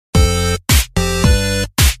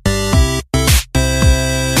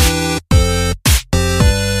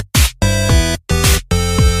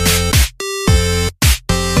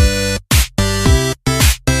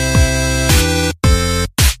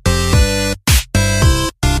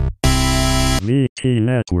VT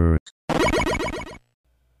Network.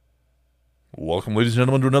 Welcome, ladies and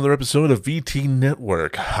gentlemen, to another episode of VT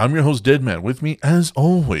Network. I'm your host, Deadman. With me, as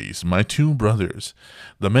always, my two brothers.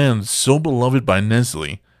 The man so beloved by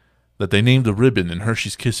Nestle that they named the ribbon in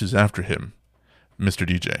Hershey's Kisses after him, Mr.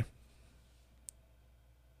 DJ.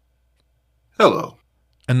 Hello.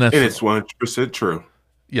 And it's 100% true.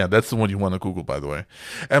 Yeah, that's the one you want to Google, by the way.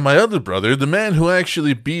 And my other brother, the man who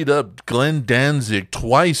actually beat up Glenn Danzig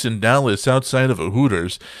twice in Dallas outside of a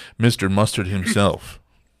Hooters, Mr. Mustard himself.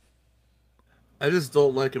 I just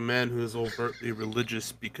don't like a man who is overtly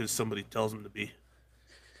religious because somebody tells him to be.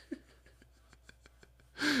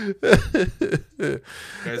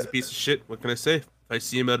 Guy's a piece of shit. What can I say? If I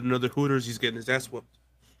see him at another Hooters, he's getting his ass whooped.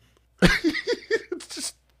 It's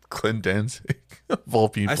just Glenn Danzig, of all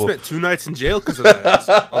people. I spent 2 nights in jail because of that.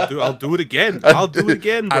 I'll do it again. I'll do it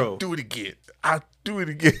again, bro. I'll do it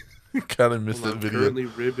again. God, I missed that video. Currently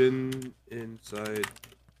ribbon inside.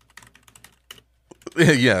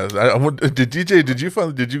 Yeah, did you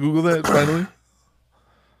Google that finally?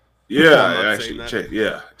 Yeah, No, I actually checked.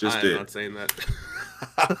 Yeah, just did. I'm not saying that.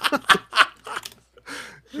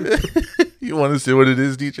 You want to see what it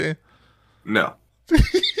is, DJ? No.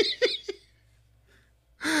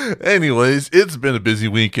 Anyways, it's been a busy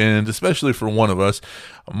weekend, especially for one of us.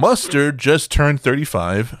 Mustard just turned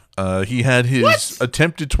 35. He had his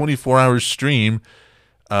attempted 24-hour stream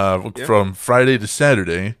from Friday to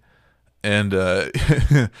Saturday. And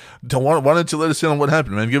why don't you let us in on what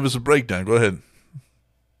happened, man? Give us a breakdown. Go ahead.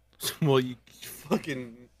 Well, you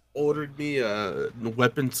fucking ordered me a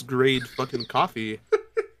weapons grade fucking coffee.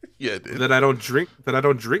 Yeah, dude. That I don't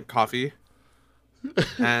drink coffee,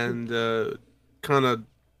 and kind of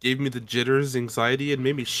gave me the jitters, anxiety, and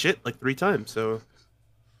made me shit like 3 times. So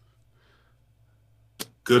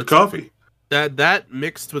good coffee. That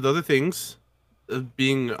mixed with other things,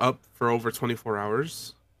 being up for over 24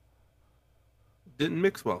 hours, didn't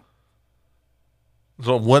mix well.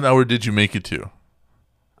 So what hour did you make it to?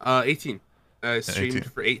 18. I streamed 18.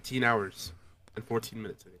 for 18 hours and 14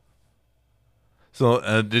 minutes. I think.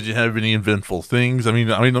 So did you have any eventful things? I mean,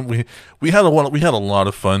 we had a lot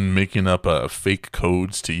of fun making up fake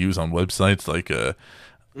codes to use on websites like yeah,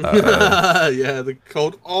 the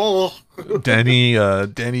code. Oh,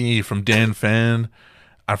 Danny from Dan Fan.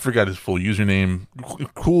 I forgot his full username.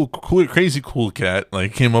 Cool, crazy cool cat.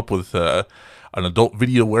 Like came up with an adult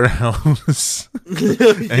video warehouse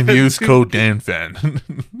and use code DanFan.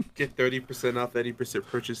 Get 30% off any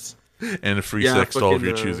purchase and a free sex doll of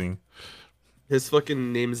your choosing. His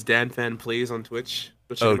fucking name is DanFan Plays on Twitch.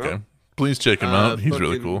 Okay, please check him out. He's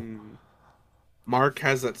really cool. Mark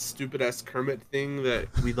has that stupid ass Kermit thing that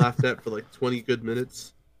we laughed at for like 20 good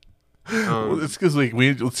minutes. Well, it's because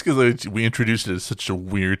we introduced it at such a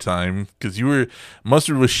weird time because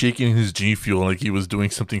Mustard was shaking his G Fuel like he was doing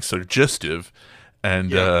something suggestive,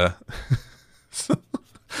 and so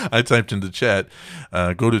I typed in the chat,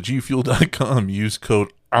 go to gfuel.com, use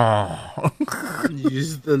code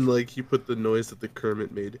Then like he put the noise that the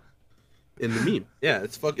Kermit made in the meme. Yeah,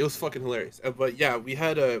 it was fucking hilarious. But yeah, we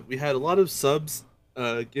had a lot of subs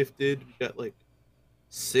gifted. We got like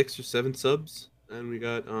 6 or 7 subs. And we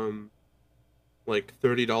got like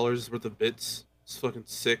 $30 worth of bits. It's fucking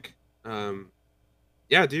sick.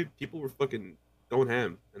 Yeah, dude, people were fucking going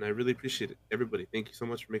ham, and I really appreciate it. Everybody, thank you so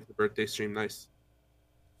much for making the birthday stream nice.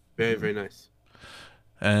 Very, very nice.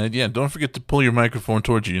 And yeah, don't forget to pull your microphone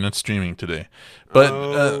towards you. You're not streaming today. But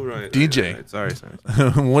right, DJ, right. Sorry.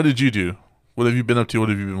 What did you do? What have you been up to? What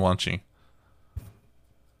have you been watching?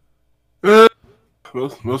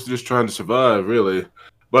 Mostly just trying to survive, really.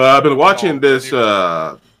 But I've been watching this,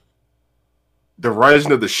 The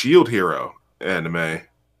Rising of the Shield Hero anime.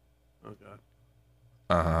 Oh, God.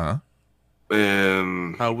 Uh-huh.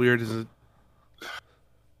 And How weird is it?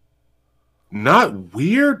 Not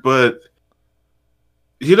weird, but,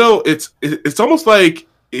 you know, it's almost like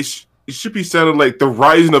it should be sounding like the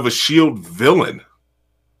Rising of a Shield villain.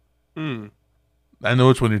 I know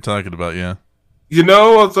which one you're talking about, yeah. You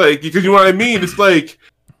know, it's like, because you know what I mean? It's like,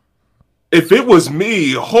 if it was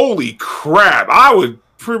me, holy crap, I would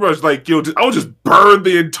pretty much I would just burn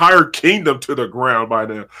the entire kingdom to the ground by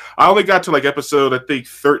now. I only got to like episode, I think,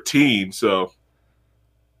 13, so.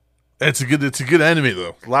 It's a good anime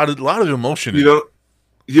though. A lot of emotion. You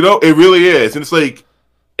know, it really is. And it's like,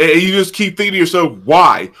 and you just keep thinking to yourself,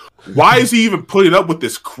 why? Why is he even putting up with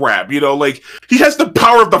this crap? You know, like, he has the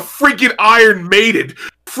power of the freaking Iron Maiden.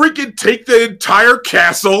 Freaking take the entire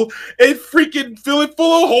castle and freaking fill it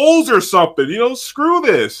full of holes or something. You know, screw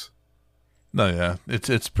this. No, yeah,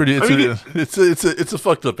 it's pretty. It's a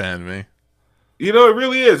fucked up anime. You know, it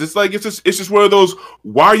really is. It's like it's just one of those.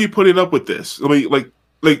 Why are you putting up with this? I mean, like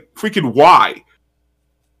freaking why?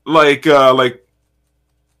 Like you're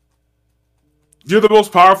the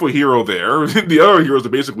most powerful hero there. The other heroes are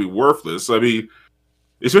basically worthless. I mean,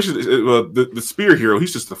 especially the spear hero.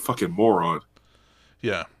 He's just a fucking moron.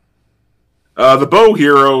 Yeah. The bow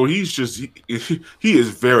hero, he's just he is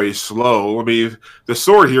very slow. I mean, the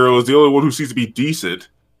sword hero is the only one who seems to be decent.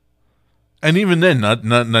 And even then,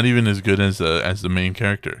 not even as good as the main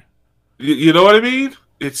character. You know what I mean?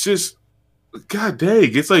 It's just, god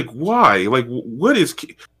dang! It's like, why? Like, what is?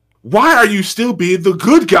 Why are you still being the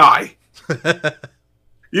good guy?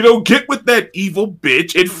 You know, get with that evil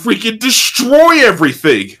bitch and freaking destroy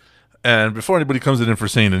everything. And before anybody comes in for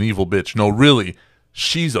saying an evil bitch, no, really,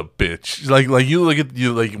 she's a bitch. Like you look at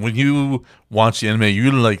you like when you watch the anime,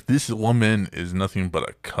 you're like, this woman is nothing but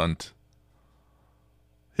a cunt.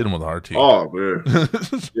 Hit him with a hard T. Oh man,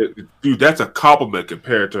 yeah, dude, that's a compliment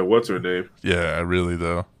compared to what's her name. Yeah, really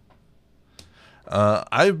though.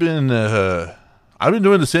 I've been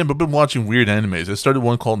doing the same, but I've been watching weird animes. I started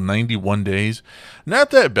one called 91 Days.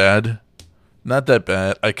 Not that bad. Not that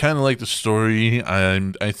bad. I kind of like the story.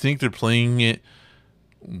 I think they're playing it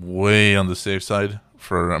way on the safe side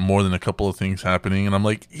for more than a couple of things happening, and I'm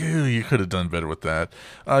like, you could have done better with that.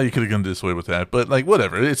 You could have gone this way with that, but like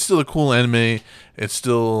whatever. It's still a cool anime. It's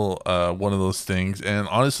still one of those things. And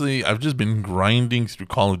honestly, I've just been grinding through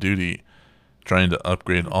Call of Duty, trying to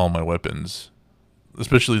upgrade all my weapons,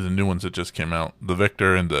 especially the new ones that just came out, the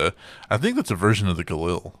Vector and I think that's a version of the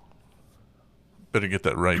Galil. Better get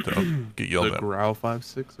that right though. Get yelled at. The Grau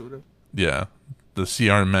 5.6 or whatever. Yeah, the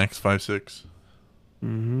CR Max 5.6.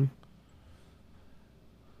 Mm-hmm.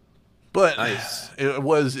 But nice. It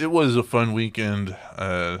was a fun weekend.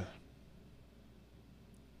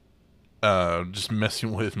 Just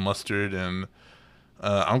messing with Mustard, and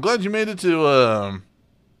I'm glad you made it to.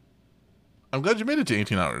 I'm glad you made it to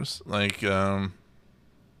 18 hours. Like,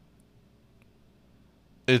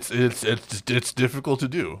 it's difficult to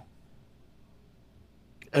do.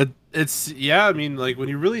 It's yeah. I mean, like when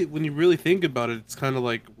you really think about it, it's kind of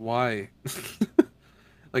like why.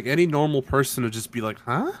 Like any normal person would just be like,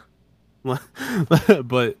 huh?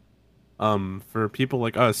 But for people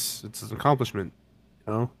like us, it's an accomplishment.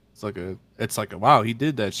 You know, it's like a wow, he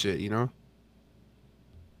did that shit. You know,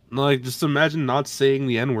 like just imagine not saying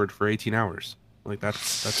the N-word for 18 hours. Like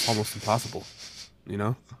that's almost impossible. You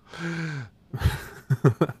know.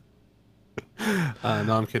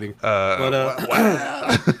 No, I'm kidding. But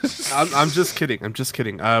I'm just kidding. I'm just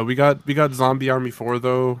kidding. We got Zombie Army 4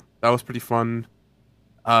 though. That was pretty fun.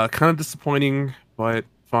 Kind of disappointing, but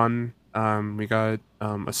fun. We got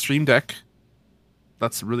a Stream Deck.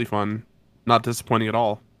 That's really fun. Not disappointing at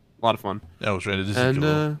all. A lot of fun. I was rated.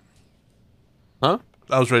 Huh?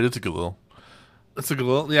 I was rated. It's a Galil. It's a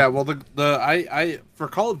Galil. Yeah. Well, I for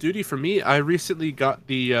Call of Duty for me, I recently got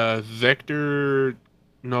the Vector.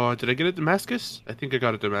 No, did I get it Damascus? I think I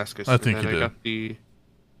got it Damascus. I think you did.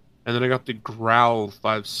 And then I got the Growl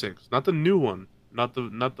 5.6, not the new one, not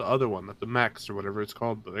the other one, not the Max or whatever it's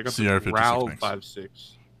called, but I got the Growl 5.6.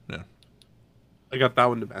 Yeah, I got that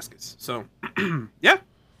one Damascus. So, yeah,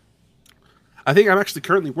 I think I'm actually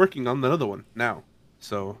currently working on that other one now.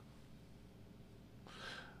 So,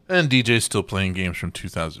 and DJ's still playing games from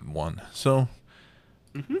 2001. So.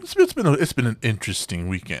 Mm-hmm. It's been an interesting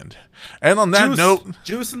weekend, and on that note,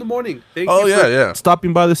 Juice in the morning. Thank you for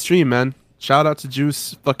stopping by the stream, man. Shout out to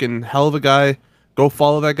Juice, fucking hell of a guy. Go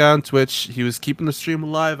follow that guy on Twitch. He was keeping the stream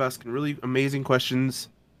alive, asking really amazing questions.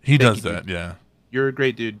 He does that, yeah. You're a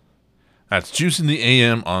great dude. That's Juice in the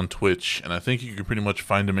AM on Twitch, and I think you can pretty much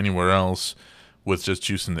find him anywhere else with just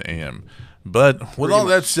Juice in the AM. But with all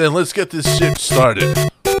that said, let's get this shit started.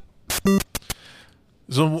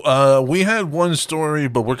 So we had one story,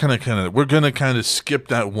 but we're gonna skip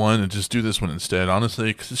that one and just do this one instead, honestly,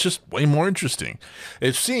 because it's just way more interesting.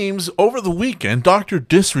 It seems over the weekend, Dr.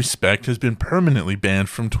 Disrespect has been permanently banned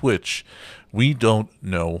from Twitch. We don't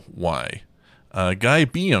know why. Guy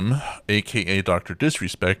Beam, aka Dr.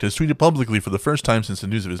 Disrespect, has tweeted publicly for the first time since the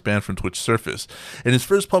news of his ban from Twitch surfaced. In his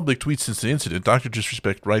first public tweet since the incident, Dr.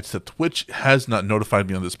 Disrespect writes that Twitch has not notified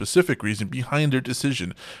me on the specific reason behind their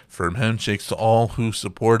decision. Firm handshakes to all who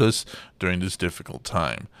support us during this difficult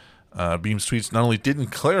time. Beam's tweets not only didn't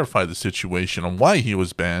clarify the situation on why he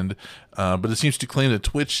was banned, but it seems to claim that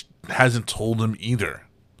Twitch hasn't told him either.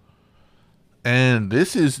 And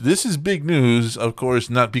this is big news, of course,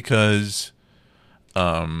 not because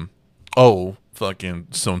fucking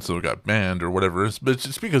so-and-so got banned or whatever, but it's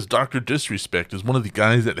just because Dr. Disrespect is one of the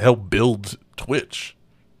guys that helped build Twitch.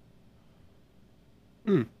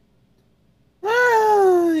 Yeah,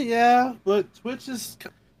 Yeah, but Twitch is.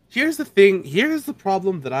 Here's the thing. Here's the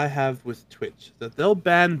problem that I have with Twitch: that they'll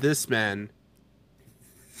ban this man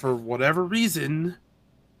for whatever reason.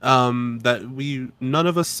 That none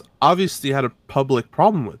of us obviously had a public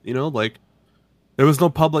problem with. You know, like there was no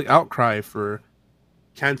public outcry for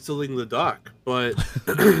canceling the doc, but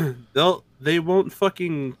they won't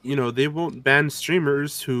fucking, they won't ban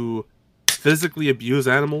streamers who physically abuse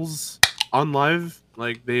animals on live.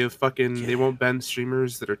 Like they won't ban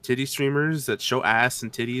streamers that are titty streamers that show ass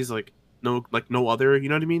and titties like no other, you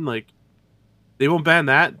know what I mean? Like they won't ban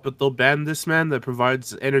that, but they'll ban this man that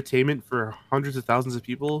provides entertainment for hundreds of thousands of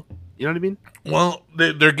people. You know what I mean? Well,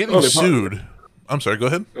 they're getting sued. I'm sorry, go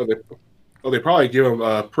ahead. They probably give him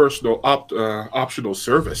a personal optional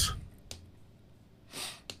service.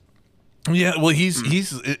 Yeah, well, he's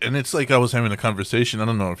and it's like I was having a conversation. I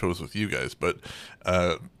don't know if it was with you guys, but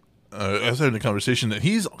I was having a conversation that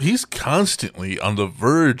he's constantly on the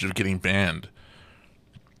verge of getting banned,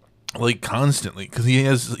 like constantly, because he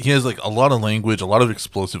has like a lot of language, a lot of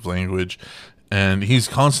explosive language. And he's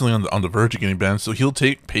constantly on the verge of getting banned, so he'll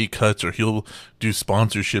take pay cuts, or he'll do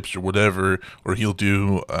sponsorships, or whatever, or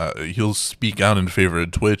he'll speak out in favor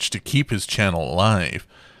of Twitch to keep his channel alive.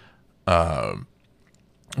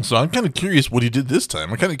 So I'm kind of curious what he did this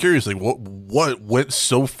time. I'm kind of curious, like what went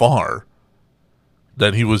so far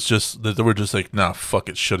that they were just like, nah, fuck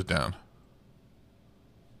it, shut it down.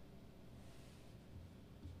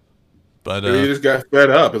 But maybe he just got fed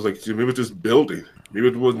up. It's like maybe it was just building. Maybe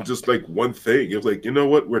it wasn't just like one thing. It was like, you know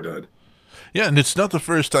what, we're done. Yeah, and it's not the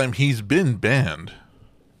first time he's been banned.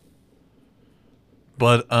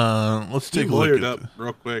 But let's take a look at up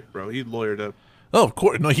real quick, bro. He lawyered up. Oh, of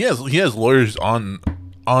course. No, he has lawyers on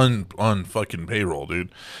fucking payroll,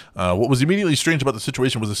 dude. What was immediately strange about the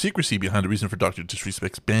situation was the secrecy behind the reason for Dr.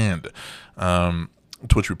 Disrespect's ban.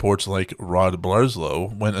 Twitch reports like Rod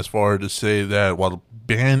Blaslow went as far to say that while the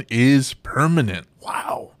ban is permanent,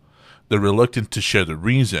 wow, they're reluctant to share the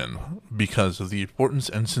reason because of the importance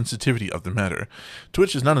and sensitivity of the matter.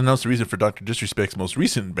 Twitch has not announced the reason for Dr. Disrespect's most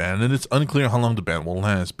recent ban, and it's unclear how long the ban will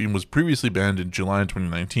last. Beam was previously banned in July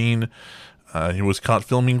 2019. He was caught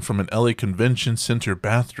filming from an LA Convention Center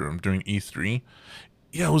bathroom during E3.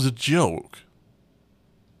 Yeah, it was a joke.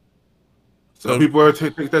 Some people are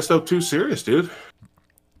taking that stuff too serious, dude.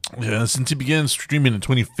 Yeah, since he began streaming in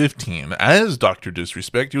 2015 as Dr.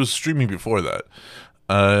 Disrespect, he was streaming before that.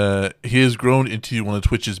 He has grown into one of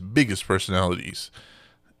Twitch's biggest personalities.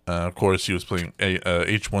 Of course, he was playing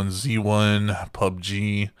H1Z1,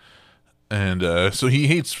 PUBG, and so he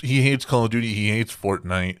hates Call of Duty. He hates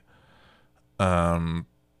Fortnite.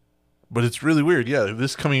 But it's really weird. Yeah,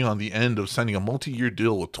 this coming on the end of signing a multi-year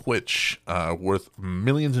deal with Twitch, worth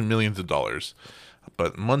millions and millions of dollars.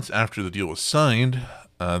 But months after the deal was signed,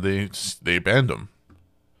 they banned him.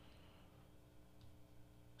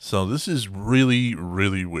 So this is really,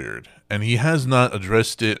 really weird. And he has not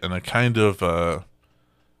addressed it, and I kind of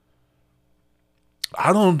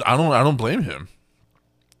I don't blame him.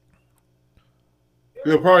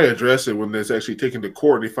 He'll probably address it when it's actually taken to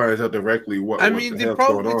court and he finds out directly what the hell's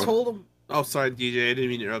probably told him. Oh, sorry, DJ, I didn't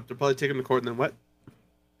mean to interrupt. They're probably taking him to court and then what?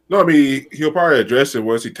 No, I mean he'll probably address it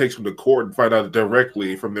once he takes them to court and find out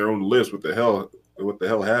directly from their own lips what the hell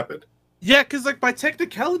happened. Yeah, because like by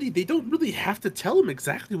technicality, they don't really have to tell him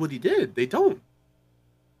exactly what he did. They don't.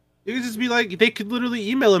 It could just be like they could literally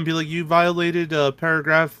email him and be like, "You violated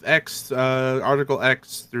paragraph X, article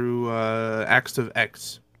X through acts of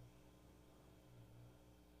X,"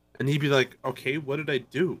 and he'd be like, "Okay, what did I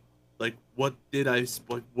do? Like, what did I?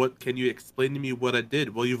 What can you explain to me what I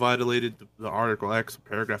did? Well, you violated the article X,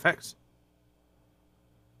 paragraph X."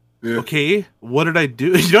 Yeah. Okay, what did I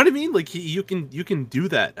do? You know what I mean? Like you can do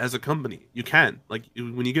that as a company. You can. Like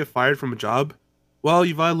when you get fired from a job, well,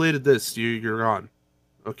 you violated this. You're gone.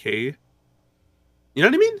 Okay. You know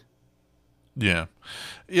what I mean? Yeah,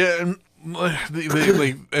 yeah. And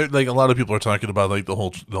like a lot of people are talking about like the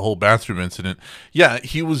whole bathroom incident. Yeah,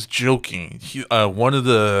 he was joking. One of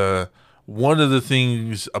the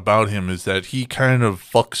things about him is that he kind of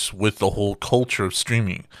fucks with the whole culture of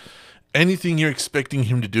streaming. Anything you're expecting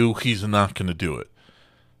him to do, he's not going to do it.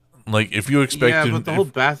 Like if you expect him, but the whole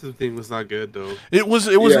bathroom thing was not good though. It was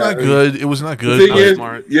not good. It was not good. The thing is,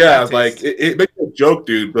 yeah, like it makes a joke,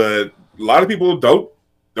 dude. But a lot of people don't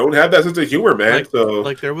have that sense of humor, man.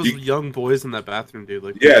 Like there was young boys in that bathroom, dude.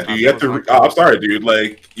 Like yeah, dude. You have to. I'm sorry, dude.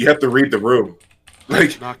 Like you have to read the room.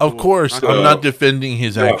 Like of course, I'm not defending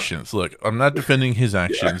his actions. Look, I'm not defending his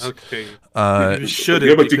actions. Okay. You shouldn't.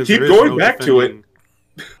 Yeah, but to keep going back to it.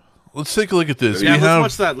 Let's take a look at this. Yeah, let's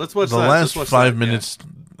watch that. Let's watch the that. last 5 minutes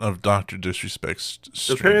of Dr. Disrespect's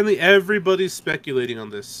stream. Apparently, everybody's speculating on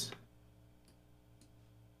this.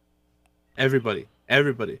 Everybody. I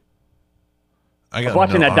was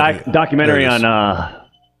watching that documentary on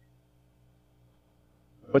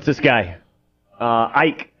what's this guy?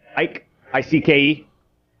 Ike, ICKE.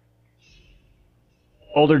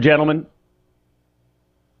 Older gentleman.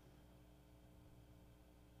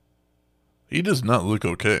 He does not look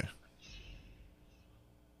okay.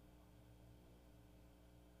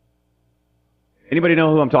 Anybody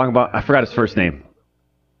know who I'm talking about? I forgot his first name.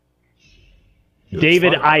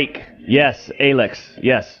 David Icke. Yes, Alex.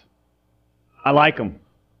 Yes. I like him.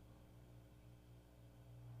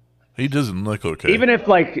 He doesn't look okay. Even if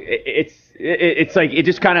like it's like it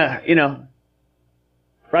just kind of, you know,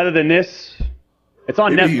 rather than this, it's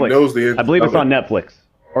on Maybe Netflix. he knows the I believe it's on Netflix.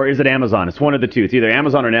 Or is it Amazon? It's one of the two. It's either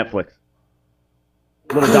Amazon or Netflix.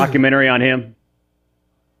 A little documentary on him.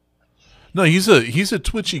 No, he's a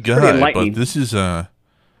twitchy guy, but this is all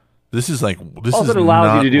is it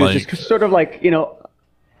allows you to do is just sort of like, you know,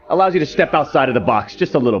 allows you to step outside of the box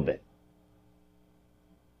just a little bit.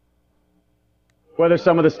 Whether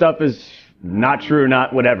some of the stuff is not true or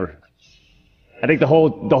not, whatever. I think the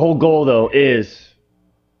whole goal though is.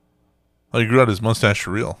 Oh, he grew out his mustache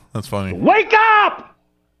for real. That's funny. Wake up!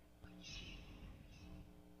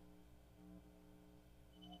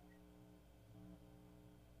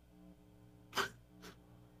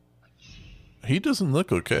 He doesn't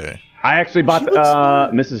look okay. I actually bought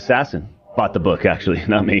Mrs. Assassin bought the book, actually,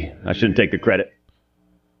 not me. I shouldn't take the credit.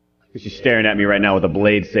 She's staring at me right now with a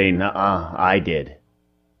blade saying, I did.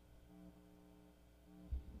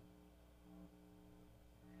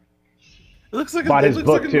 It looks like Bought a, his it looks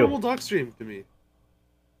book, like a too. normal doc stream to me.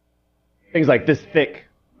 Things like this thick.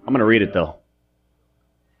 I'm going to read it, though.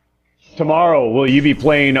 Tomorrow, will you be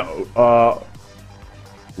playing What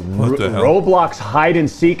the hell? Roblox Hide and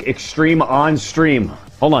Seek Extreme on stream?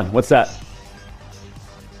 Hold on, what's that?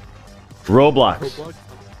 Roblox.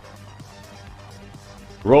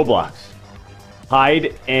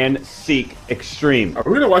 Hide and Seek Extreme. Are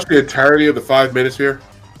we gonna watch the entirety of the 5 minutes here?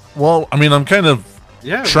 Well, I mean, I'm kind of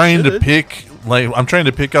Yeah, trying to should.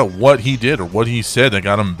 pick out what he did or what he said that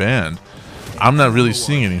got him banned. I'm not really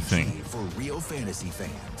seeing anything. For real fantasy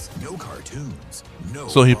fans, no cartoons, no.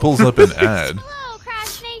 So he pulls up an ad. Hello,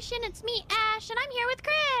 Crash Nation. It's me, Ash, and I'm here with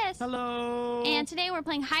Chris. Hello. And today we're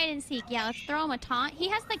playing hide and seek. Yeah, let's throw him a taunt. He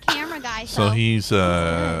has the camera guy. So he's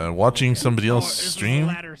watching somebody else stream.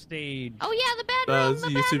 Ladder stage. Oh yeah, the bedroom. It's a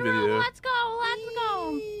the YouTube bedroom. video. Let's go. Let's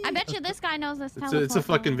go. I bet you this guy knows this. It's a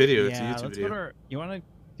fucking video. It's a Yeah, YouTube let's video. go to. You want to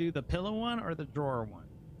do the pillow one or the drawer one?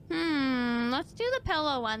 Let's do the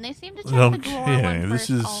pillow one. They seem to check the drawer Okay, one this first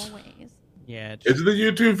is- always. Yeah. Is it the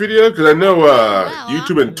YouTube video? Because I know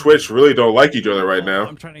YouTube and Twitch really don't like each other right now.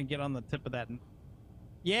 I'm trying to get on the tip of that.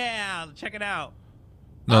 Yeah, check it out.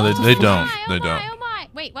 No, they don't. My, They oh don't. my, oh my.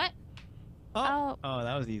 Wait, what? Oh,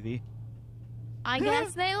 that was easy. I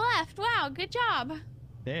guess they left. Wow, good job.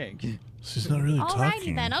 Dang. She's not really Alrighty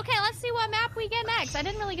talking. then. Okay, let's see what map we get next. I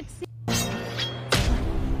didn't really get to see.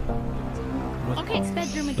 Okay, it's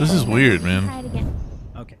bedroom again. This is weird, man. Try it again.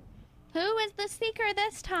 Okay. Who is the seeker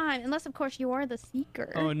this time? Unless, of course, you are the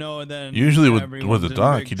seeker. Oh no, then. Usually with everyone's the in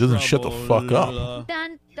doc, big he doesn't shut the trouble. fuck up.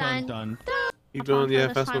 Dun Dun dun. dun. Keep I'll going, pause yeah,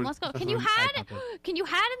 this fast time. forward. Let's go. Fast Can you forward. hide? Can you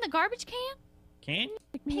hide in the garbage can? Can you?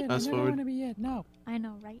 Pick- Fast I don't forward. want to be it. No. I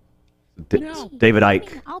know, right? No. David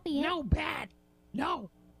Icke. I'll be it. No bad. No.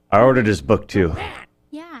 I ordered his book too. Bad.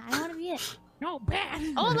 Yeah, I want to be it. No bad.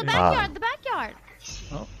 Oh, the backyard. The backyard.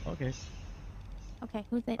 Oh, okay. Okay,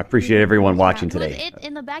 who's it? I appreciate everyone watching today. Who's it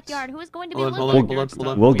in the backyard? Who is going to be Hold on, living? hold on, hold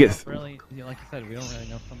on. We'll get Really, like I said, we don't really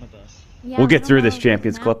know some of the. Yeah, we'll we get don't through know this the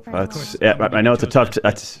Champions map Club. very well. I know it's a tough.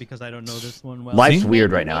 That's because I don't know this one well. life's See?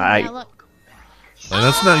 weird right now. Yeah, look. And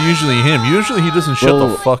that's not usually him. Usually he doesn't shut the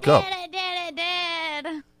Well- fuck up. Did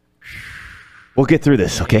it. We'll get through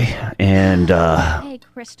this, okay? And Hey,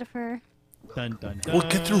 Christopher. Dun, dun, dun. Well,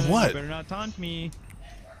 get through what? You better not taunt me.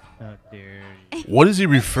 How dare you. What is he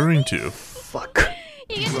referring to? fuck.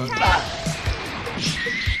 You get to try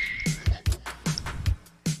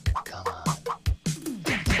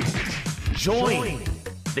Join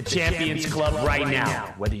the Champions Club right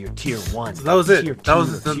now. Whether you're tier 1, So that was it. tier That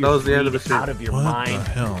was- 2, that was the tier end of the 3, stream. out of your What the mind.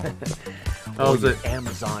 hell? That was or it. your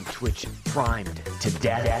Amazon Twitch primed to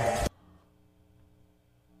death.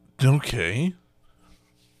 Okay.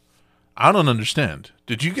 I don't understand.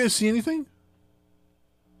 Did you guys see anything?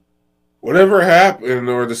 Whatever happened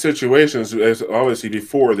or the situations is obviously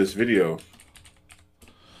before this video.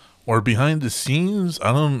 Or behind the scenes?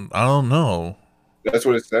 I don't know. That's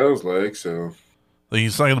what it sounds like. So Like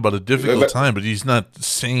he's talking about a difficult Let- time, but he's not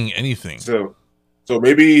saying anything. so So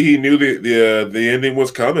maybe he knew the ending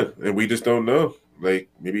was coming, and we just don't know. Like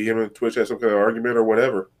maybe him and Twitch had some kind of argument or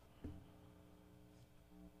whatever.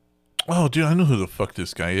 Oh, dude, I know who the fuck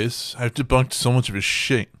this guy is. I've debunked so much of his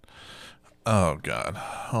shit. Oh, God.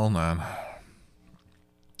 Hold on.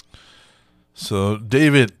 So,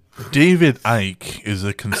 David Icke is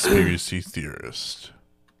a conspiracy theorist.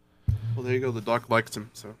 Well, there you go. The doc likes him,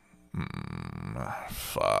 so.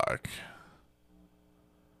 Fuck.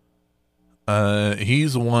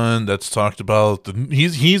 He's the one that's talked about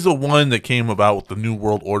he's the one that came about with the New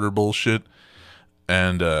World Order bullshit.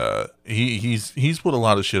 And he's put a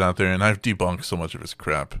lot of shit out there, and I've debunked so much of his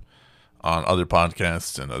crap on other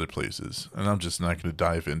podcasts and other places. And I'm just not going to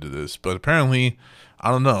dive into this. But apparently,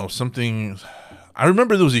 I don't know, something... I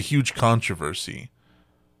remember there was a huge controversy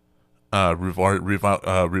coming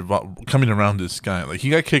around this guy. Like, he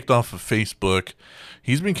got kicked off of Facebook.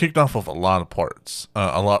 He's been kicked off of a lot of parts.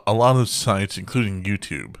 A lot of sites, including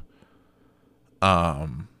YouTube.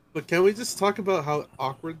 But can we just talk about how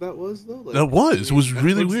awkward that was, though? Like, it was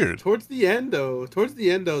really weird. Towards the end, though,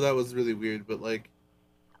 that was really weird. But like,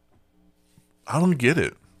 I don't get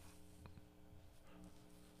it.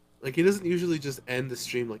 Like, he doesn't usually just end the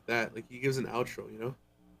stream like that. Like, he gives an outro, you know?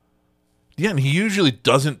 Yeah, and he usually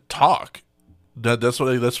doesn't talk. That's what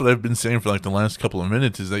I've been saying for like the last couple of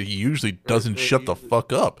minutes, is that he usually doesn't shut the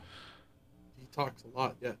fuck up. He talks a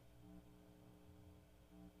lot, yeah.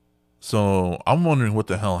 So I'm wondering what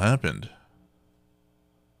the hell happened.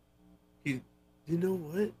 You know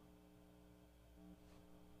what?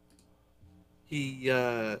 He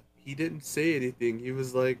didn't say anything. He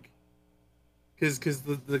was like, cause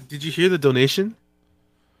did you hear the donation?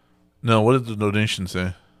 No, what did the donation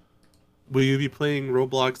say? Will you be playing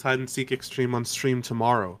Roblox Hide and Seek Extreme on stream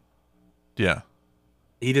tomorrow? Yeah.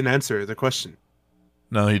 He didn't answer the question.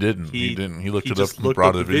 No, he didn't. He didn't. He looked it up just and looked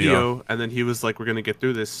brought up a video. and then he was like, "We're gonna get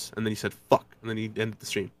through this," and then he said, "Fuck," and then he ended the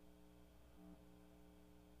stream.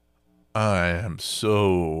 I am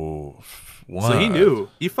so... What? So he knew.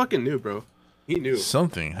 He fucking knew, bro. He knew.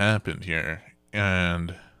 Something happened here,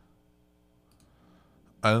 and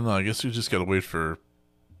I don't know. I guess we just gotta wait for...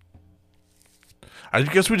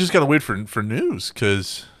 for news,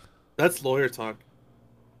 because... That's lawyer talk.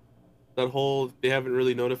 That whole, they haven't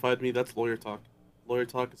really notified me, that's lawyer talk. Lawyer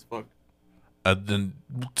talk is fuck. Then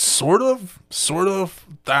sort of,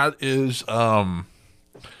 that is,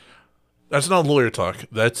 that's not lawyer talk.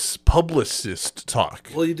 That's publicist talk.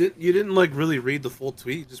 Well, you didn't like really read the full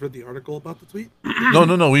tweet. You just read the article about the tweet.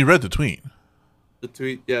 No. We read the tweet. The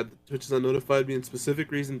tweet, yeah. Twitch has not notified me in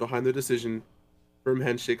specific reason behind their decision. Firm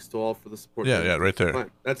handshakes to all for the support. Yeah, right there.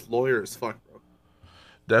 Fine. That's lawyer as fuck, bro.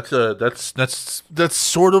 That's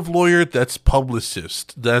sort of lawyer. That's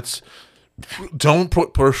publicist. That's, don't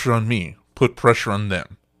put pressure on me. Put pressure on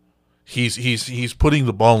them. He's putting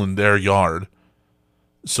the ball in their yard,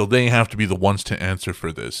 so they have to be the ones to answer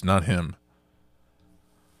for this, not him.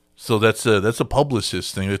 So that's a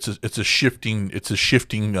publicist thing. It's a shifting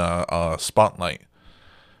spotlight.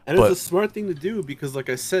 And it's a smart thing to do because, like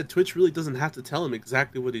I said, Twitch really doesn't have to tell him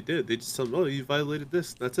exactly what he did. They just tell him, "Oh, you violated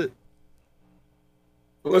this." That's it.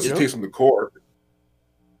 Unless he takes him to court.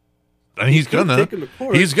 And he's gonna,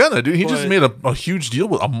 dude. He just made a huge deal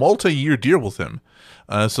with a multi-year deal with him.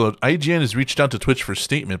 So IGN has reached out to Twitch for a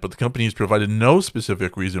statement, but the company has provided no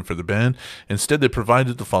specific reason for the ban. Instead, they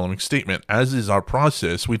provided the following statement: "As is our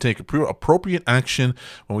process, we take appropriate action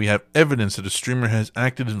when we have evidence that a streamer has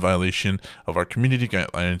acted in violation of our community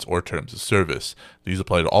guidelines or terms of service. These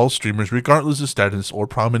apply to all streamers, regardless of status or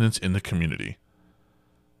prominence in the community."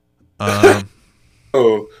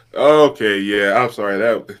 Oh, okay, yeah. I'm sorry.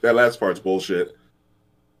 That last part's bullshit.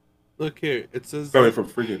 Look here. It says coming from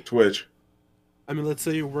freaking Twitch. I mean, let's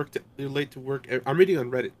say you're late to work. I'm reading on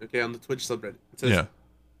Reddit, okay, on the Twitch subreddit. It says, yeah.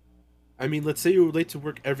 I mean, let's say you were late to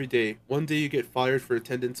work every day. One day you get fired for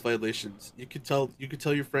attendance violations. You could tell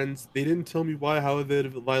your friends, "They didn't tell me how they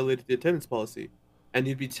violated the attendance policy," and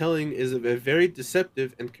you'd be telling is a very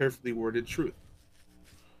deceptive and carefully worded truth.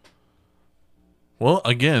 Well,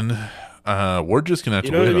 again, we're just gonna have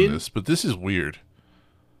to wait on this, but this is weird.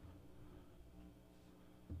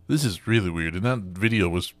 This is really weird, and that video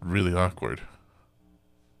was really awkward.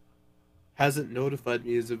 Hasn't notified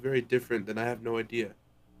me is a very different than I have no idea.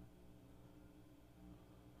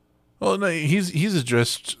 Well, no, he's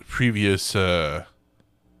addressed previous bans,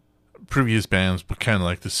 but kind of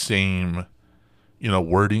like the same,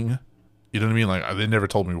 wording. You know what I mean? Like, they never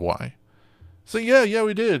told me why. So yeah,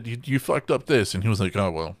 we did. You fucked up this, and he was like, "Oh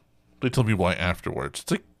well." They told me why afterwards. It's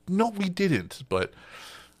like, no, we didn't. But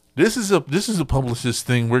this is a publicist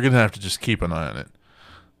thing. We're gonna have to just keep an eye on it,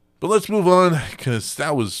 But let's move on, because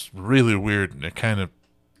that was really weird, and it kind of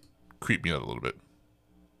creeped me out a little bit.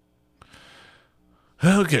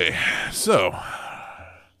 Okay, so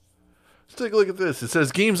let's take a look at this. It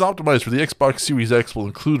says games optimized for the Xbox Series X will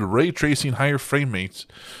include ray tracing, higher frame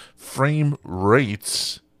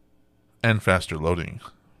rates, and faster loading.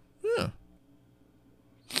 Yeah.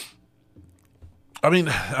 I mean,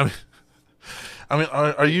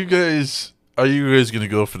 are you guys gonna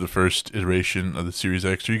go for the first iteration of the Series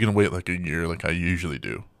X? Or are you gonna wait like a year, like I usually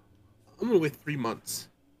do? I'm gonna wait 3 months.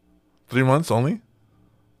 3 months only?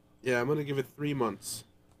 Yeah, I'm gonna give it 3 months.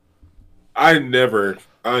 I never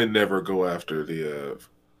go after the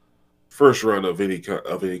first run of any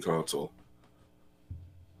console.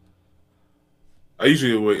 I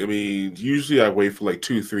usually wait. I mean, usually I wait for like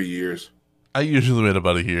 2-3 years. I usually wait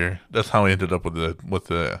about a year. That's how I ended up with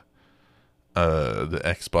the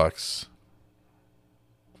Xbox,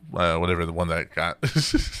 whatever the one that I got.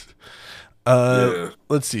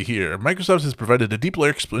 Let's see here. Microsoft has provided a deeper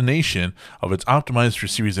explanation of its optimized for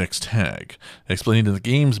Series X tag, explaining that the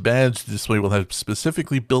game's badge display will have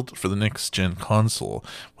specifically built for the next-gen console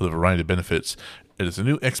with a variety of benefits. It is a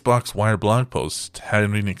new Xbox Wire blog post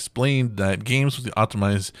having explained that games with the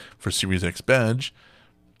optimized for Series X badge,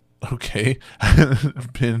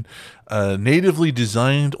 have been natively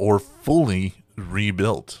designed or fully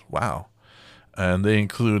rebuilt. Wow. And they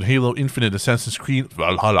include Halo Infinite, Assassin's Creed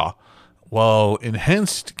Valhalla, while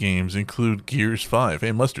enhanced games include Gears 5.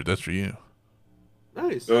 Hey, Mustard, that's for you.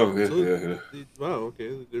 Nice. Oh, yeah. Wow,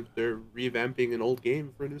 okay. They're revamping an old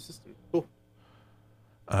game for a new system. Cool.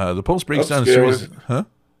 The post breaks down the series. Huh?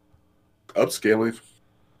 Upscaling.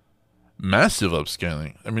 Massive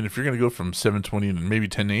upscaling. I mean, if you're going to go from 720 to maybe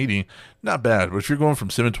 1080, not bad. But if you're going from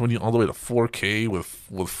 720 all the way to 4K with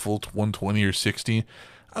full 120 or 60,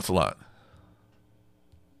 that's a lot.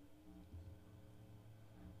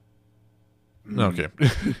 Okay.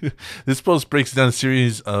 This post breaks down a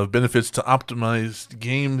series of benefits to optimized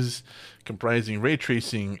games comprising ray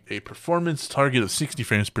tracing, a performance target of 60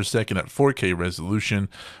 frames per second at 4K resolution,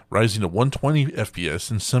 rising to 120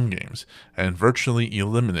 FPS in some games, and virtually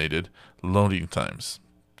eliminated loading times.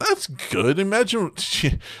 That's good. Imagine,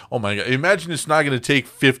 oh my god, imagine it's not going to take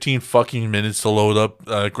 15 fucking minutes to load up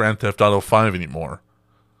Grand Theft Auto 5 anymore.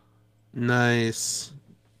 Nice.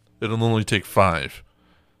 It'll only take 5.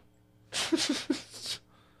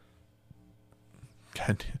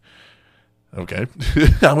 God. Okay.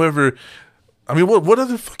 However, I mean, what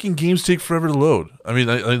other fucking games take forever to load? I mean,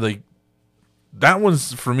 I like that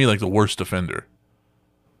one's for me like the worst offender.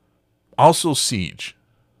 Also, Siege.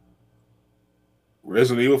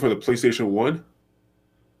 Resident Evil for the PlayStation 1?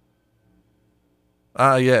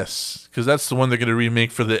 Yes, because that's the one they're going to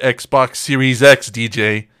remake for the Xbox Series X,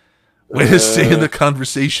 DJ. Way to stay in the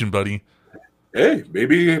conversation, buddy. Hey,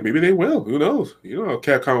 maybe they will. Who knows? You know how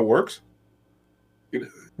Capcom works.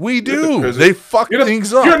 We do. They fuck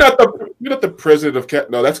things up. You're not the president of Cap.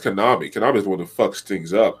 No, that's Konami. Konami's the one who fucks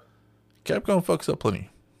things up. Capcom fucks up plenty.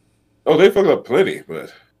 Oh, they fuck up plenty,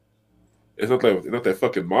 but it's not that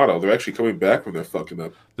fucking motto. They're actually coming back from their fucking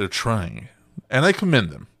up. They're trying, and I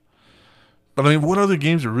commend them. But I mean, what other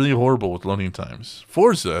games are really horrible with loading times?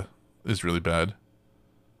 Forza is really bad.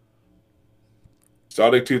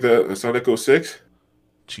 Sonic 06?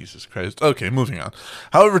 Jesus Christ. Okay, moving on.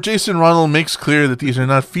 However, Jason Ronald makes clear that these are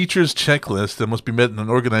not features checklists that must be met in an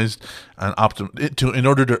organized and in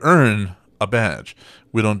order to earn a badge.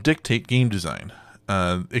 We don't dictate game design.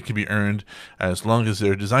 It can be earned as long as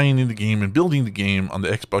they're designing the game and building the game on the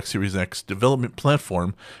Xbox Series X development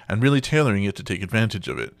platform and really tailoring it to take advantage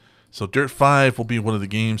of it. So Dirt 5 will be one of the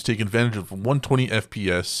games taking advantage of 120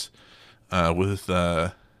 FPS with...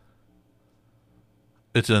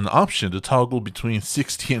 it's an option to toggle between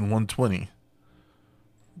 60 and 120.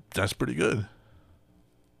 That's pretty good.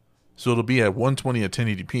 So it'll be at 120 at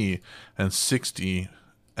 1080p and 60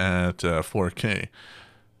 at 4K.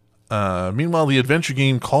 Meanwhile, the adventure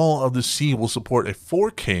game Call of the Sea will support a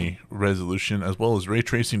 4K resolution as well as ray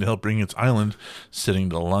tracing to help bring its island setting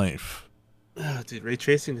to life. Oh, dude, ray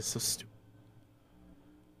tracing is so stupid.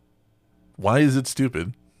 Why is it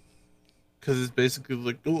stupid? Because it's basically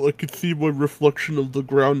like, oh, I can see my reflection of the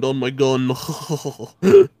ground on my gun.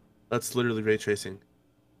 That's literally ray tracing.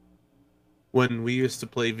 When we used to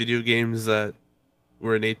play video games that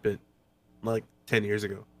were in 8-bit, like 10 years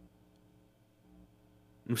ago.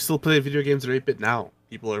 We still play video games that are 8-bit now.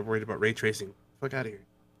 People are worried about ray tracing. Fuck out of here.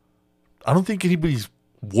 I don't think anybody's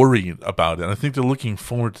worried about it. I think they're looking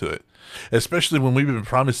forward to it. Especially when we've been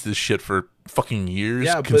promised this shit for fucking years,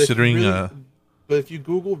 considering... But but if you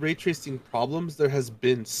Google ray tracing problems, there has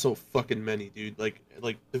been so fucking many, dude. Like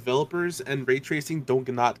developers and ray tracing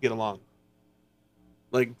not get along.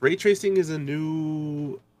 Like ray tracing is a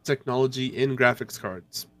new technology in graphics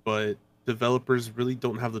cards, but developers really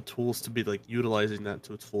don't have the tools to be like utilizing that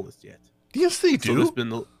to its fullest yet. Yes, they do. So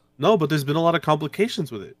there's been a lot of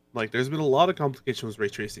complications with it. Like there's been a lot of complications with ray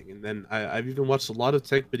tracing, and then I've even watched a lot of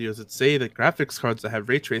tech videos that say that graphics cards that have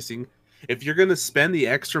ray tracing, if you're gonna spend the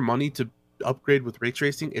extra money to upgrade with ray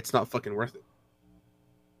tracing, it's not fucking worth it.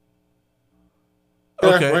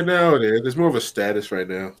 Yeah, right now it is. There's more of a status right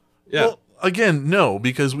now. Yeah. Well, again, no,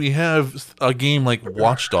 because we have a game like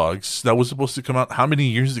Watch Dogs that was supposed to come out how many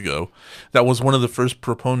years ago? That was one of the first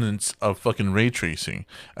proponents of fucking ray tracing.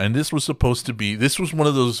 And this was supposed to be, this was one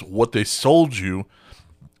of those what they sold you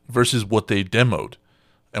versus what they demoed.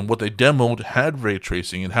 And what they demoed had ray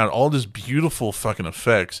tracing and had all this beautiful fucking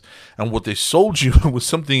effects. And what they sold you was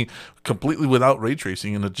something completely without ray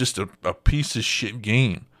tracing and just a piece of shit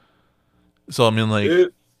game. So, I mean, like...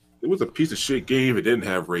 It was a piece of shit game. It didn't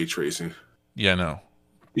have ray tracing. Yeah, no.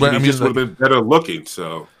 But I mean, just would have been better looking,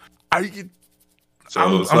 so... I'm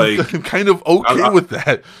kind of okay with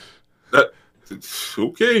that.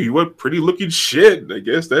 Okay, you want pretty looking shit. I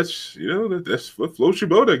guess that's, that's what floats your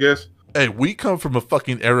boat, I guess. Hey, we come from a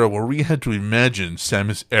fucking era where we had to imagine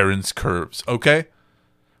Samus Aran's curves, okay?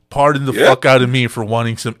 Pardon the fuck out of me for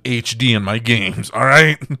wanting some HD in my games,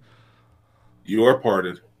 alright? You are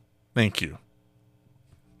pardoned. Thank you.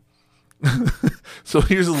 So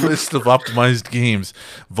here's a list of optimized games: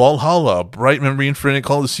 Valhalla, Bright Memory Infinite,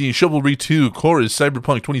 Call of the Sea, Chivalry 2, Chorus,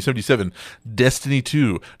 Cyberpunk 2077, Destiny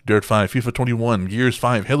 2, Dirt 5, FIFA 21, Gears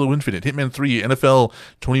 5, Halo Infinite, Hitman 3, NFL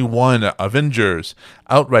 21, Avengers,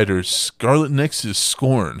 Outriders, Scarlet Nexus,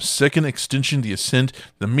 Scorn, Second Extension, The Ascent,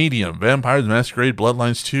 The Medium, Vampire the Masquerade,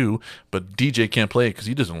 Bloodlines 2, but DJ can't play it because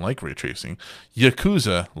he doesn't like ray tracing,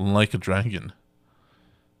 Yakuza, Like a Dragon.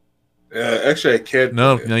 Actually, I can't.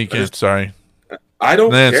 No, you can't. Sorry. I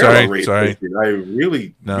don't care about ray tracing. I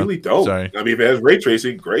really don't. Sorry. I mean, if it has ray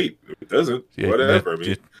tracing, great. If it doesn't, whatever.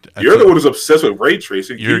 I you're the one who's obsessed with ray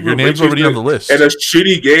tracing. Your name's already on the list. And a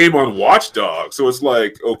shitty game on Watch Dogs. So it's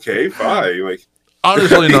like, okay, fine. Like,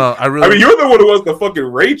 honestly, no. I mean, you're the one who wants the fucking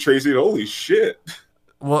ray tracing. Holy shit.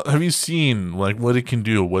 Well, have you seen like what it can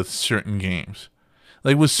do with certain games?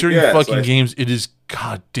 Like with certain games, it is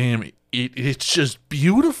goddamn. It's just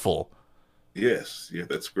beautiful. Yes, yeah,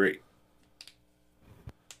 that's great.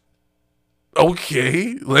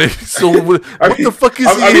 Okay, like so, what the fuck is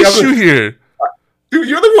the issue here? Dude,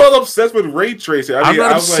 you're the one obsessed with ray tracing. I'm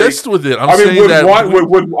not obsessed with it. I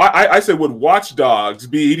said, would Watch Dogs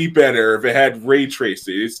be any better if it had ray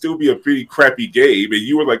tracing? It'd still be a pretty crappy game, and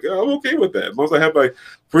you were like, "Oh, I'm okay with that." As long as I have like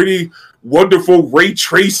pretty wonderful ray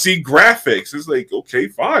tracing graphics, it's like, okay,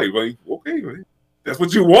 fine. Like, okay, that's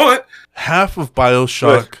what you want. Half of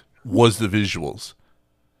BioShock was the visuals.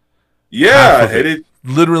 Yeah, and it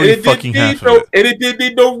literally fucking half of it. And it didn't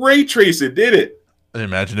need no ray tracing, did it?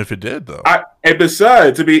 Imagine if it did, though. And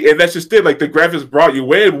besides, and that's just it. Like the graphics brought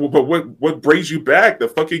you in, but what brings you back? The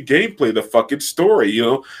fucking gameplay, the fucking story.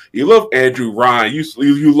 You love Andrew Ryan.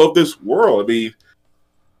 You love this world. I mean,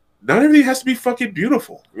 not everything has to be fucking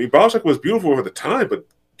beautiful. I mean, BioShock was beautiful at the time, but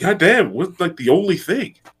goddamn, it wasn't like the only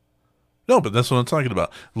thing. No, but that's what I'm talking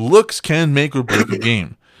about. Looks can make or break a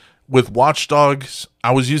game. With Watch Dogs,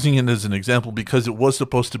 I was using it as an example because it was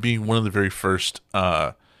supposed to be one of the very first,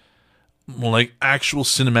 like actual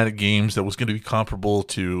cinematic games that was going to be comparable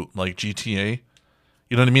to like GTA.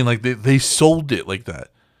 You know what I mean? Like they sold it like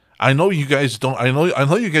that. I know you guys don't. I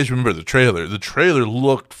know you guys remember the trailer. The trailer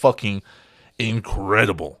looked fucking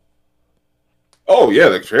incredible. Oh yeah,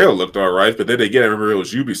 the trailer looked all right, but then again, I remember it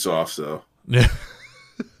was Ubisoft, so yeah.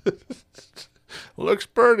 Looks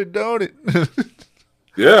pretty, don't it?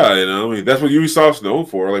 Yeah, I mean, that's what Ubisoft's known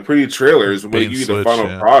for, like pretty trailers when you get the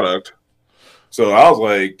final product. So I was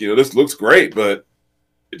like, this looks great, but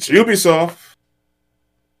it's Ubisoft.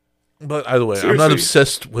 But either way, seriously. I'm not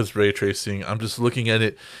obsessed with ray tracing. I'm just looking at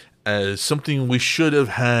it as something we should have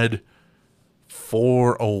had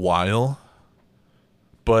for a while.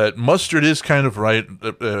 But Mustard is kind of right.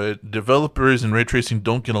 Developers and ray tracing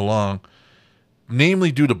don't get along,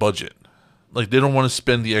 namely due to budget. Like they don't want to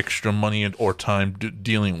spend the extra money or time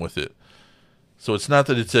dealing with it. So it's not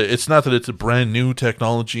that it's a brand new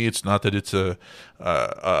technology. It's not that it's a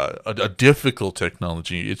difficult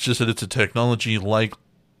technology. It's just that it's a technology like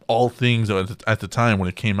all things at the time when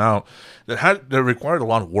it came out that required a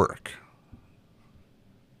lot of work.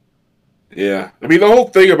 Yeah, I mean the whole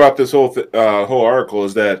thing about this whole article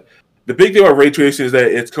is that the big thing about ray tracing is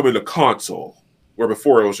that it's coming to console, where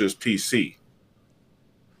before it was just PC.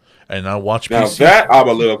 and I watch Now PC. that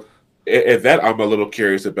I'm a little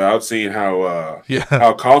curious about, seeing how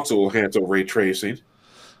how console will handle ray tracing.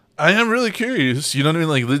 I am really curious. You know what I mean?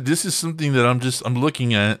 Like this is something that I'm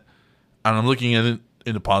looking at, and I'm looking at it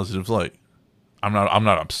in a positive light. I'm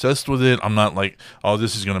not obsessed with it. I'm not like, oh,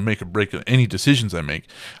 this is gonna make or break any decisions I make.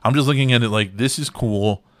 I'm just looking at it like this is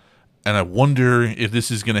cool, and I wonder if this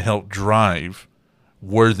is gonna help drive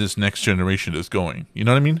where this next generation is going. You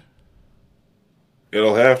know what I mean?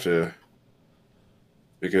 It'll have to,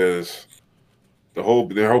 because their whole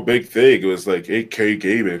big thing was like 8K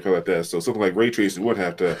gaming and like that. So something like ray tracing would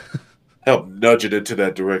have to help nudge it into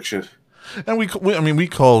that direction. And we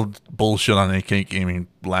called bullshit on 8K gaming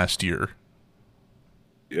last year.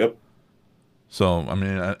 Yep. So I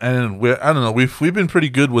mean, I don't know. We've been pretty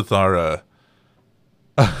good with our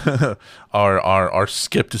our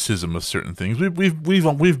skepticism of certain things.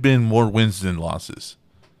 We've been more wins than losses.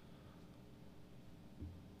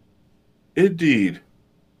 Indeed.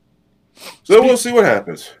 So we'll see what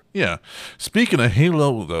happens. Yeah. Speaking of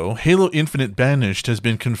Halo, though, Halo Infinite Banished has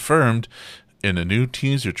been confirmed in a new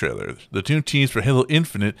teaser trailer. The new tease for Halo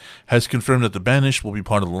Infinite has confirmed that the Banished will be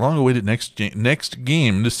part of the long-awaited next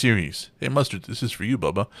game in the series. Hey, Mustard, this is for you,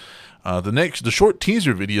 Bubba. The short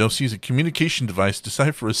teaser video sees a communication device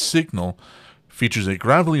decipher a signal, features a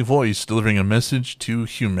gravelly voice delivering a message to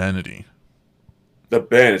humanity. The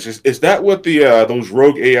Banished. Is that what the those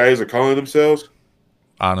rogue AIs are calling themselves?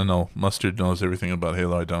 I don't know. Mustard knows everything about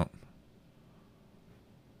Halo. I don't.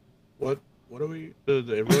 What are we?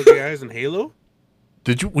 The rogue AIs in Halo?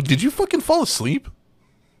 Did you fucking fall asleep?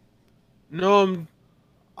 No,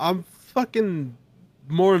 I'm fucking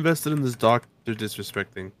more invested in this doctor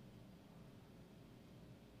disrespecting.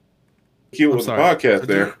 Cute with the podcast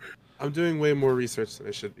there. I'm doing way more research than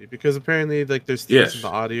I should be, because apparently, like, there's things in the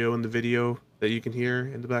audio and the video that you can hear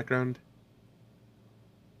in the background.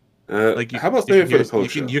 Like, how about saying for the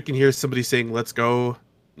post show? You can hear somebody saying "Let's go."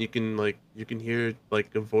 You can hear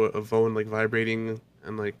like a phone like vibrating,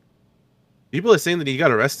 and like people are saying that he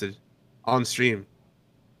got arrested on stream.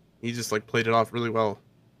 He just like played it off really well.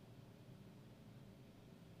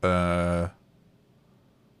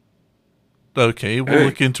 Okay, we'll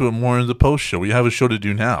look into it more in the post show. We have a show to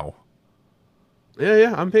do now.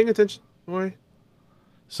 Yeah, I'm paying attention. Boy.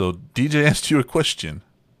 So DJ asked you a question.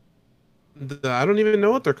 I don't even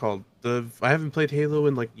know what they're called. I haven't played Halo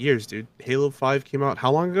in like years, dude. Halo 5 came out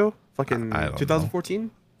how long ago? Fucking 2014?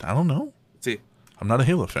 I don't know. Let's see. I'm not a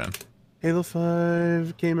Halo fan. Halo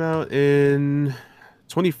 5 came out in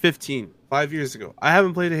 2015, 5 years ago. I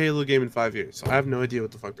haven't played a Halo game in 5 years, so I have no idea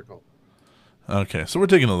what the fuck they're called. Okay, so we're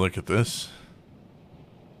taking a look at this.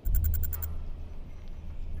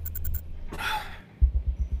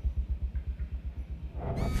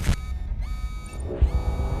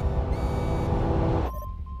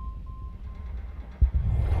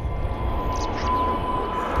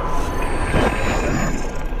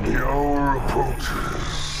 The hour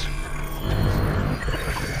approaches.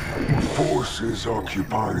 Forces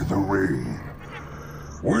occupy the ring.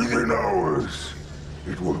 Within hours,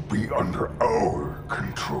 it will be under our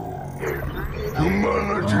control.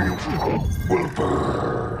 Humanity will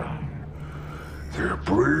burn. Their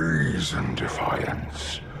brazen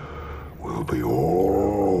defiance will be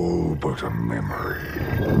all but a memory.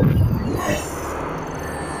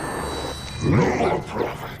 No more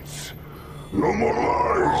prophets. No more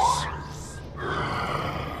lies.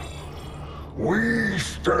 We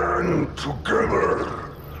stand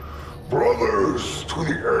together, brothers to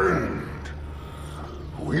the end.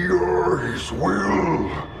 We are his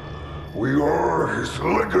will. We are his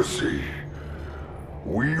legacy.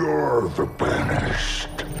 We are the banished.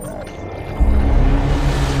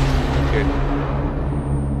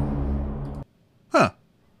 Huh.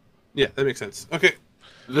 Yeah, that makes sense. Okay.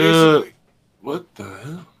 What the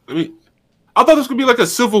hell? I thought this could be like a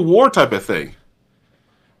Civil War type of thing.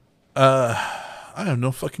 I have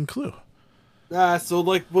no fucking clue. So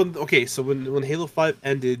when Halo 5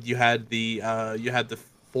 ended, you had the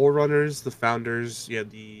Forerunners, the Founders, you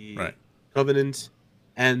had the Covenant,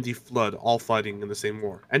 and the Flood all fighting in the same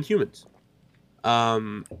war, and humans.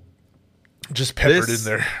 Just peppered in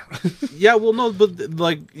there. Yeah, well, no, but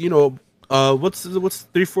what's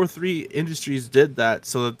 343 Industries did that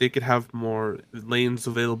so that they could have more lanes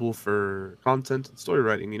available for content and story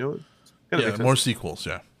writing. More sequels.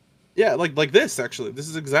 Yeah. Yeah, like this, actually. This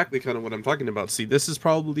is exactly kind of what I'm talking about. See, this is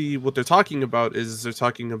probably what they're talking about, is they're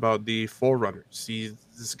talking about the Forerunners. See,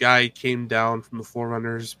 this guy came down from the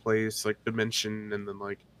Forerunners place, like, dimension, and then,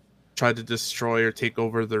 like, tried to destroy or take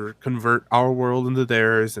over convert our world into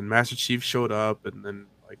theirs, and Master Chief showed up, and then,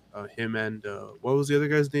 like, him and, what was the other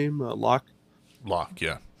guy's name? Locke? Locke,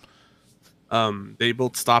 yeah. They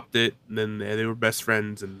both stopped it, and then they were best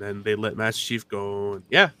friends, and then they let Master Chief go. And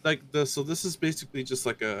yeah, so this is basically just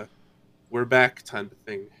like a we're back kind of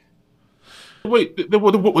thing. Wait,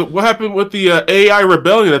 what happened with the AI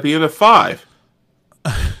rebellion at the end of 5?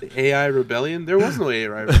 The AI rebellion? There was no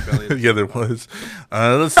AI rebellion. Yeah, there was.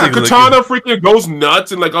 Let's take Katana freaking goes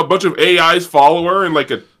nuts, and like a bunch of AIs follow her and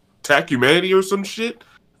like attack humanity or some shit.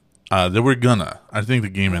 They were gonna. I think the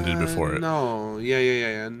game ended before it. No,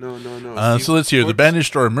 yeah. No. So let's hear. The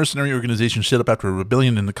Banished are a mercenary organization set up after a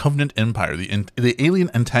rebellion in the Covenant Empire, the alien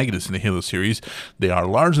antagonists in the Halo series. They are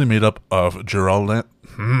largely made up of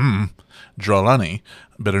Dralani,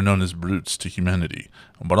 better known as brutes to humanity,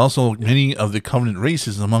 but also many of the Covenant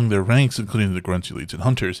races among their ranks, including the Grunts, Elites, and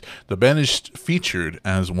Hunters. The Banished featured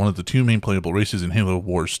as one of the 2 main playable races in Halo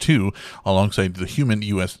Wars 2, alongside the human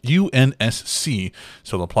UNSC,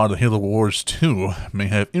 so the plot of Halo Wars 2 may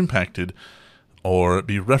have impacted or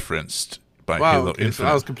be referenced by Halo Infinite. So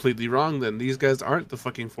I was completely wrong then. These guys aren't the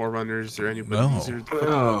fucking Forerunners or anybody. No.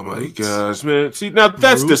 Oh my gosh, man. See, now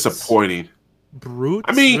that's disappointing. Brutes?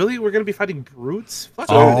 I mean, really? We're gonna be fighting brutes? Fuck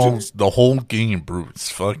the whole game brutes.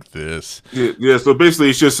 Fuck this. Yeah, so basically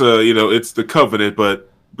it's just it's the Covenant, but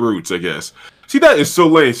brutes, I guess. See, that is so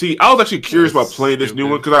lame. See, I was actually curious about playing this new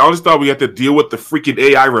one because I always thought we had to deal with the freaking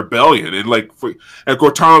AI rebellion and and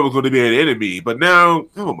Cortana was going to be an enemy, but now,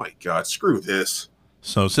 oh my god, screw this.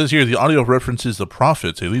 So it says here, the audio references the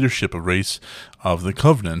prophets, a leadership of race of the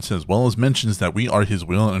Covenants, as well as mentions that we are his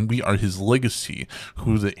will and we are his legacy.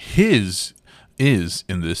 Who the his is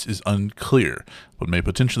in this is unclear, but may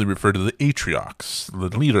potentially refer to the Atriox,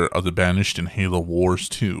 the leader of the Banished in Halo Wars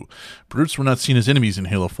 2. Brutes were not seen as enemies in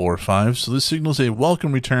Halo 4 or 5, so this signals a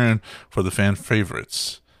welcome return for the fan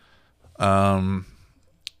favorites. I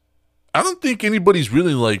don't think anybody's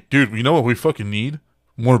really like, dude, you know what we fucking need?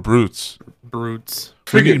 More brutes.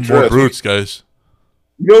 We need more brutes, guys.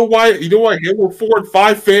 You know why Halo 4 and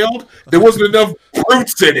 5 failed? There wasn't enough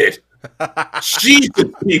brutes in it.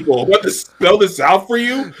 Jesus, people. I want to spell this out for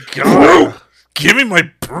you? God, give me my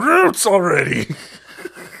brutes already.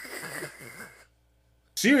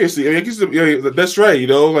 Seriously, I guess that's right.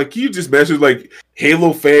 Like you just mentioned, like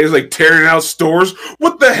Halo fans like tearing out stores.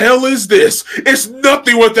 What the hell is this? It's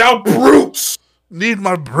nothing without brutes. Need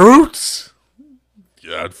my brutes?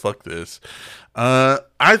 God, fuck this. I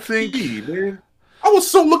think, man, I was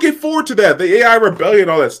so looking forward to that. The AI rebellion,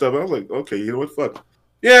 all that stuff. I was like, okay, you know what? Fuck.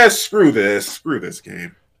 Yeah, screw this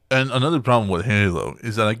game. And another problem with Halo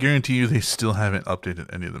is that I guarantee you they still haven't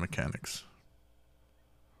updated any of the mechanics.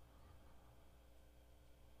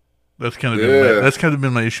 That's kind of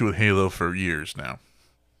been my issue with Halo for years now.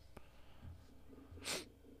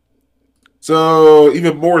 So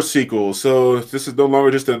even more sequels. So this is no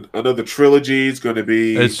longer just another trilogy. It's going to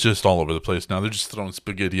be. It's just all over the place now. They're just throwing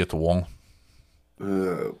spaghetti at the wall.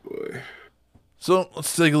 Oh boy. So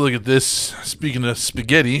let's take a look at this. Speaking of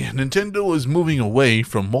spaghetti, Nintendo is moving away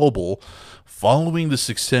from mobile following the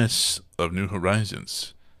success of New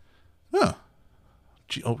Horizons. Huh.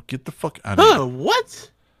 Get the fuck out of here. What?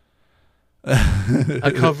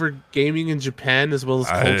 I covered gaming in Japan as well as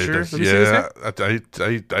culture.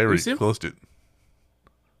 I already closed it.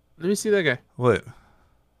 Let me see that guy. What?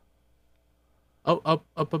 Oh, up.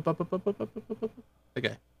 That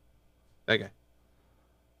guy.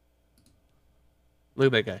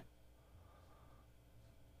 Look at that guy.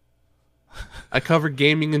 I covered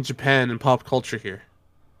gaming in Japan and pop culture here.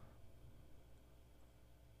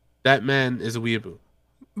 That man is a weeaboo.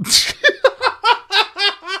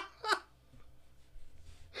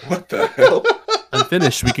 What the hell? I'm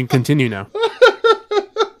finished. We can continue now.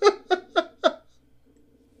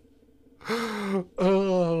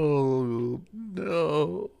 Oh,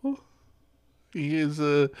 no. He is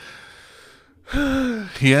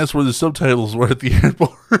He asked where the subtitles were at the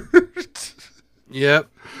airport. Yep.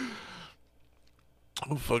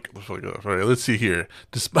 Oh, fuck off. All right, let's see here.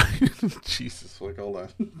 Despite... Jesus, fuck, hold on.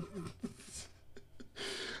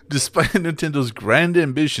 Despite Nintendo's grand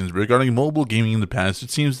ambitions regarding mobile gaming in the past,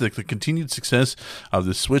 it seems that the continued success of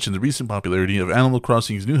the Switch and the recent popularity of Animal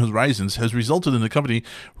Crossing's New Horizons has resulted in the company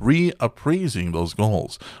reappraising those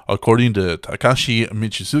goals. According to Takashi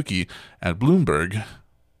Michizuki at Bloomberg...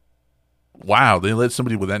 Wow, they let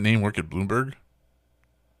somebody with that name work at Bloomberg?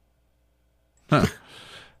 Huh.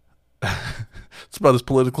 It's about as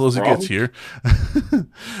political as it gets here.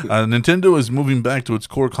 Nintendo is moving back to its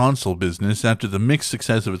core console business after the mixed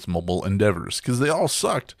success of its mobile endeavors, because they all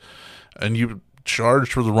sucked, and you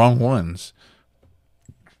charged for the wrong ones.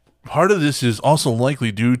 Part of this is also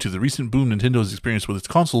likely due to the recent boom Nintendo has experienced with its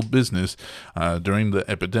console business during the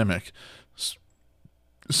epidemic.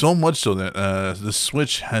 So much so that the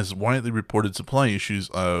Switch has widely reported supply issues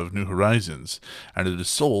of New Horizons, and it has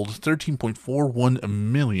sold 13.41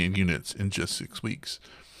 million units in just 6 weeks.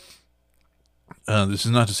 This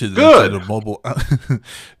is not to say that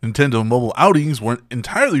Nintendo mobile outings weren't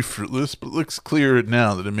entirely fruitless, but it looks clear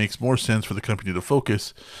now that it makes more sense for the company to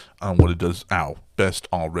focus on what it does best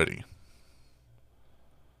already.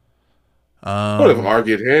 I would have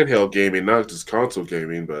argued handheld gaming, not just console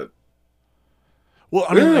gaming, but well,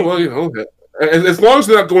 I mean, as long as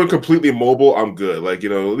they're not going completely mobile, I'm good. Like,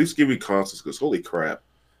 at least give me consoles, because holy crap.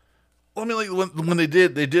 Well, I mean, like when they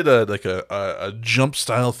did a jump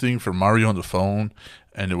style thing for Mario on the phone,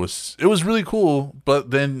 and it was really cool.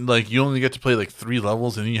 But then like you only get to play like 3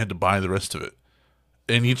 levels, and then you had to buy the rest of it.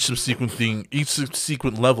 And each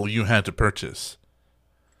subsequent level you had to purchase,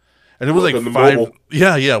 and it was like $5.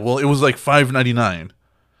 Yeah. Well, it was like $5.99, and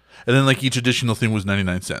then like each additional thing was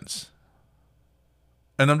 99 cents.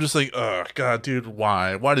 And I'm just like, oh god, dude,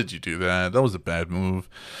 why? Why did you do that? That was a bad move,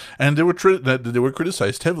 and they were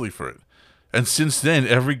criticized heavily for it. And since then,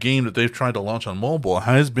 every game that they've tried to launch on mobile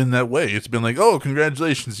has been that way. It's been like, oh,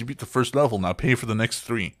 congratulations, you beat the first level. Now pay for the next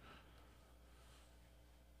 3.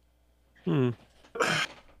 I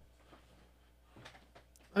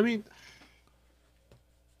mean,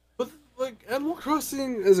 but like Animal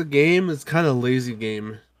Crossing as a game is kind of a lazy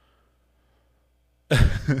game.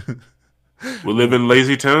 We live in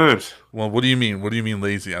lazy times. Well, what do you mean? What do you mean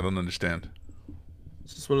lazy? I don't understand.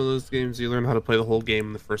 It's just one of those games you learn how to play the whole game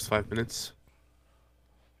in the first 5 minutes.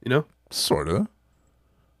 You know? Sorta.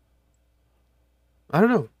 I don't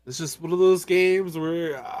know. It's just one of those games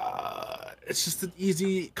where it's just an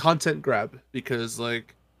easy content grab because,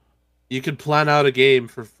 like, you could plan out a game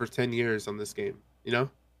for 10 years on this game, you know?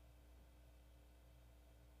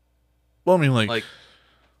 Well, I mean, like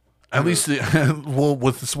at least,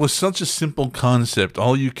 with such a simple concept,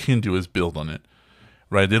 all you can do is build on it,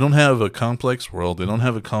 right? They don't have a complex world. They don't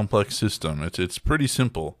have a complex system. It's pretty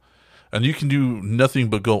simple, and you can do nothing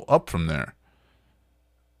but go up from there.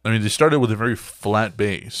 I mean, they started with a very flat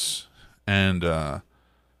base, and they're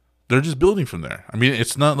just building from there. I mean,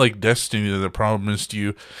 it's not like Destiny that promised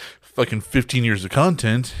you fucking 15 years of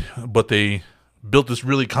content, but they built this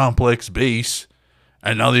really complex base,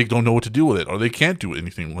 and now they don't know what to do with it, or they can't do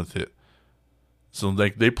anything with it. So,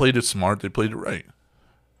 like, they played it smart, they played it right.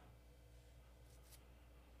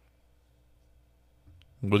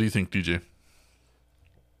 What do you think, DJ?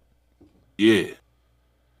 Yeah.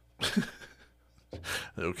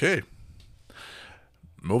 Okay.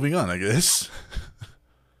 Moving on, I guess.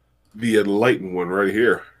 The enlightened one right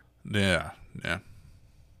here. Yeah.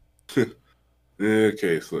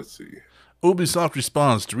 Okay, so let's see. Ubisoft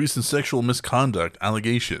responds to recent sexual misconduct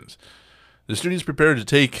allegations. The studio is prepared to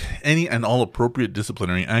take any and all appropriate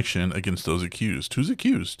disciplinary action against those accused. Who's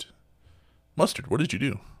accused? Mustard, what did you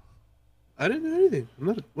do? I didn't do anything. I'm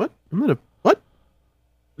not a what?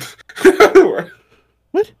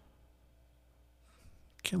 What?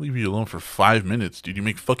 Can't leave you alone for 5 minutes, dude. You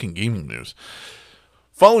make fucking gaming news.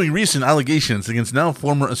 Following recent allegations against now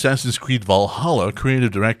former Assassin's Creed Valhalla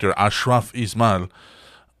creative director Ashraf Ismail,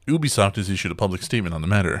 Ubisoft has issued a public statement on the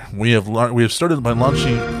matter. We have started by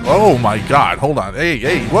launching... Oh my god, hold on.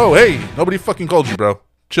 Hey, whoa, hey. Nobody fucking called you, bro.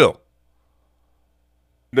 Chill.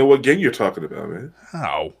 Know what game you're talking about, man?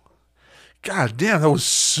 How? God damn, that was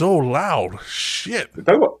so loud. Shit.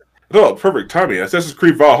 Talk about perfect timing. Assassin's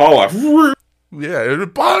Creed Valhalla. Yeah,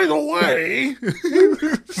 and by the way...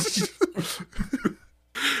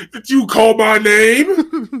 Did you call my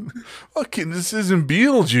name? Fucking, this isn't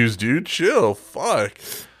Beetlejuice, dude. Chill. Fuck.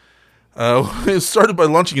 It started by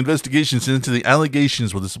launching investigations into the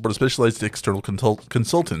allegations with the support of specialized external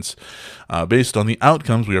consultants. Based on the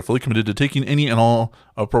outcomes, we are fully committed to taking any and all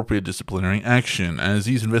appropriate disciplinary action. As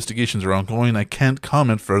these investigations are ongoing, I can't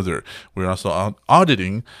comment further. We are also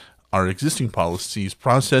auditing our existing policies,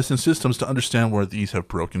 process, and systems to understand where these have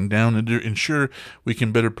broken down and to ensure we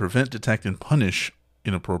can better prevent, detect, and punish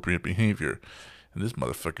inappropriate behavior. And this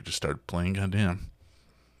motherfucker just started playing, goddamn.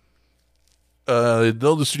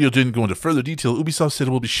 Though the studio didn't go into further detail, Ubisoft said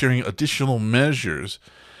it will be sharing additional measures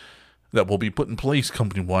that will be put in place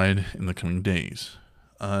company-wide in the coming days.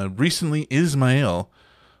 Recently, Ismail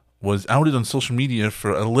was outed on social media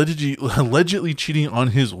for allegedly cheating on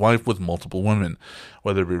his wife with multiple women.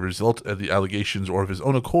 Whether it be a result of the allegations or of his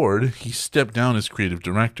own accord, he stepped down as creative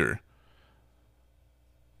director.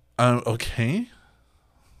 Okay.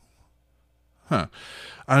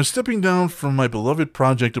 I'm stepping down from my beloved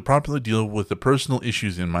project to properly deal with the personal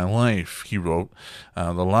issues in my life, he wrote.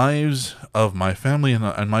 The lives of my family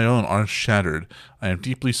and my own are shattered. I am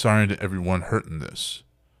deeply sorry to everyone hurt in this.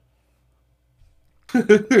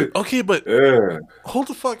 Okay, but Yeah. hold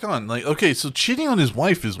the fuck on. Like, okay, so cheating on his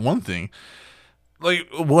wife is one thing. Like,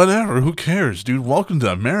 whatever, who cares, dude? Welcome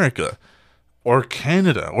to America. Or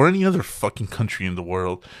Canada. Or any other fucking country in the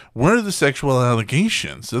world. Where are the sexual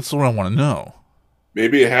allegations? That's what I want to know.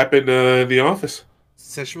 Maybe it happened in the office.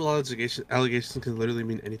 Sexual allegations can literally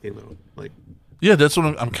mean anything, though. Like, Yeah, that's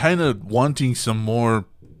what I'm kind of wanting some more.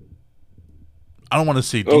 I don't want to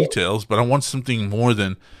say details, but I want something more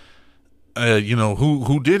than,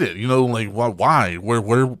 who did it? Like why?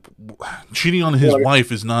 Where cheating on his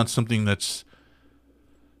wife is not something that's.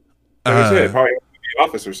 Like I said, probably in the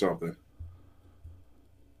office or something.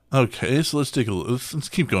 Okay, so let's take a look. Let's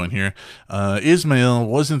keep going here. Ismail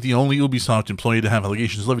wasn't the only Ubisoft employee to have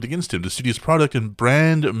allegations levied against him. The studio's product and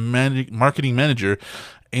brand marketing manager,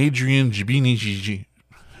 Adrian Gibini,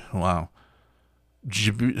 wow,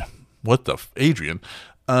 what the Adrian,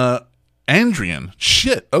 Andrian.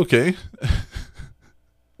 Shit. Okay.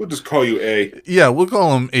 We'll just call you A. Yeah, we'll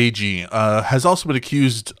call him AG. Has also been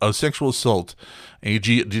accused of sexual assault.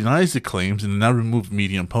 AG denies the claims and now removed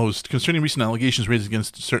Medium post concerning recent allegations raised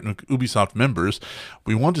against certain Ubisoft members.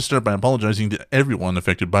 We want to start by apologizing to everyone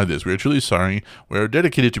affected by this. We are truly sorry. We are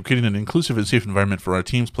dedicated to creating an inclusive and safe environment for our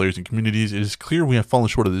teams, players, and communities. It is clear we have fallen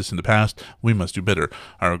short of this in the past. We must do better.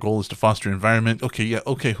 Our goal is to foster an environment.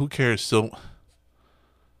 Okay, who cares? So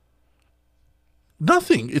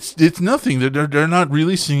nothing. It's nothing. They're not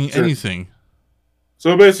releasing anything.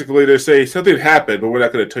 So basically, they say something happened, but we're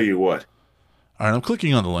not going to tell you what. All right, I'm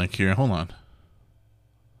clicking on the link here. Hold on.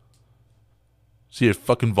 See if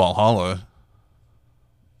fucking Valhalla.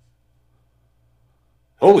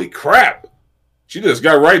 Holy crap! She just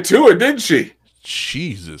got right to it, didn't she?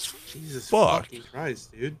 Jesus fuck. fucking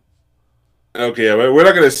Christ, dude. Okay, we're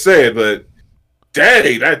not going to say it, but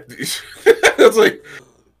dang, that's like,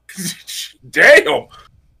 damn.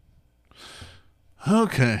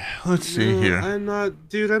 Okay, let's see here. I'm not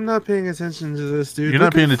paying attention to this, dude. You're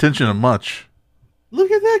not paying attention to much. Look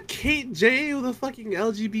at that Kate J with the fucking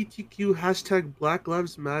LGBTQ hashtag Black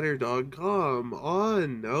Lives Matter, dog. Come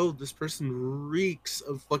on. No, this person reeks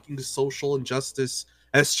of fucking social injustice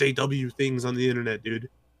SJW things on the internet, dude.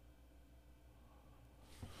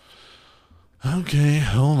 Okay,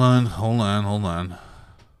 hold on.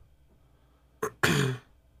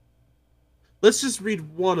 Let's just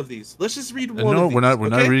read one of these. We're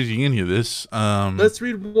not reading any of this. Let's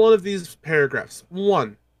read one of these paragraphs.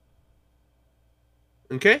 One.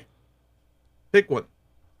 Okay? Pick one.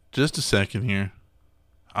 Just a second here.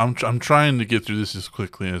 I'm trying to get through this as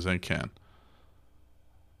quickly as I can.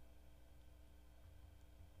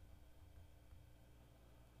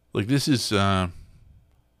 Like this is I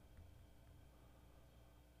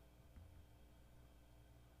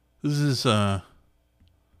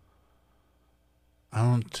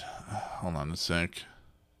don't hold on a sec.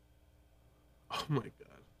 Oh my god.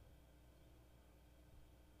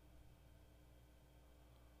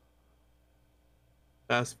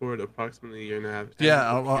 Fast forward approximately a year and a half.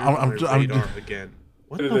 Yeah, I'm radar again.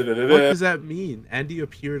 What the fuck does that mean? Andy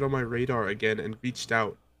appeared on my radar again and reached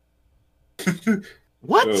out.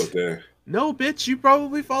 What? Oh, dang. No, bitch, you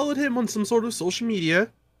probably followed him on some sort of social media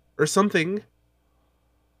or something.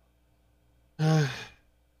 I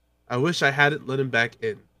wish I hadn't let him back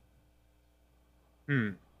in.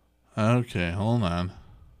 Okay, hold on.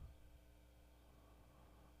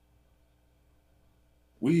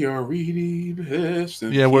 We are reading this.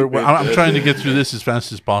 Yeah, I'm trying to get through this as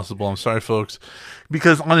fast as possible. I'm sorry, folks,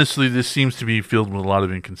 because honestly, this seems to be filled with a lot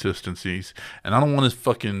of inconsistencies, and I don't want to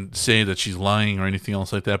fucking say that she's lying or anything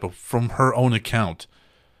else like that. But from her own account,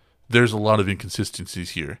 there's a lot of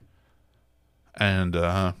inconsistencies here, and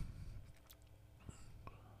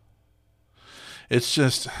it's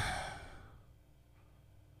just.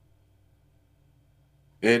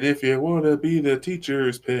 And if you want to be the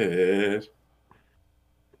teacher's pet,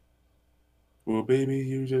 well, baby,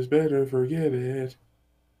 you just better forget it.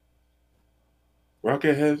 Rock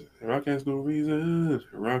has no reason.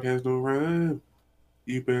 Rock has no rhyme.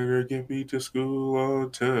 You better get me to school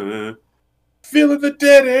on time. Feeling the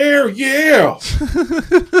dead air, yeah.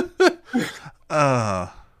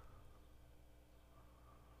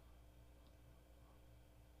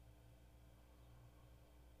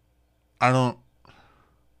 I don't.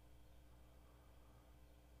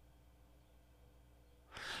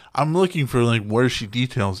 I'm looking for like where she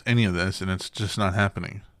details any of this, and it's just not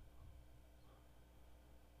happening.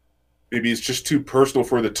 Maybe it's just too personal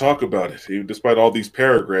for her to talk about it, even despite all these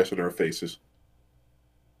paragraphs on our faces.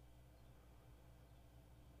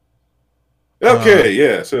 Okay,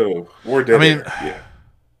 yeah. So more dead air. Yeah.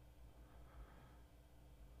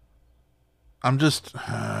 I'm just.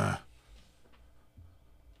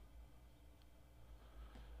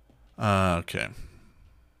 Okay.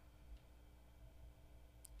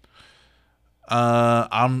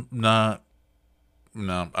 I'm not.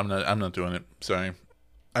 No, I'm not. I'm not doing it. Sorry.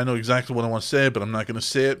 I know exactly what I want to say, but I'm not going to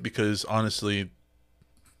say it because honestly,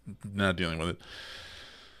 not dealing with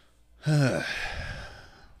it.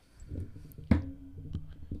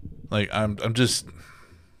 Like I'm just.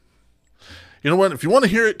 You know what? If you want to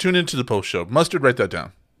hear it, tune into the post show. Mustard, write that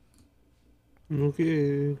down.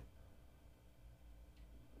 Okay.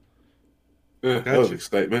 Yeah, that was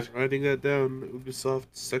excitement. Writing that down. Ubisoft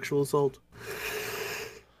sexual assault.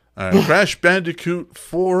 All right, Crash Bandicoot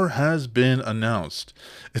 4 has been announced.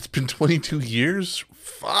 It's been 22 years?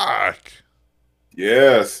 Fuck.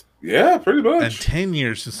 Yes. Yeah, pretty much. And 10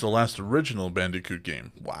 years since the last original Bandicoot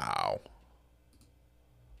game. Wow.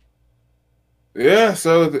 Yeah,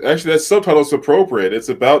 so actually that subtitle's appropriate. It's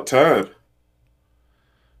about time.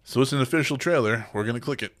 So it's an official trailer. We're going to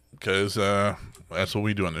click it because that's what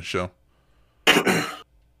we do on this show.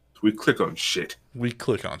 We click on shit. We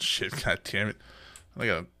click on shit. God damn it. I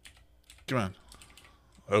gotta... Come on.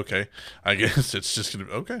 Okay. I guess it's just going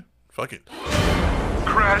to... Okay. Fuck it.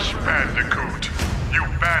 Crash Bandicoot, you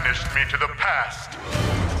banished me to the past.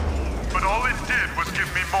 But all it did was give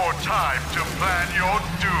me more time to plan your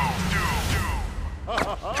doom.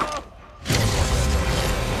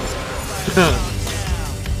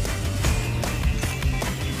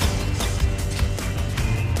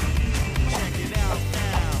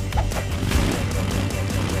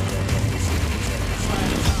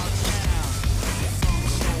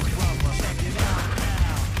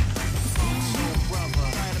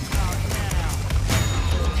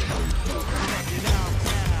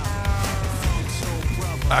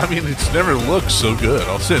 I mean, it's never looked so good.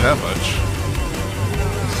 I'll say that much.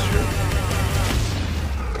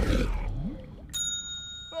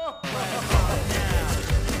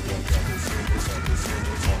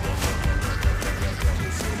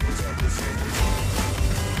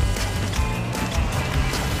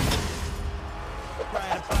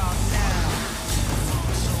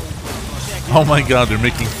 Oh my god, they're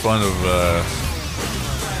making fun of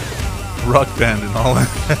Rock Band and all that.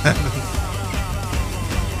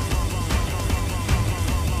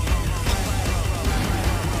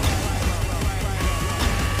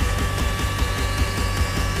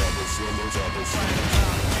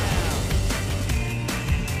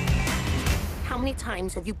 How many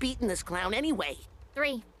times have you beaten this clown anyway?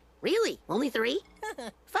 3. Really? Only 3?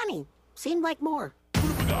 Funny. Seemed like more.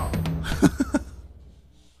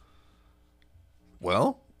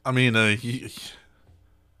 Well, I mean,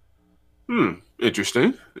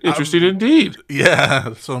 Interesting. Interesting indeed.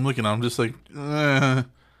 Yeah, so I'm looking, I'm just like, Man,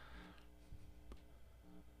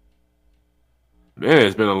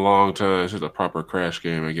 it's been a long time since a proper Crash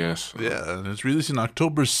game, I guess. Yeah, and it's releasing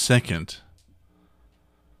October 2nd.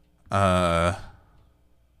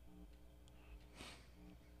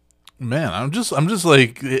 Man, I'm just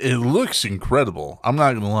like, it looks incredible. I'm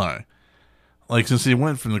not gonna lie. Like, since they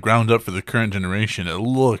went from the ground up for the current generation, it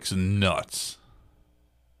looks nuts.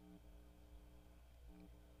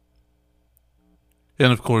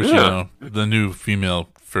 And of course, you know, the new female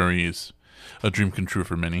furry is a dream come true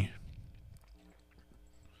for many.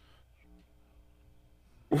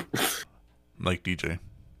 Like DJ.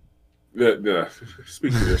 Yeah,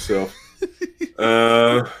 speak for yourself.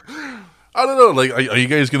 I don't know. Like, are you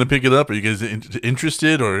guys gonna pick it up? Are you guys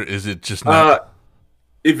interested, or is it just not?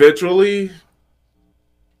 Eventually,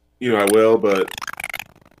 I will. But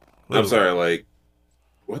I'm sorry. Like,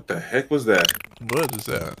 what the heck was that? What is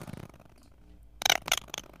that?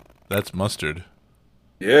 That's Mustard.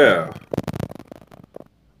 Yeah.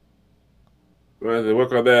 Well, they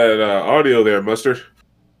work on that audio there, Mustard.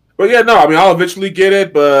 But yeah, no. I mean, I'll eventually get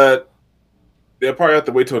it, but they'll probably have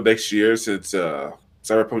to wait till next year since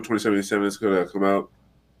Cyberpunk 2077 is going to come out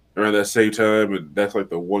around that same time, and that's like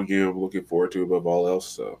the one game I'm looking forward to above all else.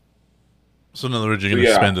 So in other words, you're going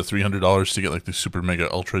to spend the $300 to get like the Super Mega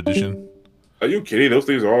Ultra Edition? Are you kidding? Those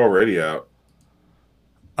things are already out.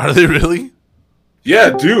 Are they really?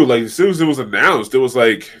 Yeah, dude. Like, as soon as it was announced, it was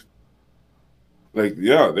like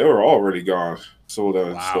yeah, they were already gone, sold out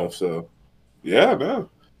and stuff. So yeah,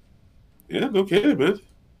 no kidding, man.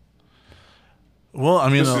 Well, I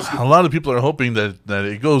mean, a lot of people are hoping that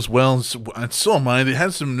it goes well, and so am I. They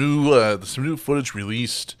had some new footage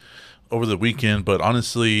released over the weekend, but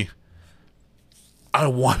honestly, I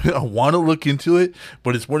want to look into it,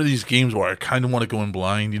 but it's one of these games where I kind of want to go in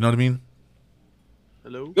blind. You know what I mean?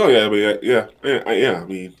 Hello? Oh yeah, but yeah. I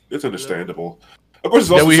mean, it's understandable. Of course,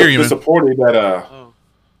 it's also we hear you, disappointing that.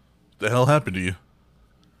 The hell happened to you?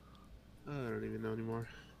 I don't even know anymore.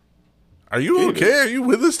 Are you okay? Are you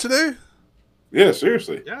with us today? Yeah,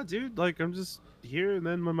 seriously. Yeah, dude. Like I'm just here, and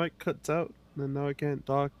then my mic cuts out, and then now I can't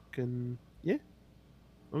talk, and yeah,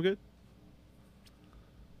 I'm good.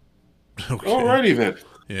 Okay. Alrighty then.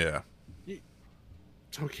 Yeah.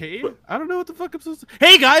 Okay, I don't know what the fuck I'm supposed to.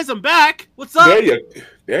 Hey guys, I'm back. What's up?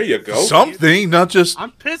 There you go. Something, not just.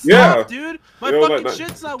 I'm pissed Yeah. off, dude. My You know, fucking like-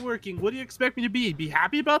 shit's not working. What do you expect me to be? Be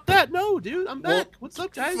happy about that? No, dude. I'm back. What's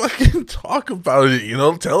up, guys? Fucking talk about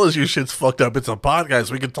it, tell us your shit's fucked up. It's a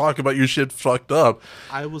podcast. We can talk about your shit fucked up.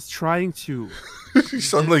 I was trying to. You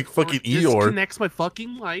sound like fucking Eeyore. Disconnects my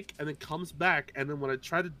fucking mic and then comes back, and then when I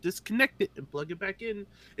try to disconnect it and plug it back in,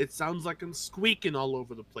 it sounds like I'm squeaking all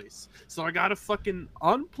over the place. So I gotta fucking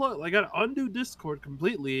unplug. I gotta undo Discord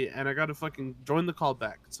completely, and I gotta fucking join the call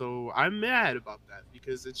back. So I'm mad about that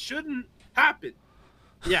because it shouldn't happen.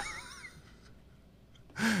 Yeah.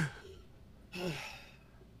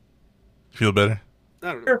 Feel better?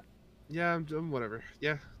 I don't know. Yeah, I'm whatever.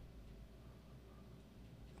 Yeah.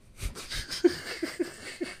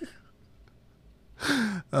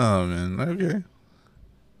 Oh man, okay.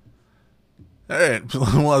 All right.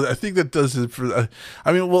 Well, I think that does it for.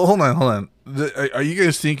 Hold on. Are you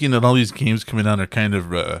guys thinking that all these games coming out are kind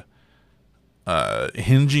of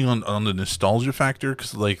hinging on the nostalgia factor?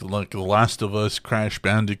 Because like The Last of Us, Crash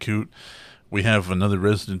Bandicoot, we have another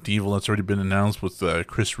Resident Evil that's already been announced with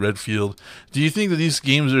Chris Redfield. Do you think that these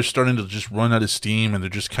games are starting to just run out of steam and they're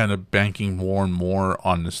just kind of banking more and more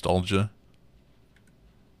on nostalgia?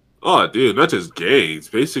 Oh, dude, not just games.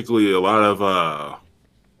 Basically, a lot of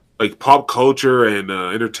like pop culture and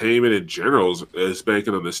entertainment in general is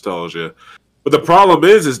banking on nostalgia. But the problem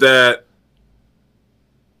is that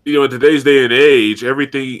in today's day and age,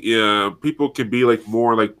 everything people can be like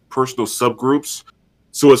more like personal subgroups.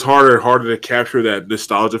 So it's harder and harder to capture that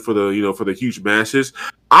nostalgia for the for the huge masses.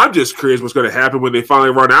 I'm just curious what's going to happen when they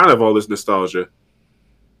finally run out of all this nostalgia.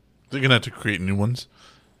 They're gonna have to create new ones.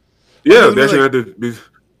 Yeah, they're actually have to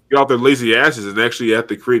get off their lazy asses and actually have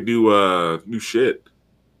to create new shit.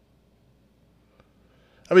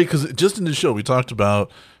 I mean, because just in the show we talked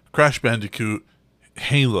about Crash Bandicoot,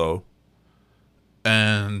 Halo,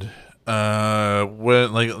 and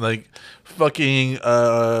when like fucking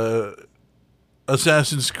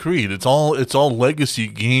Assassin's Creed. It's all legacy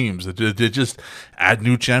games that they just add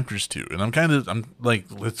new chapters to, and I'm like,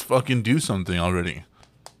 let's fucking do something already.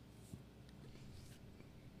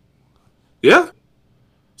 Yeah.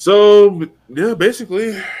 So yeah,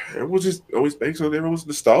 basically, everyone's just always banks on everyone's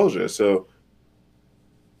nostalgia. So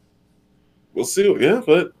we'll see. Yeah,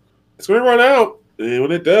 but it's going to run out, and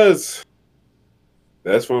when it does,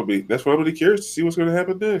 that's when I'm really curious to see what's going to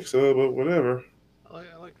happen next. So, but whatever.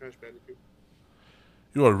 I like Crash Bandicoot.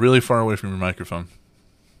 You are really far away from your microphone.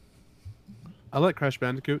 I like Crash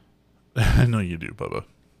Bandicoot. I know you do, Bubba.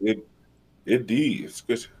 Indeed, it's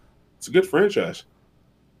good. It's a good franchise.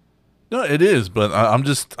 No, it is, but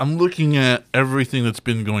I'm looking at everything that's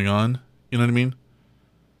been going on. You know what I mean?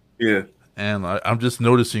 Yeah. And I'm just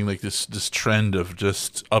noticing like this trend of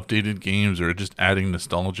just updated games or just adding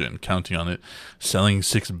nostalgia and counting on it, selling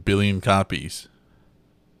 6 billion copies.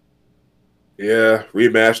 Yeah,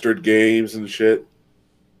 remastered games and shit.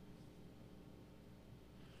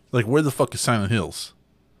 Like, where the fuck is Silent Hills?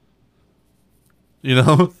 You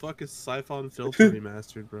know? The fuck is Siphon Filter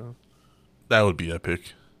remastered, bro? That would be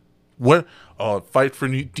epic. What? Oh, Fight for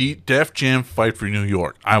Def Jam Fight for New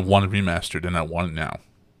York. I want it remastered, and I want it now.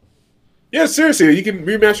 Yeah, seriously, you can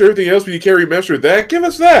remaster everything else, but you can't remaster that. Give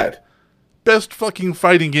us that. Best fucking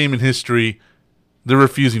fighting game in history. They're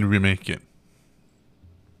refusing to remake it.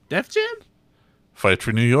 Def Jam? Fight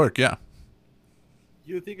for New York, yeah.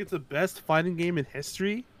 You think it's the best fighting game in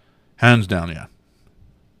history? Hands down, yeah.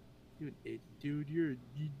 Dude,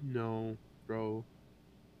 no, bro.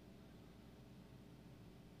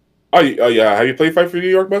 Oh yeah. Have you played Fight for New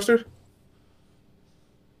York, Buster?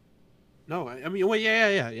 No, I mean, wait,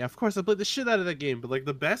 yeah. Of course, I played the shit out of that game, but like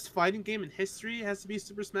the best fighting game in history has to be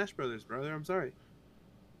Super Smash Brothers, brother. I'm sorry.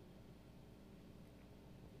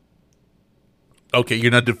 Okay, you're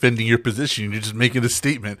not defending your position. You're just making a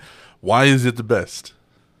statement. Why is it the best?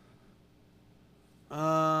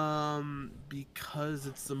 Because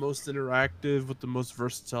it's the most interactive with the most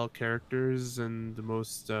versatile characters and the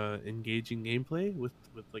most engaging gameplay with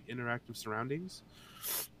like interactive surroundings.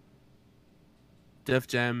 Def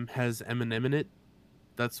Jam has Eminem in it.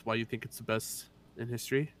 That's why you think it's the best in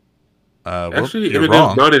history. Actually, you're Eminem's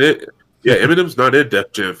wrong. not in it. Yeah, Eminem's not in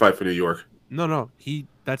Def Jam Fight for New York. No,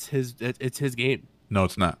 it's his game. No,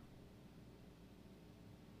 it's not.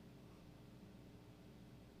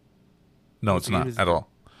 No, it's not at all.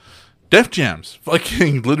 Def Jam's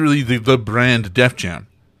fucking literally the brand Def Jam.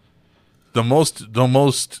 The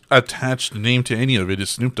most attached name to any of it is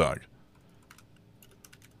Snoop Dogg.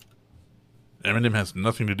 Eminem has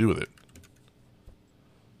nothing to do with it.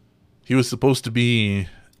 He was supposed to be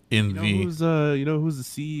in who's the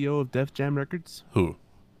CEO of Def Jam Records? Who?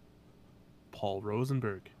 Paul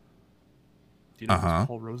Rosenberg. Do you know who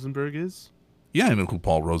Paul Rosenberg is? Yeah, I know who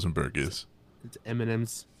Paul Rosenberg is. It's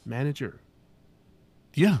Eminem's manager.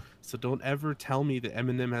 Yeah. So don't ever tell me that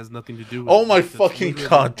Eminem has nothing to do with it. Oh my fucking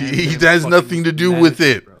god, dude. He has nothing to do with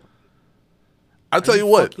it. Bro. I'll tell you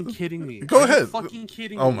what. Fucking kidding me? Go ahead. Fucking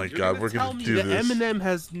kidding oh me? my You're god, we're tell gonna me do that this. Eminem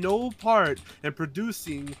has no part in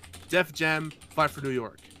producing Def Jam Fight for New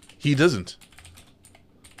York. He doesn't.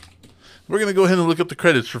 We're gonna go ahead and look up the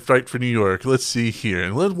credits for Fight for New York. Let's see here,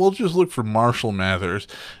 and we'll just look for Marshall Mathers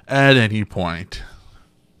at any point.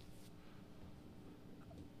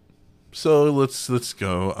 So let's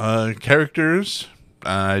go. Characters.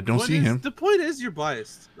 I don't see him. The point is you're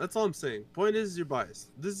biased. That's all I'm saying. Point is you're biased.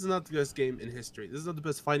 This is not the best game in history. This is not the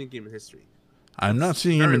best fighting game in history. I'm not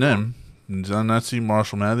seeing Eminem. I'm not seeing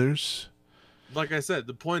Marshall Mathers. Like I said,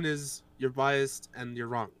 the point is you're biased and you're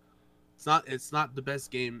wrong. It's not the best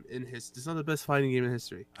game in history. It's not the best fighting game in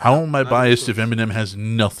history. How am I biased if Eminem has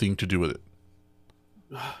nothing to do with it?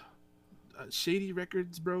 Shady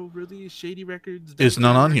Records, bro. Really? Shady Records? It's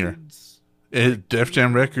not on here. Def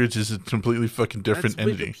Jam Records is a completely fucking different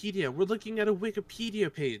entity. Wikipedia. We're looking at a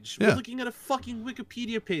Wikipedia page. Yeah. We're looking at a fucking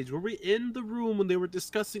Wikipedia page. Were we in the room when they were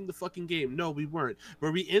discussing the fucking game? No, we weren't.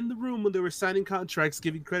 Were we in the room when they were signing contracts,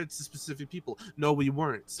 giving credits to specific people? No, we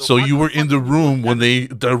weren't. So you were in the room when they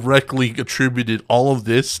directly attributed all of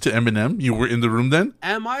this to Eminem? You were in the room then?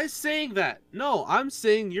 Am I saying that? No, I'm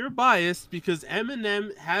saying you're biased because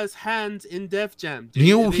Eminem has hands in Def Jam.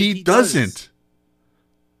 No, he doesn't.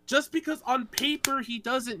 Just because on paper he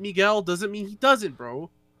doesn't, Miguel, doesn't mean he doesn't, bro.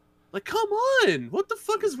 Like, come on. What the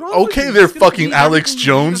fuck is wrong with you? Okay, they're fucking Alex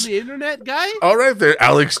Jones. The internet guy? All right, there,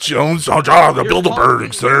 Alex Jones. Oh, the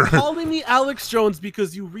Bilderberg, sir. You're calling me Alex Jones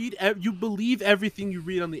because you believe everything you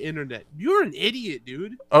read on the internet. You're an idiot,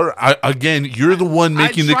 dude. All right, again, you're the one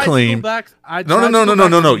making the claim.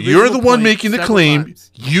 No. You're the one making the claim.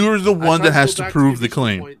 You're the one that has to prove the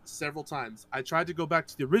claim. Several times. I tried to go back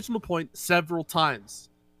to the original point several times.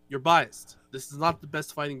 You're biased. This is not the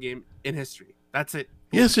best fighting game in history. That's it.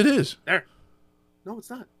 Yes, it is. There. No, it's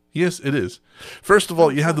not. Yes, it is. First of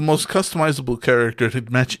all, you have the most customizable character to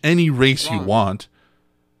match any race you want.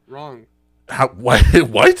 Wrong. How?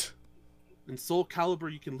 What? In Soul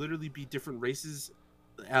Calibur, you can literally be different races.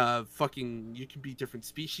 You can be different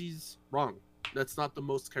species. Wrong. That's not the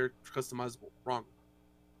most customizable. Wrong.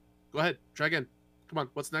 Go ahead. Try again. Come on.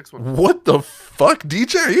 What's the next one? What the fuck,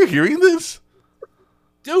 DJ? Are you hearing this?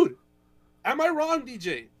 Dude, am I wrong,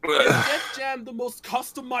 DJ? Is Def Jam the most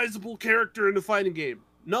customizable character in a fighting game?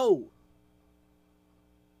 No.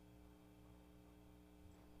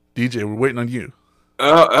 DJ, we're waiting on you.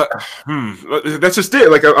 That's just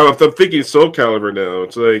it. Like I'm thinking Soul Calibur now.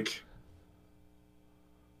 It's like,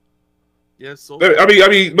 yeah, Soul. I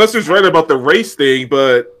mean, Mustard's right about the race thing,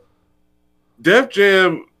 but Def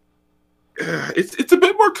Jam, it's a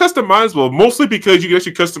bit more customizable, mostly because you can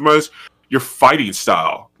actually customize your fighting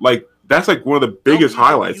style. Like that's like one of the biggest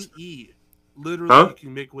highlights. Literally, you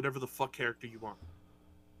can make whatever the fuck character you want.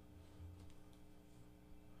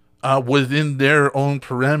 Within their own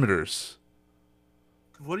parameters.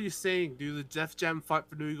 What are you saying, dude? The Def Jam Fight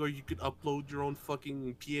for New York, you could upload your own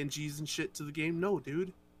fucking PNGs and shit to the game? No,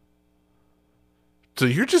 dude. So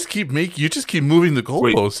you just keep moving the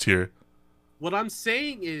goalpost here. What I'm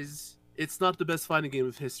saying is, it's not the best fighting game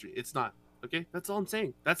of history. It's not. Okay, that's all I'm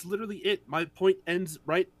saying. That's literally it. My point ends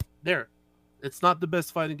right there. It's not the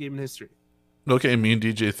best fighting game in history. Okay, me and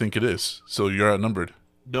DJ think it is. So you're outnumbered.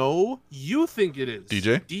 No, you think it is.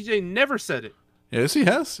 DJ? DJ never said it. Yes, he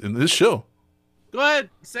has in this show. Go ahead,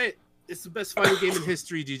 say it. It's the best fighting game in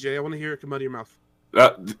history, DJ. I want to hear it come out of your mouth.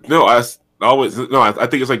 No, I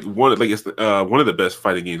think it's like one of the best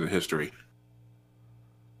fighting games in history.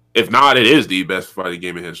 If not, it is the best fighting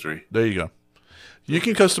game in history. There you go. You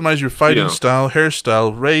can customize your fighting style,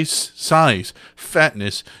 hairstyle, race, size,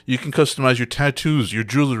 fatness. You can customize your tattoos, your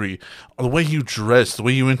jewelry, the way you dress, the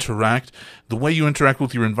way you interact,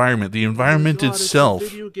 with your environment, the environment itself.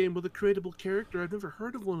 It's a video game with a creatable character. I've never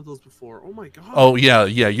heard of one of those before. Oh my god. Oh yeah.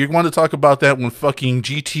 You want to talk about that when fucking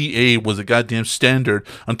GTA was a goddamn standard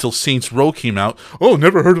until Saints Row came out. Oh,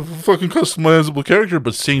 never heard of a fucking customizable character,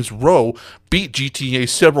 but Saints Row beat GTA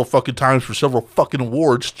several fucking times for several fucking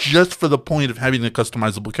awards just for the point of having a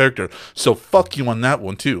customizable character. So fuck you on that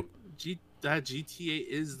one too. That GTA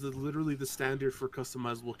is literally the standard for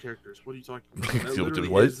customizable characters. What are you talking about? That literally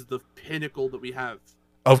what? is the pinnacle that we have.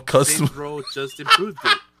 of custom. Saints Row just improved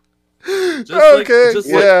it.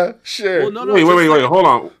 Sure. Well, no, wait, hold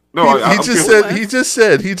on. No, he just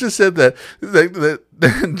said that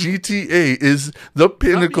GTA is the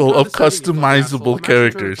pinnacle of customizable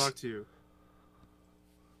characters.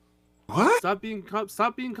 What? Stop being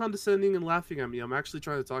condescending and laughing at me. I'm actually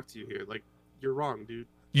trying to talk to you here. Like, you're wrong, dude.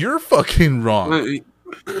 You're fucking wrong.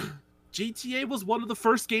 GTA was one of the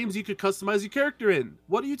first games you could customize your character in.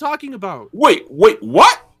 What are you talking about? Wait,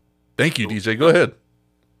 what? Thank you, DJ. Go ahead.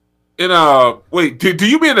 Wait, do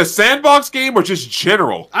you mean a sandbox game or just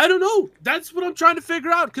general? I don't know. That's what I'm trying to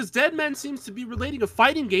figure out, because Deadman seems to be relating a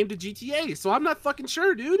fighting game to GTA, so I'm not fucking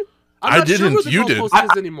sure, dude. I didn't. You did.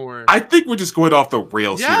 Anymore. I think we're just going off the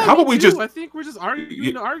rails here. Yeah, How about we just? I think we're just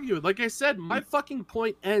arguing to argue. Like I said, my fucking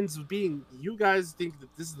point ends with being you guys think that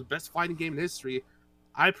this is the best fighting game in history.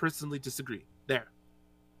 I personally disagree. There.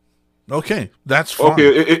 Okay, that's fine.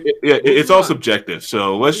 Okay, it's all subjective.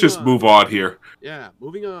 So let's just move on here. Yeah,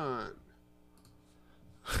 moving on.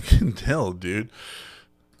 I can tell, dude.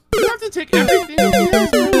 You have to take everything.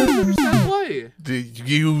 Why?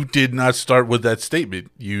 You did not start with that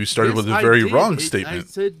statement. You started with a very wrong statement. I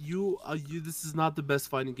said this is not the best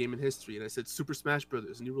fighting game in history, and I said Super Smash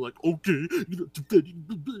Brothers, and you were like, okay.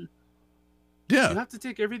 Yeah. You have to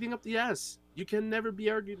take everything up the ass. You can never be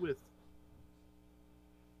argued with.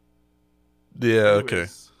 Yeah. Anyways, okay.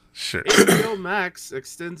 Sure. HBO Max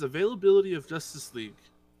extends availability of Justice League,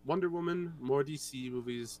 Wonder Woman, more DC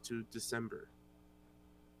movies to December.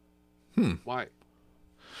 Why?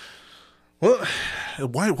 Well,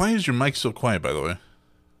 why is your mic so quiet, by the way?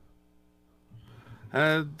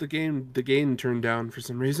 The gain turned down for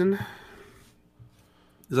some reason.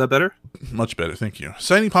 Is that better? Much better, thank you.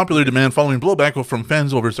 Citing popular demand following blowback from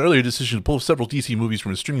fans over its earlier decision to pull several DC movies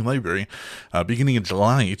from its streaming library, beginning in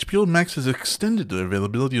July, HBO Max has extended the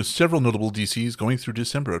availability of several notable DCs going through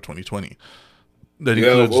December of 2020. That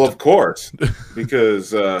includes well, of course,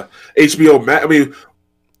 because HBO Max. I mean,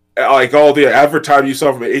 like all the advertising you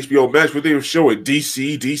saw from HBO Max, but they were showing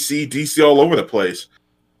DC all over the place,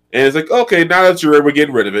 and it's like, okay, now that you're in, we're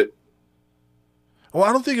getting rid of it. Well,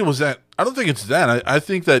 I don't think it was that. I don't think it's that. I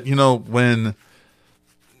think that, you know, when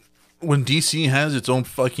DC has its own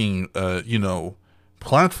fucking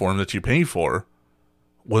platform that you pay for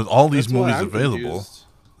with all these movies available.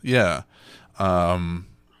 Yeah. What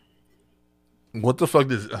the fuck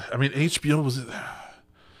does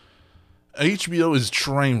HBO is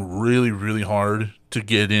trying really, really hard to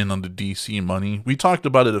get in on the DC money. We talked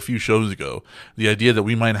about it a few shows ago. The idea that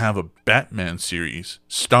we might have a Batman series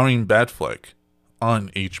starring Batfleck on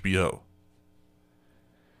HBO.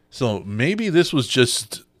 So maybe this was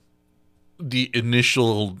just the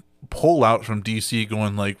initial pullout from DC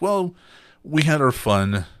going like, well, we had our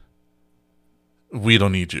fun. We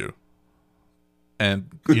don't need you. And,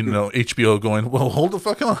 HBO going, well, hold the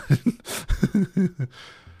fuck on.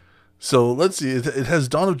 So let's see. It has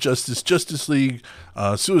Dawn of Justice, Justice League,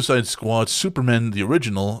 Suicide Squad, Superman the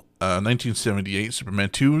original, 1978, Superman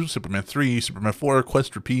 2, Superman 3, Superman 4,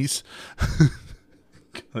 Quest for Peace.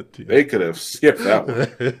 They could have skipped that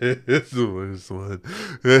one. It's the worst one.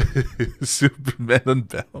 Superman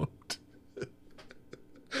Unbound.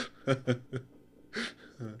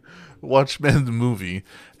 Watchmen the movie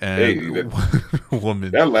and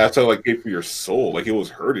Woman. That last time like gave for your soul, like it was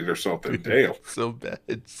hurting or something. Damn, so bad,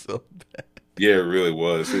 so bad. Yeah, it really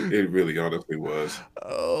was. It really honestly was.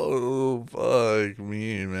 Oh fuck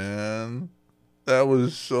me, man. That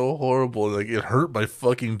was so horrible. Like it hurt my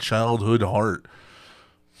fucking childhood heart.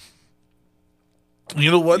 You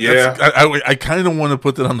know what? Yeah. I kind of want to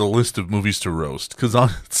put that on the list of movies to roast because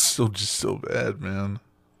it's so bad, man.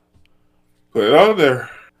 Put it on there.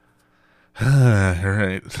 All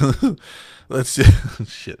right. Let's see.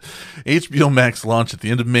 Shit. HBO Max launched at the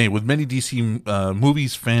end of May, with many DC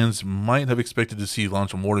movies fans might have expected to see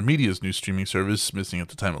launch on Warner Media's new streaming service, missing at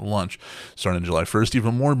the time of launch. Starting July 1st,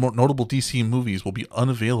 even more notable DC movies will be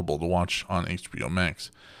unavailable to watch on HBO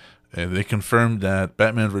Max. They confirmed that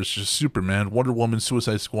Batman vs. Superman, Wonder Woman,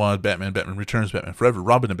 Suicide Squad, Batman Returns, Batman Forever,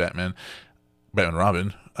 Robin and Batman,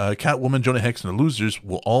 Catwoman, Jonah Hex, and The Losers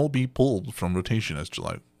will all be pulled from rotation as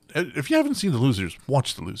July. If you haven't seen The Losers,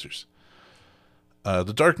 watch The Losers.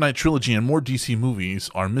 The Dark Knight trilogy and more DC movies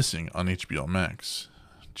are missing on HBO Max.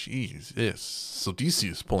 Jeez, yes. So DC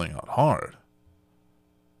is pulling out hard.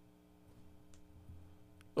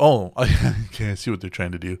 Oh, I see what they're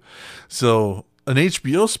trying to do. So an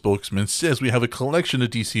HBO spokesman says we have a collection of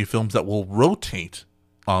DC films that will rotate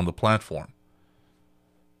on the platform.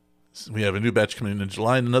 So we have a new batch coming in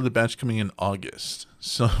July and another batch coming in August.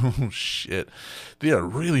 So, shit. They are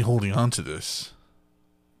really holding on to this.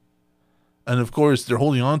 And of course, they're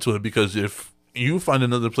holding on to it because if you find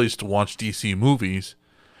another place to watch DC movies,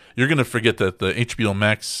 you're going to forget that the HBO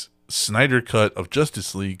Max Snyder cut of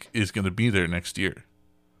Justice League is going to be there next year.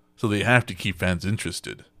 So they have to keep fans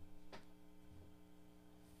interested.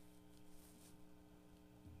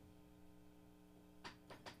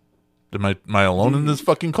 Am I alone in this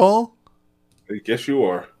fucking call? I guess you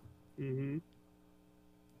are. Mm-hmm.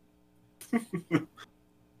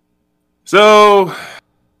 So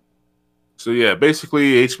yeah,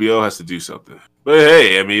 basically HBO has to do something. But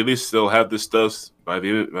hey, I mean, at least they'll have this stuff by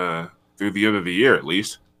the through the end of the year, at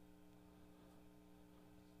least.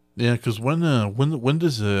 Yeah, because when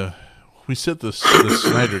does we said the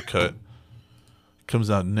Snyder cut comes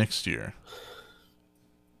out next year?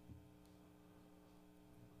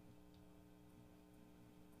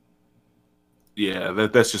 Yeah,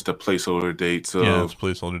 that's just a placeholder date. So yeah, it's a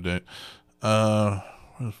placeholder date.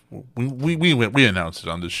 We announced it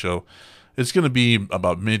on this show. It's going to be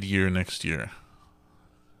about mid-year next year.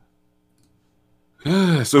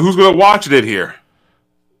 So who's going to watch it here?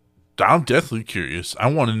 I'm definitely curious. I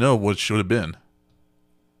want to know what should have been.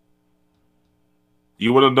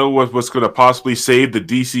 You want to know what's going to possibly save the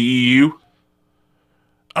DCEU?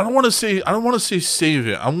 I don't want to say save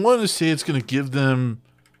it. I want to say it's going to give them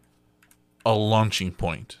a launching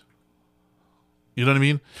point. You know what I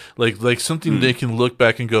mean? Like something they can look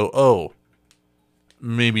back and go, "Oh,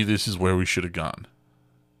 maybe this is where we should have gone."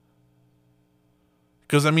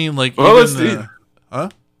 Because I mean, like, well,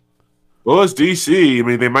 Well, it's DC. I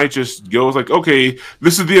mean, they might just go like, "Okay,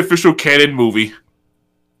 this is the official canon movie."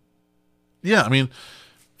 Yeah, I mean,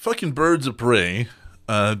 fucking Birds of Prey.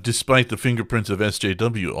 Despite the fingerprints of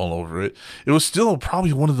SJW all over it, it was still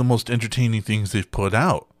probably one of the most entertaining things they've put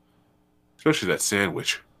out. Especially that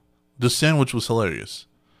sandwich. The sandwich was hilarious.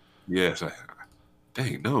 Yes.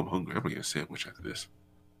 Dang, no, I'm hungry. I'm going to get a sandwich after this.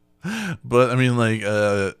 But, I mean, like,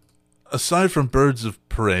 aside from Birds of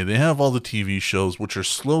Prey, they have all the TV shows which are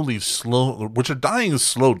which are dying a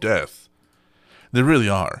slow death. They really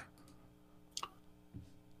are.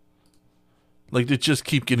 Like, they just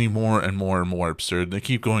keep getting more and more and more absurd. They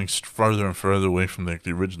keep going farther and further away from the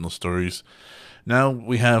original stories. Now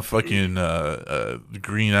we have fucking the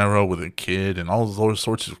Green Arrow with a kid and all those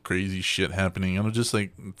sorts of crazy shit happening. And I'm just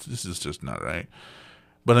like, this is just not right.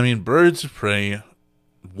 But I mean, Birds of Prey,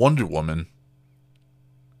 Wonder Woman,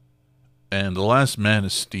 and The Last Man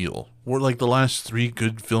of Steel were like the last 3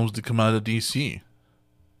 good films to come out of DC.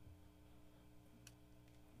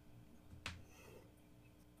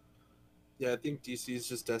 Yeah, I think DC is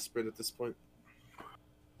just desperate at this point.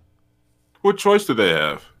 What choice do they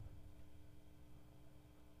have?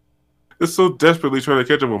 They're so desperately trying to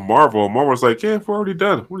catch up with Marvel. Marvel's like, yeah, we're already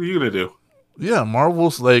done. What are you going to do? Yeah,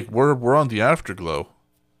 Marvel's like, we're on the afterglow.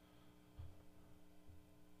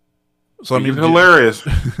 So I mean, hilarious.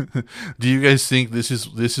 Do you guys think this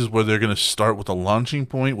is where they're going to start with a launching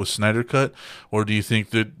point with Snyder Cut, or do you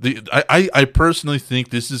think that I personally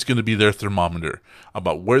think this is going to be their thermometer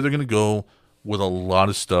about where they're going to go with a lot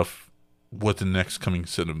of stuff with the next coming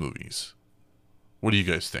set of movies? What do you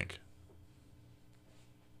guys think?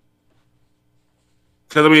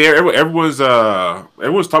 Because I mean, everyone's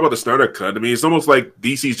talking about the Snyder Cut. I mean, it's almost like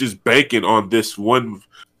DC's just banking on this one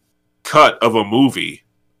cut of a movie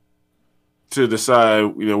to decide,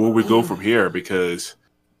 where we go from here, because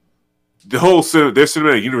the whole their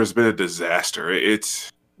cinematic universe has been a disaster.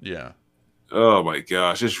 It's oh my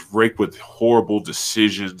gosh, it's raked with horrible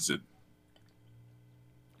decisions,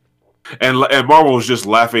 and Marvel is just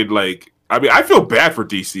laughing. Like, I mean, I feel bad for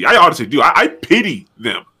DC. I honestly do. I pity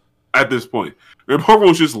them at this point. And Marvel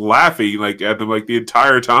was just laughing like at them like the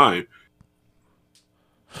entire time.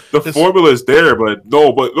 The formula is there, but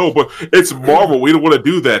it's Marvel. We don't want to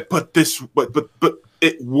do that. But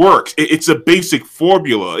it works. It's a basic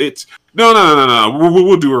formula. It's no.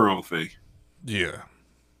 We'll do our own thing. Yeah.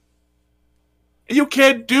 And you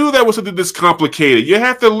can't do that with something this complicated. You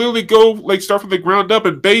have to literally go start from the ground up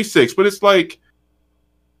and basics. But it's like,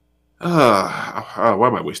 why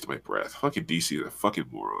am I wasting my breath? Fucking DC, they're fucking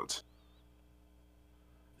morons.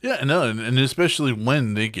 Yeah, no, and especially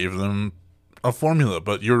when they gave them a formula.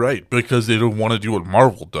 But you're right, because they don't want to do what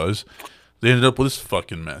Marvel does, they ended up with this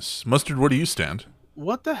fucking mess. Mustard, where do you stand?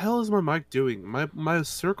 What the hell is my mic doing? My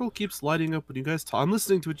circle keeps lighting up when you guys talk. I'm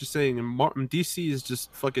listening to what you're saying, and DC is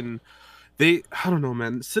just fucking... I don't know,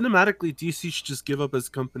 man. Cinematically, DC should just give up as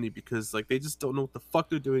a company because they just don't know what the fuck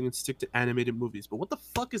they're doing and stick to animated movies. But what the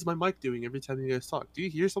fuck is my mic doing every time you guys talk? Do you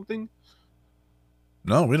hear something?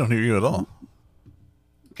 No, we don't hear you at all.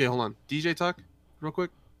 Okay, hold on. DJ, talk real quick.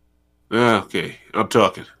 Okay, I'm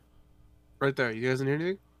talking. Right there. You guys didn't hear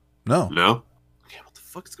anything? No. No? Okay, what the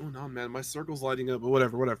fuck's going on, man? My circle's lighting up, but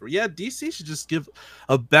whatever. Yeah, DC should just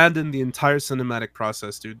abandon the entire cinematic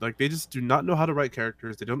process, dude. Like, they just do not know how to write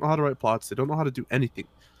characters. They don't know how to write plots. They don't know how to do anything.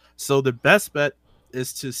 So the best bet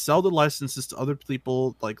is to sell the licenses to other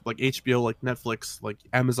people, like HBO, like Netflix, like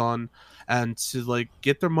Amazon, and to like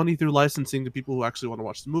get their money through licensing to people who actually want to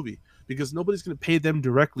watch the movie, because nobody's going to pay them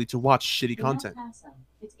directly to watch shitty content.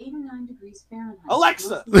 It's 89 degrees Fahrenheit.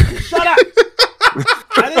 Alexa, shut up!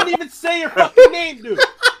 I didn't even say your fucking name, dude.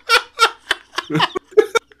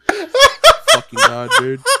 Fucking god,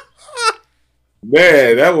 dude.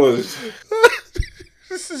 Man, that was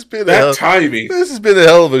This has been that timing. This has been a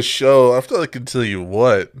hell of a show. I feel like I can tell you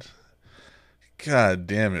what. God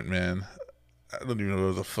damn it, man. I don't even know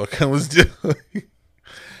what the fuck I was doing.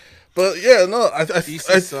 But yeah, no, I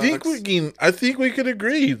think we could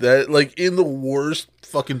agree that, like, in the worst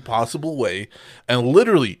fucking possible way, and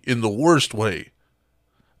literally in the worst way,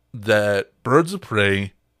 that Birds of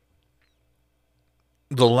Prey,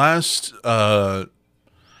 the last, I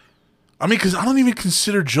mean, because I don't even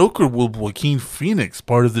consider Joker with Joaquin Phoenix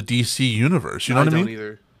part of the DC universe. You know what I mean? I don't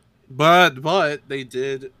either. But they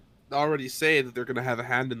did already say that they're gonna have a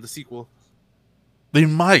hand in the sequel. They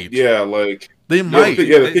might. Yeah, like they might.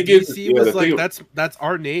 The thing is, DC was like, that's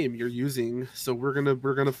our name you're using, so we're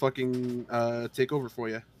gonna fucking take over for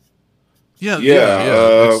you. Yeah.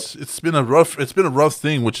 It's been a rough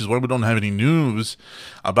thing, which is why we don't have any news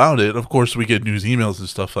about it. Of course, we get news emails and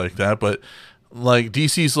stuff like that, but like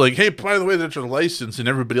DC's like, hey, by the way, that's your license, and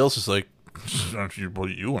everybody else is like, you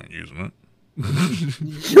weren't using it.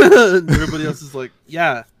 Everybody else is like,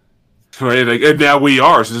 yeah. Right, like, and now we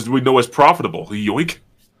are, since we know it's profitable. Yoink.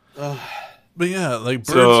 But yeah, like Birds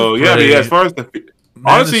so of yeah, Prey, as far as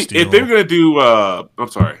honestly, if they were gonna do, I'm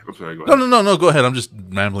sorry, go ahead. No, go ahead. I'm just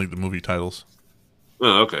rambling the movie titles.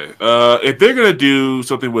 Oh, okay. If they're gonna do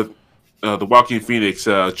something with the Joaquin Phoenix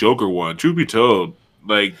Joker one, truth be told,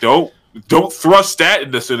 like don't thrust that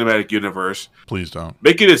in the cinematic universe. Please don't.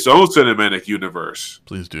 Make it its own cinematic universe.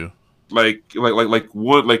 Please do. Like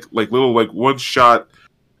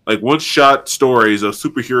one shot stories of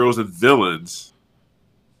superheroes and villains.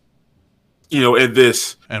 You know, in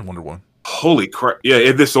this and Wonder Woman. Holy crap! Yeah,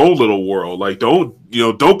 in this old little world, like don't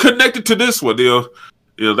connect it to this one. You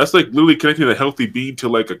know that's like literally connecting a healthy being to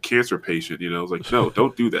like a cancer patient. You know, it's like no,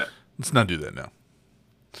 don't do that. Let's not do that now.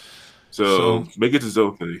 So make it its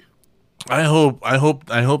own thing. I hope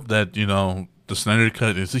that the Snyder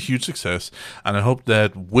Cut is a huge success, and I hope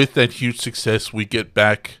that with that huge success we get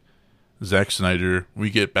back Zack Snyder, we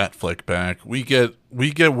get Batfleck back, we get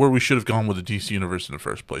where we should have gone with the DC universe in the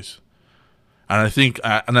first place.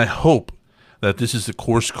 And I hope that this is the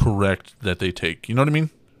course correct that they take. You know what I mean?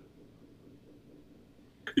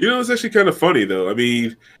 It's actually kind of funny though. I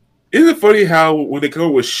mean, isn't it funny how when they come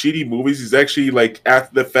up with shitty movies, it's actually like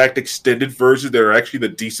after the fact extended versions that are actually the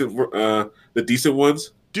decent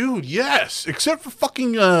ones? Dude, yes, except for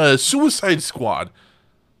fucking Suicide Squad.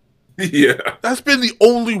 Yeah, that's been the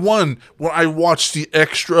only one where I watched the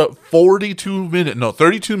extra 32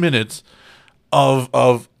 minutes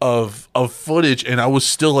of footage, and I was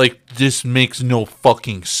still like, this makes no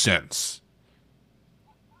fucking sense.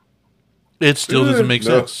 It still doesn't make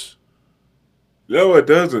sense. No, it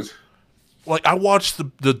doesn't. Like, I watched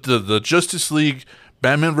the Justice League,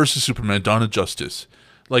 Batman vs Superman, Dawn of Justice.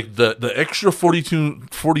 Like the extra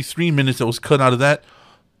 43 minutes that was cut out of that.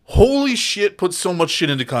 Holy shit! Put so much shit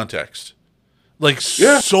into context. Like,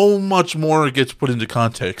 so much more gets put into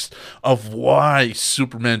context of why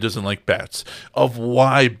Superman doesn't like bats, of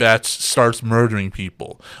why bats starts murdering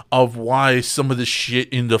people, of why some of the shit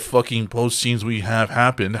in the fucking post scenes we have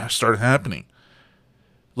started happening.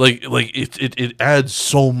 Like it adds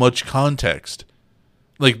so much context.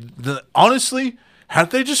 Like, honestly, had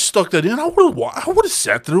they just stuck that in, I would have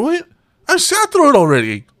sat through it. I sat through it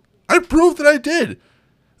already. I proved that I did.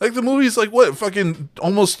 Like, the movie's like, what, fucking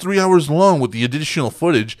almost 3 hours long with the additional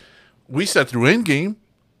footage. We sat through Endgame.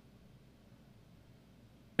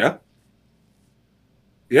 Yeah.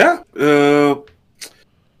 Yeah.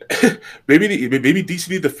 Maybe DC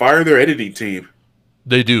need to fire their editing team.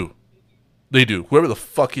 They do. Whoever the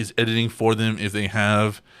fuck is editing for them, if they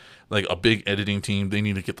have like a big editing team, they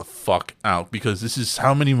need to get the fuck out, because this is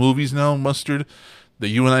how many movies now, Mustard, that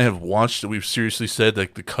you and I have watched that we've seriously said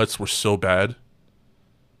like the cuts were so bad.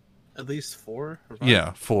 At least 4?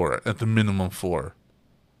 Yeah, 4. At the minimum 4.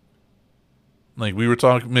 Like, we were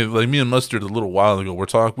talking, like me and Mustard a little while ago,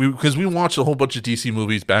 because we watched a whole bunch of DC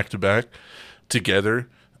movies back to back together,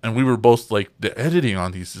 and we were both like, the editing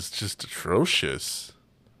on these is just atrocious.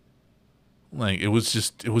 Like, it was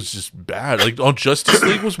just bad. Like, Justice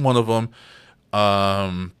League was one of them.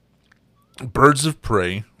 Birds of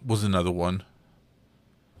Prey was another one.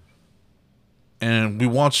 And we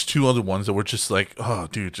watched 2 other ones that were just like, oh,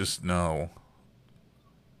 dude, just no.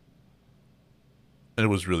 And it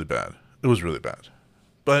was really bad. It was really bad.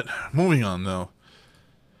 But moving on, though.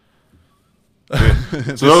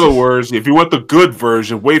 So in other words, if you want the good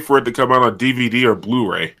version, wait for it to come out on DVD or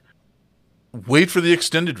Blu-ray. Wait for the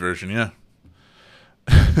extended version, yeah.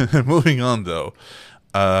 Moving on, though.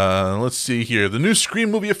 Let's see here. The new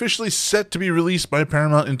Scream movie officially set to be released by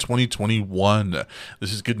Paramount in 2021.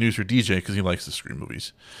 This is good news for DJ because he likes the Scream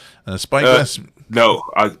movies. Spyglass. No,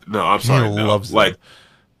 I'm sorry. He no. loves them. Like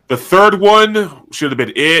the third one should have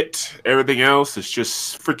been it. Everything else is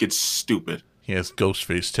just freaking stupid. He has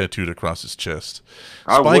Ghostface tattooed across his chest.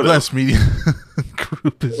 I Spyglass Media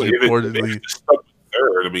Group is reportedly.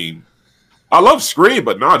 Third. I mean, I love Scream,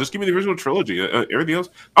 but nah, just give me the original trilogy. Everything else,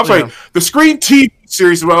 I'm sorry. The Scream TV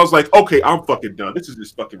series, where I was like, okay, I'm fucking done. This is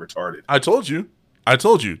just fucking retarded. I told you.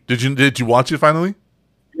 Did you watch it finally?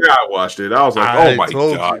 Yeah, I watched it. I was like, oh my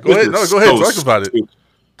god. Go ahead. Talk about it.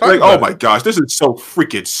 Oh my gosh, this is so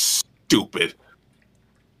freaking stupid.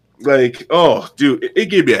 Like, oh, dude,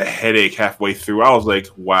 it gave me a headache halfway through. I was like,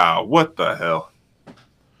 wow, what the hell?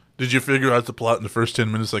 Did you figure out the plot in the first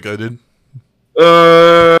 10 minutes like I did?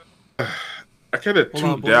 I kind of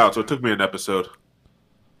tuned out, so it took me an episode.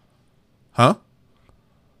 Huh?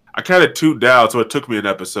 I kind of tuned out, so it took me an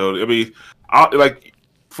episode. I mean,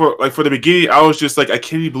 for the beginning, I was just like, I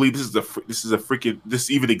can't even believe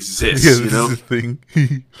this even exists. Yeah, you know, this is a thing.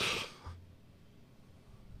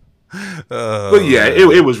 But yeah,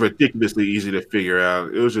 it was ridiculously easy to figure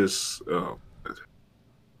out. It was just.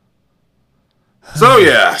 So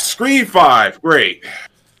yeah, Scream 5, great.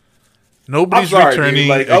 Nobody's returning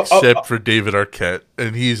except for David Arquette,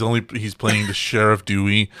 and he's playing the Sheriff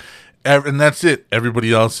Dewey, and that's it.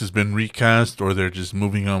 Everybody else has been recast, or they're just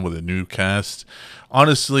moving on with a new cast.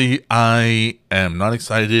 Honestly, I am not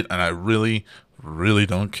excited, and I really, really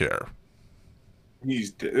don't care. He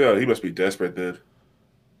must be desperate then.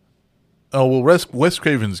 Oh well, Wes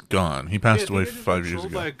Craven's gone. He passed away 5 years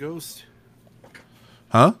ago. By a ghost.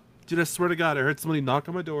 Huh? Dude, I swear to God, I heard somebody knock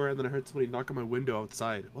on my door, and then I heard somebody knock on my window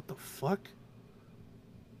outside. What the fuck?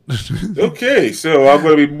 Okay, so I'm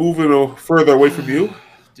going to be moving further away from you.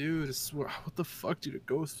 Dude, I swear, what the fuck, dude? A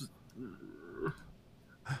ghost.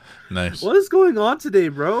 Nice. What is going on today,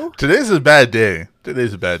 bro? Today's a bad day.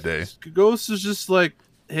 Ghost is just like,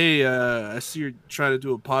 hey, I see you're trying to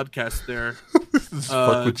do a podcast there.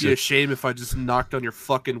 It'd be a shame if I just knocked on your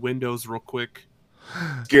fucking windows real quick.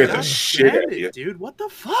 Scared the shit out of you, dude. What the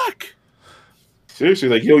fuck? Seriously,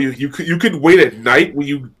 like, yo, you could wait at night when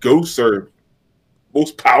you ghosts are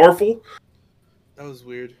most powerful. That was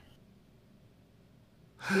weird.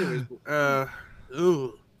 Anyways,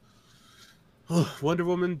 ooh. Wonder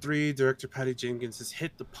Woman 3 director Patty Jenkins has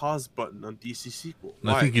hit the pause button on DC sequel.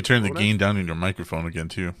 And I think you turned the gain down in your microphone again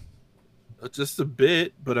too. Just a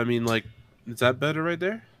bit, but I mean, like, is that better right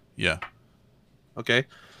there? Yeah. Okay.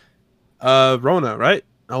 Rona, right?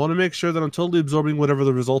 I want to make sure that I'm totally absorbing whatever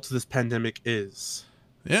the result of this pandemic is.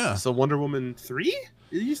 Yeah. So Wonder Woman 3?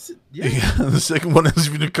 Yeah, the second one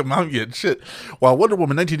hasn't even come out yet. Shit. While Wonder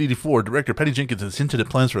Woman 1984 director Patty Jenkins has hinted at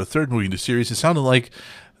plans for a third movie in the series, it sounded like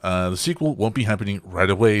the sequel won't be happening right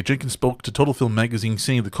away. Jenkins spoke to Total Film magazine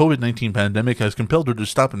saying the COVID-19 pandemic has compelled her to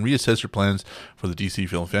stop and reassess her plans for the DC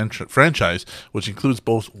film franchise, which includes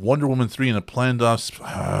both Wonder Woman 3 and a planned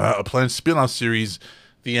spin-off series,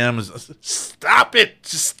 The Amazon. Stop it!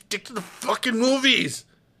 Just stick to the fucking movies!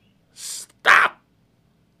 Stop!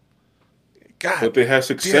 God, but they have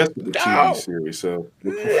success with the TV series, so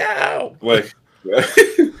like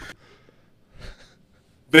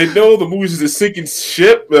they know the movies is a sinking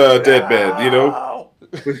ship, dead man. You know.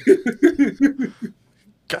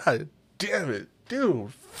 God damn it,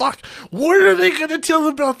 dude! Fuck! What are they gonna tell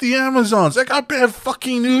about the Amazons? I got bad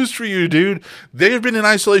fucking news for you, dude. They've been in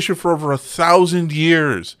isolation for over 1,000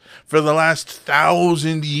 years. For the last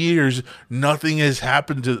 1,000 years, nothing has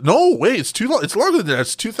happened to. No, wait, it's too long. It's longer than that.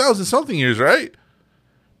 It's 2,000 something years, right?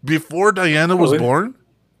 Before Diana was born.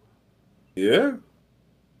 Yeah.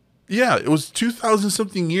 Yeah, it was 2,000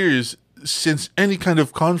 something years since any kind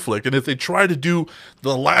of conflict. And if they try to do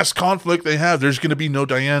the last conflict they have, there's going to be no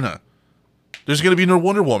Diana. There's going to be no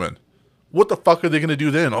Wonder Woman. What the fuck are they going to do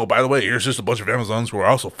then? Oh, by the way, here's just a bunch of Amazons who are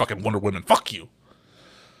also fucking Wonder Women. Fuck you.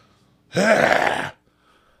 Yeah,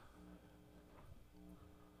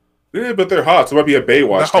 but they're hot, so it might be a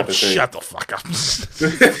Baywatch type of thing. Shut the fuck up.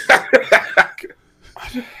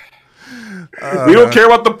 We don't care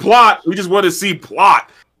about the plot. We just want to see plot.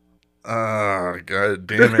 God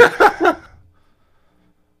damn it.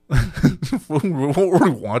 what were we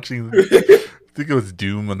watching? I think it was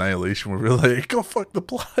Doom Annihilation, where we were like, go fuck the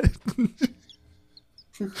plot.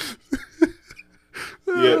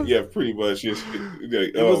 Yeah, pretty much. Just,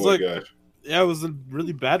 like, oh my gosh. Yeah, it was a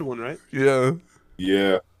really bad one, right? Yeah.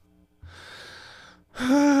 Yeah.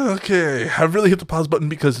 Okay, I really hit the pause button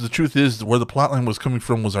because the truth is where the plotline was coming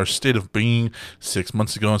from was our state of being 6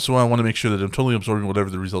 months ago, and so I want to make sure that I'm totally absorbing whatever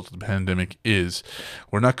the result of the pandemic is.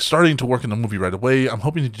 We're not starting to work on the movie right away. I'm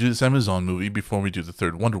hoping to do this Amazon movie before we do the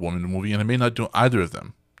third Wonder Woman movie, and I may not do either of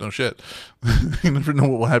them. No shit. You never know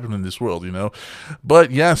what will happen in this world, you know? But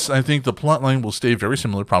yes, I think the plotline will stay very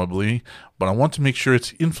similar probably, but I want to make sure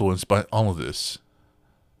it's influenced by all of this.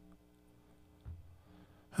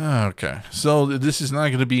 Okay, so this is not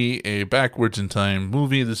going to be a backwards in time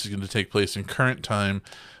movie. This is going to take place in current time,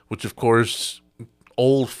 which of course,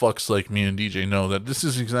 old fucks like me and DJ know that this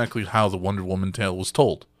is exactly how the Wonder Woman tale was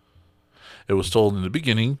told. It was told in the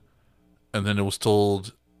beginning, and then it was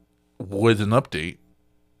told with an update.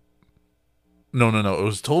 No. It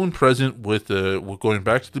was told in present with going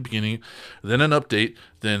back to the beginning, then an update,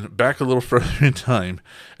 then back a little further in time,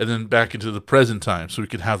 and then back into the present time so we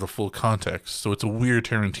could have the full context. So it's a weird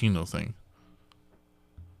Tarantino thing.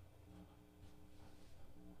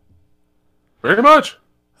 Very much.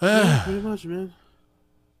 Yeah, pretty much, man.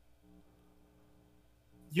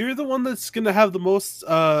 You're the one that's going to have the most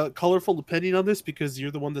colorful opinion on this because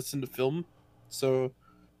you're the one that's in the film. So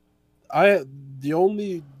the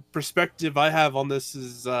only perspective I have on this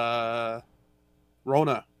is Rona.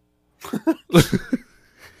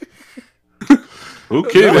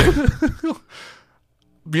 Okay.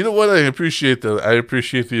 You know what? I appreciate that. I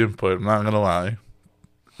appreciate the input. I'm not gonna lie.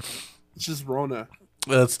 It's just Rona.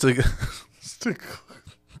 Let's take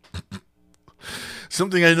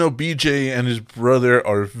something I know BJ and his brother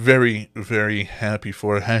are very, very happy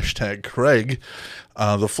for. Hashtag Craig.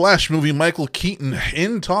 The Flash movie, Michael Keaton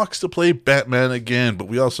in talks to play Batman again, but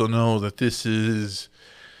we also know that this is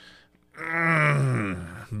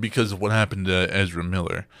because of what happened to Ezra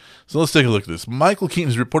Miller. So let's take a look at this. Michael Keaton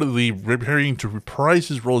is reportedly preparing to reprise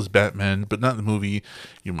his role as Batman, but not in the movie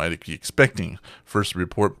you might be expecting. First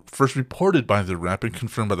reported by The Wrap and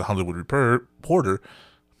confirmed by The Hollywood Reporter.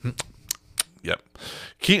 Yep.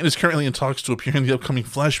 Keaton is currently in talks to appear in the upcoming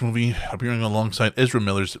Flash movie, appearing alongside Ezra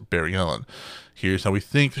Miller's Barry Allen. Here's how we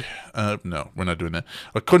think. No, we're not doing that.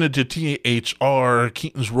 According to THR,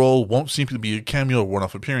 Keaton's role won't simply be a cameo or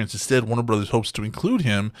one-off appearance. Instead, Warner Brothers hopes to include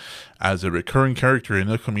him as a recurring character in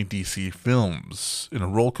upcoming DC films, in a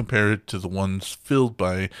role compared to the ones filled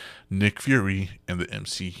by Nick Fury in the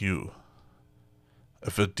MCU.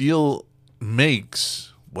 If a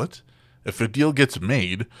deal gets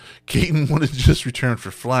made, Keaton wouldn't just return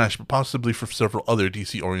for Flash, but possibly for several other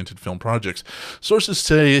DC-oriented film projects. Sources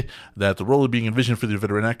say that the role of being envisioned for the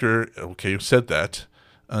veteran actor, said that,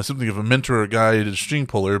 something of a mentor or guide and string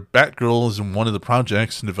puller. Batgirl is in one of the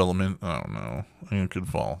projects in development. Oh no, it could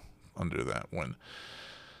fall under that one.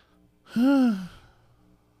 I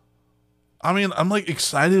mean, I'm like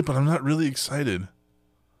excited, but I'm not really excited.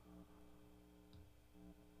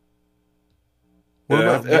 What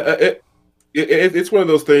about it's one of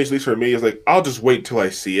those things, at least for me, is like, I'll just wait until I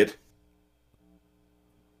see it.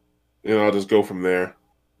 And I'll just go from there.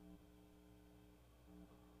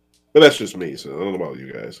 But that's just me, so I don't know about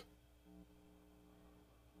you guys.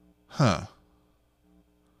 Huh.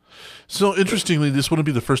 So, interestingly, this wouldn't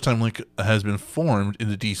be the first time Link has been formed in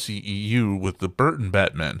the DCEU with the Burton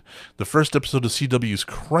Batman. The first episode of CW's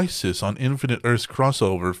Crisis on Infinite Earths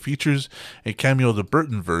crossover features a cameo of the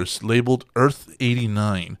Burtonverse labeled Earth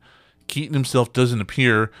 89. Keaton himself doesn't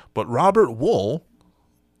appear, but Robert Wuhl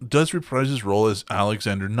does reprise his role as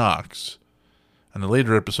Alexander Knox. And the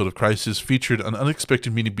later episode of Crisis featured an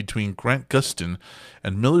unexpected meeting between Grant Gustin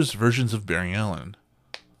and Miller's versions of Barry Allen.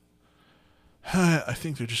 I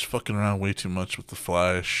think they're just fucking around way too much with the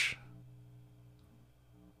Flash.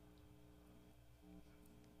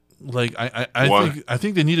 Like, I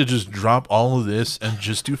think they need to just drop all of this and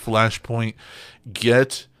just do Flashpoint.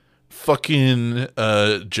 Get fucking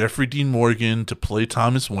Jeffrey Dean Morgan to play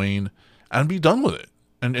Thomas Wayne and be done with it.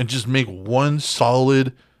 And just make one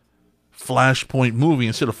solid Flashpoint movie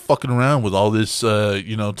instead of fucking around with all this,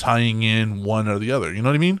 tying in one or the other. You know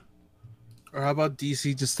what I mean? Or how about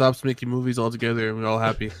DC just stops making movies altogether and we're all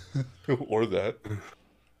happy? Or that.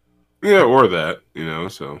 Yeah, or that,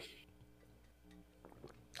 so.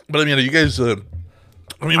 But I mean, are you guys,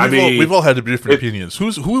 we've all had different opinions.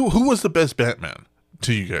 Who was the best Batman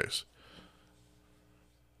to you guys?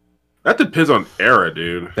 That depends on era,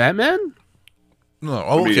 dude. Batman? No,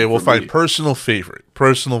 okay, we'll find personal favorite.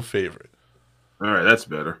 Personal favorite. All right, that's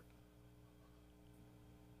better.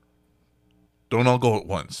 Don't all go at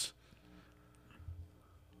once.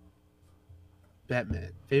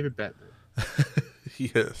 Batman. Favorite Batman.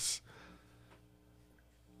 Yes.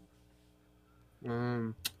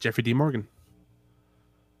 Jeffrey D. Morgan.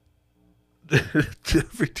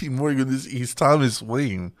 Jeffrey D. Morgan he's Thomas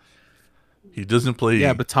Wayne. He doesn't play.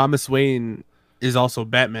 Yeah, but Thomas Wayne is also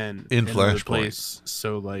Batman in Flashpoint. Place,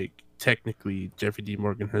 so like technically, Jeffrey D.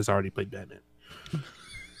 Morgan has already played Batman.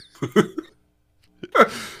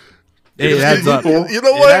 It adds up. You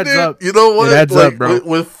know what, dude? You know what? It adds up, bro.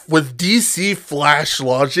 With DC Flash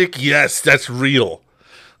logic, yes, that's real.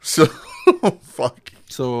 So fuck.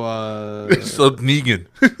 So so Negan.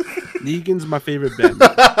 Negan's my favorite Batman.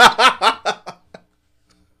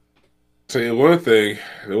 Tell you one thing,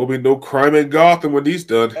 there will be no crime in Gotham when he's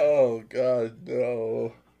done. Oh God,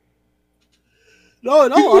 no. No,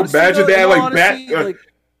 imagine that, honestly,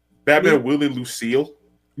 Batman Willie Lucille.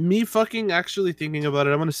 Me fucking actually thinking about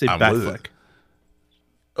it, I'm gonna say I'm with Batfleck. it.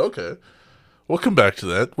 Okay, we'll come back to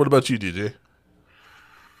that. What about you, DJ?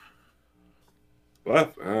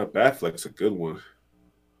 Batfleck's a good one.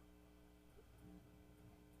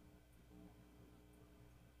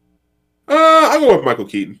 I'll go with Michael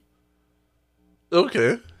Keaton.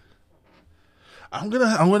 Okay. I'm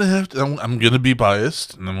gonna be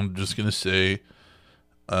biased, and I'm just gonna say,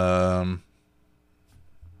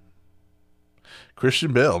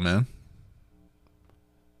 Christian Bale, man.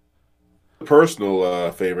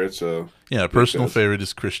 Personal favorite, so yeah, personal favorite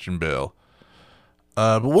is Christian Bale.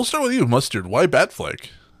 But we'll start with you, Mustard. Why Batfleck?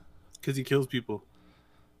 Because he kills people.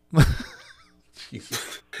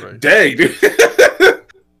 Jesus Christ. Dang, dude.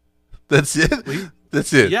 That's it.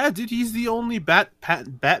 That's it. Yeah, dude, he's the only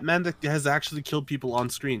Batman that has actually killed people on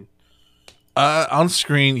screen. On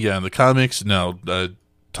screen, yeah. In the comics, no.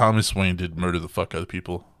 Thomas Wayne did murder the fuck out of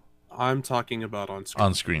people. I'm talking about on screen.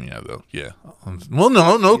 On screen, yeah, though. Yeah. Well,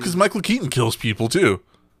 no, because Michael Keaton kills people too.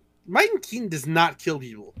 Michael Keaton does not kill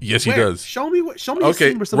people. Yes, he does. Show me a Okay,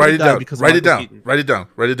 scene where somebody died because of write it Michael down. Keaton. Write it down.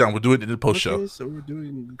 Write it down. We'll do it in the post show. Okay, so we're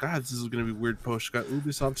doing. God, this is gonna be weird post. Got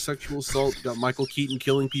Ubisoft sexual assault. Got Michael Keaton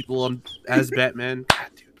killing people as Batman.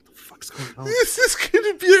 God, dude, what the fuck's going on? This is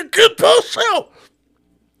gonna be a good post show.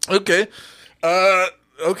 Okay.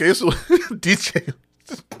 Okay. So DJ,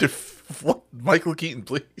 what? Michael Keaton,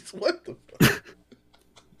 please. What the fuck?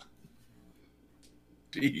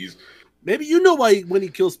 Jeez. Maybe you know why when he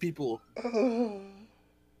kills people.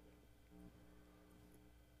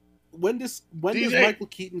 When does Michael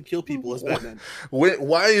Keaton kill people as Batman?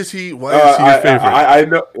 Why is he your favorite? I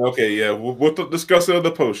know. Okay, yeah, we'll discuss it on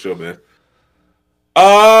the post show, man.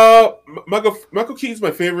 Michael Keaton's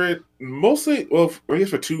my favorite, mostly. Well, I guess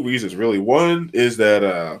for two reasons, really. One is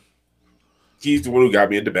that he's the one who got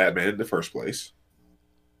me into Batman in the first place.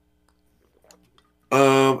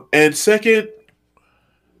 And second,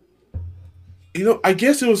 I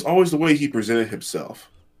guess it was always the way he presented himself,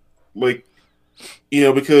 like.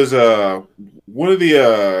 Because one of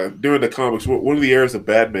the during the comics, one of the eras of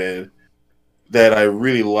Batman that I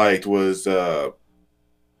really liked was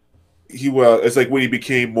it's like when he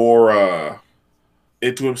became more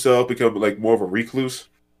into himself, become like more of a recluse.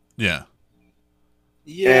 Yeah.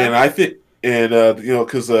 Yeah. And I think,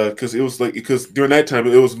 because it was like during that time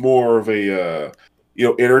it was more of a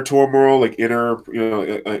inner turmoil, like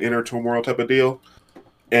inner turmoil type of deal.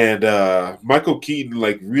 And Michael Keaton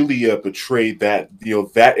really portrayed that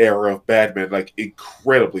that era of Batman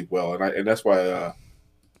incredibly well, and that's why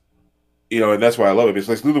and that's why I love it. It's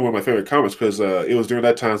literally one of my favorite comics because it was during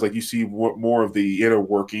that time you see more of the inner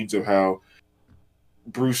workings of how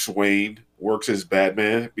Bruce Wayne works as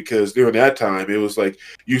Batman, because during that time it was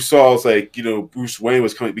you saw Bruce Wayne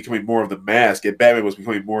was becoming more of the mask and Batman was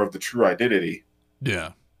becoming more of the true identity.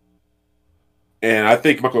 Yeah. And I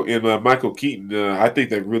think Michael Keaton, I think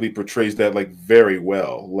that really portrays that very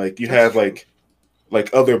well. You have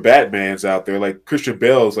other Batmans out there, like Christian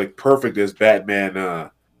Bale is perfect as Batman.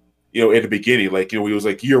 In the beginning, he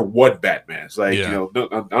was year one Batman. It's I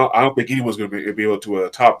don't think anyone's going to be able to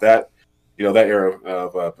top that, that era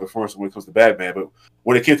of performance when it comes to Batman. But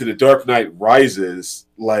when it came to The Dark Knight Rises,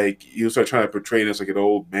 you start trying to portray him as an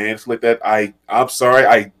old man, stuff like that. I'm sorry,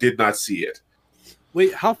 I did not see it.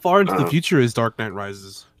 Wait, how far into the future is Dark Knight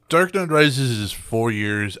Rises? Dark Knight Rises is 4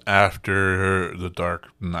 years after The Dark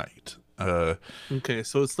Knight. Okay,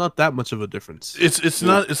 so it's not that much of a difference. It's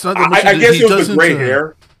not that much. I guess it was the gray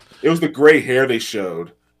hair. It was the gray hair they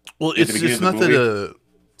showed. Well, it's not that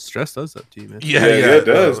stress does that to you, man. Yeah, it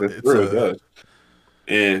does. It really does.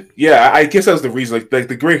 And yeah, I guess that was the reason.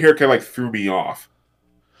 The gray hair kind of threw me off.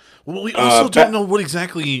 Well, we also don't know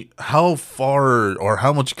how far or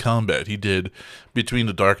how much combat he did between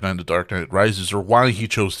The Dark Knight and The Dark Knight Rises, or why he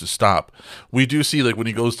chose to stop. We do see, like, when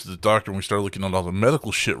he goes to the doctor and we start looking at all the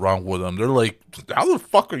medical shit wrong with him, they're like, how the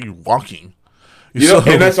fuck are you walking? You know,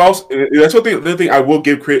 and that's the thing I will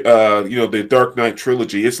give the Dark Knight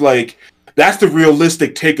trilogy. It's like, that's the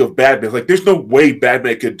realistic take of Batman. Like, there's no way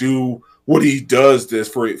Batman could do what he does this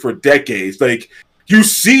for decades. Like, you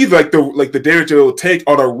see, like the damage it will take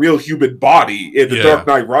on a real human body in the Dark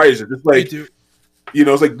Knight Rises. It's like,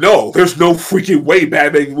 it's like, no, there's no freaking way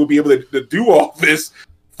Batman will be able to do all this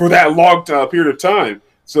for that long period of time.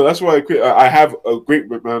 So that's why I have a great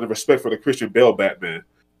amount of respect for the Christian Bale Batman.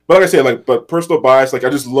 But like I said, but personal bias, like, I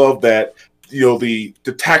just love that, the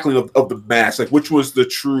tackling of the mask, like, which was the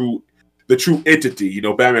true entity,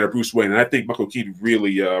 Batman or Bruce Wayne. And I think Michael Keaton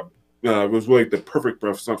really was really the perfect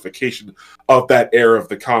personification of that era of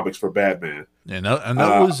the comics for Batman. Yeah,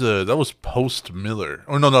 that was post Miller.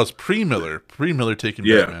 Oh no, that was pre Miller. Pre Miller taking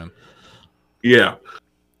Batman. Yeah.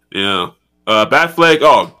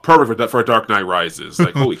 Batfleck, perfect for Dark Knight Rises.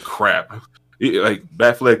 Like, holy crap! Like,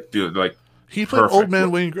 Batfleck, dude, like, he played perfect. Old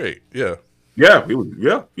Man Wayne great. Yeah. Yeah, he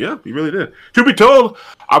really did. To be told,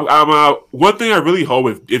 I'm one thing I really hope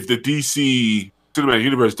if the DC Cinematic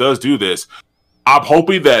Universe does do this, I'm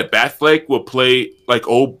hoping that Batfleck will play like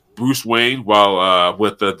old Bruce Wayne while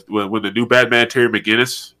when the new Batman, Terry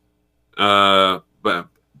McGinnis, but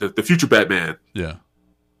the future Batman,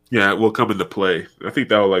 will come into play. I think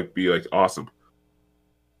that would be awesome.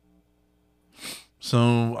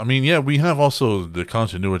 So, I mean, we have also the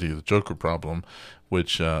continuity of the Joker problem,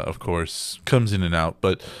 which, of course, comes in and out.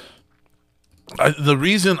 But the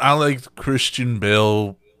reason I liked Christian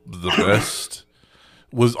Bale the best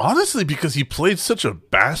was honestly because he played such a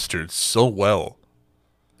bastard so well.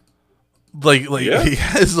 He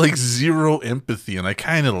has, zero empathy, and I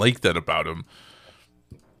kind of like that about him.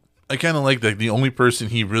 I kind of like that the only person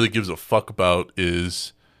he really gives a fuck about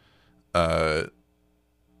is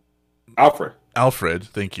Alfred,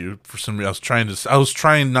 thank you. For some reason, I was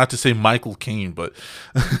trying not to say Michael Caine, but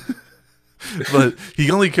but he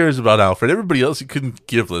only cares about Alfred. Everybody else he couldn't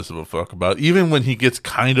give less of a fuck about. Even when he gets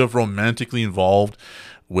kind of romantically involved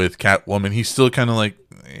with Catwoman, he's still kind of like,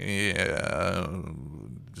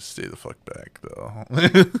 just stay the fuck back, though.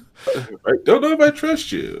 I don't know if I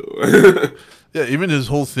trust you. Yeah, even his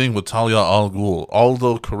whole thing with Talia al Ghul,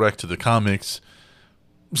 although correct to the comics,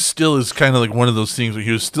 still is kind of like one of those things where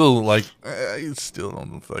he was still like, you still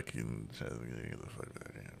don't fucking...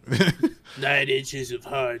 9 inches of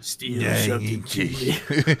hard steel. 9 inches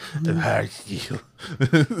of hard steel.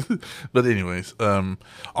 But anyways,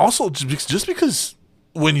 also just because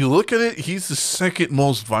when you look at it, he's the second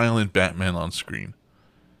most violent Batman on screen.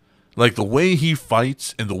 Like, the way he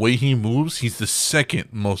fights and the way he moves, he's the second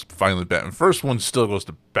most violent Batman. First one still goes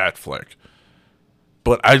to Batfleck.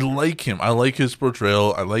 But I like him. I like his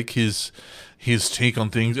portrayal. I like his take on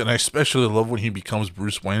things. And I especially love when he becomes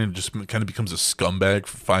Bruce Wayne and just kind of becomes a scumbag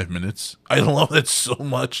for 5 minutes. I love that so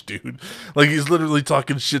much, dude. Like, he's literally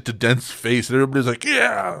talking shit to Dent's face. And everybody's like,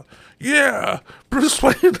 yeah, Bruce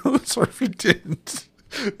Wayne knows Harvey Dent.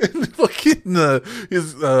 And fucking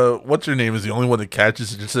what's her name is the only one that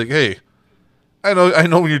catches it. Just like, hey, I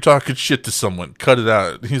know when you're talking shit to someone, cut it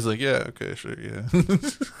out. And he's like, yeah, okay, sure, yeah.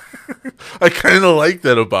 I kind of like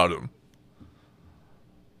that about him.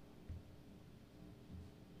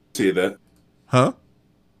 See that? Huh?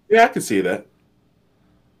 Yeah, I can see that.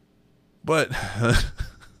 But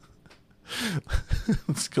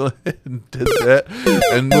let's go ahead and do that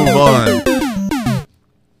and move on.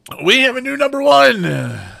 We have a new number 1.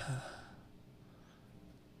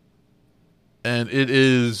 And it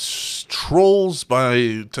is Trolls by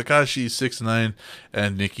Tekashi 6ix9ine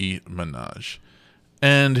and Nicki Minaj.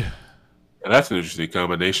 And that's an interesting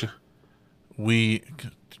combination. We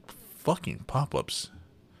fucking pop-ups.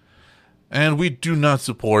 And we do not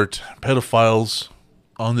support pedophiles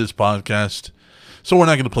on this podcast, so we're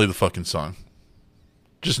not going to play the fucking song.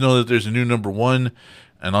 Just know that there's a new number 1,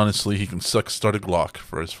 and honestly, he can start a Glock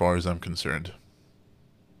for as far as I'm concerned.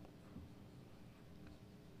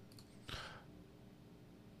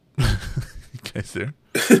 You guys there?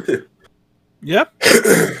 Yep.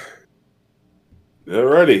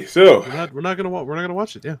 Alrighty, so we're not gonna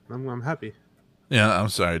watch it. Yeah, I'm happy. Yeah, I'm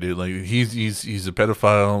sorry, dude. Like, he's a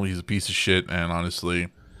pedophile. He's a piece of shit, and honestly,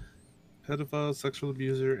 pedophile, sexual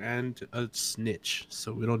abuser, and a snitch.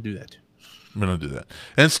 So we don't do that. We don't do that.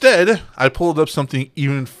 Instead, I pulled up something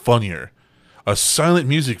even funnier: a silent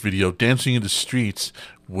music video dancing in the streets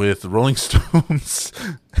with Rolling Stones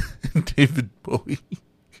and David Bowie.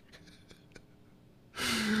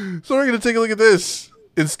 So we're gonna take a look at this.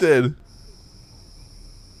 instead.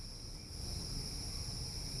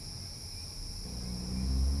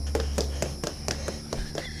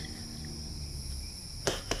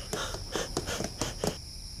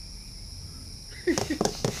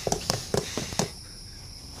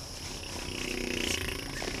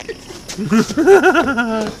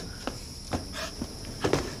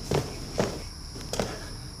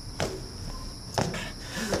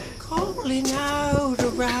 Calling out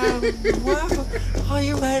around the world. Are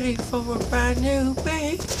you ready for a brand new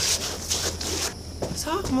beat?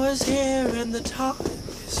 Summer's here and the time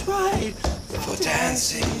is right for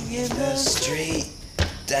dancing in the street.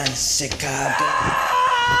 Dancing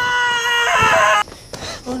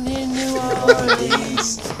on in New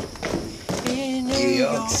Orleans, in New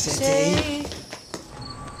York City.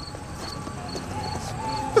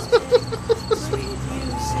 Sweet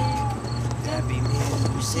music, there'll be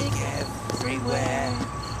music everywhere.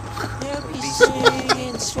 There'll be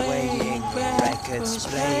swinging, swaying, records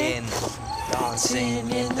playing, dancing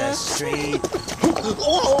in the street.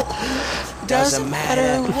 Doesn't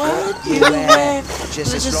matter what you wear,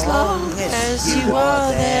 just as long as you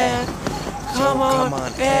are there. Come on,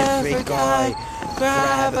 every guy,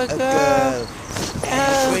 grab a girl.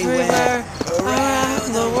 Everywhere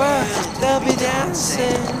around the world, they'll be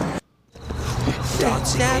dancing.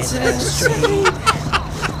 Dancing in the street.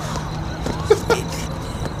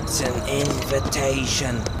 It's an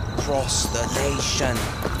invitation across the nation.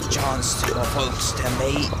 Chance to folks to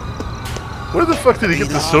meet. Where the fuck did he get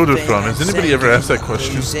the soda from? Has anybody ever asked that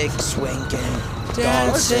question? Music swinging,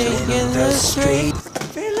 dancing in the street.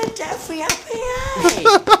 Philadelphia,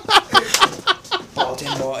 PA.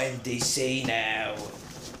 Baltimore in DC now.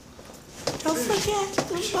 Don't forget the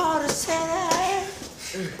border center.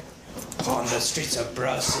 On the streets of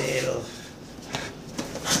Brazil.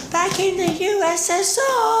 Back in the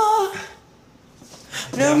USSR.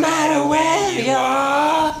 No matter where you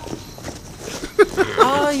are.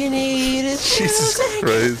 All you need is Jesus music.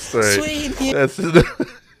 Christ! All right, Sweet music. that's it.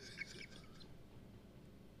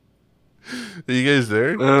 Are you guys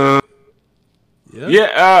there?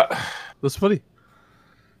 Yeah. That's funny.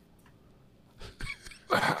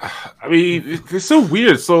 I mean, it's so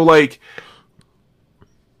weird. So, like,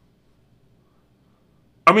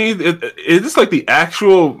 I mean, is this like the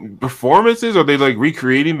actual performances? Or are they like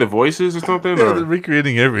recreating the voices or something? Yeah, or? they're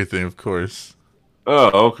recreating everything, of course.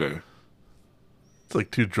 Oh, okay. It's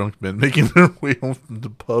like two drunk men making their way home from the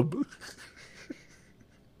pub.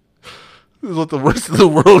 This is what the rest of the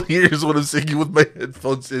world hears when I'm singing with my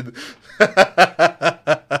headphones in.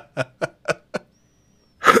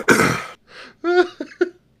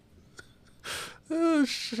 Oh,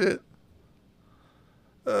 shit.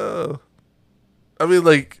 Oh. I mean,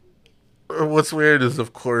 like, what's weird is,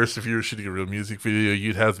 of course, if you were shooting a real music video,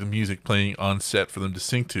 you'd have the music playing on set for them to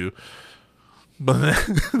sing to. But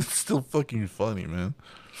it's still fucking funny, man.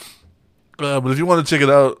 But if you want to check it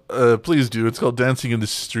out, please do. It's called Dancing in the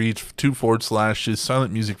Street, 2//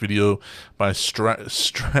 silent music video by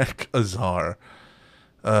Strack Azar.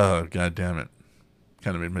 Oh, god damn it.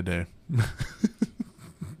 Kind of made my day.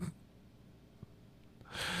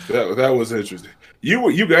 That was interesting.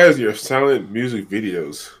 You guys, your silent music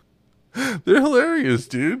videos. They're hilarious,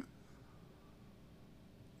 dude.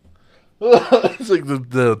 It's like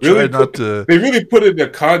the Really try not to. They really put it in the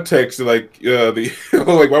context of like the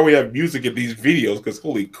like why we have music in these videos, because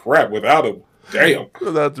holy crap, without them, damn.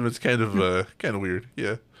 Without them, it's kind of weird.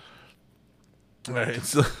 Yeah. All right,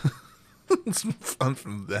 so some fun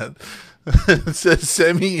from that. It says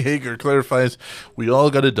Sammy Hagar clarifies, "We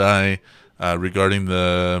all gotta die." Regarding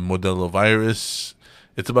the Modelo virus,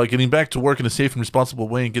 it's about getting back to work in a safe and responsible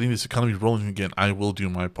way and getting this economy rolling again. I will do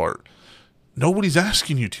my part. Nobody's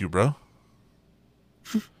asking you to, bro.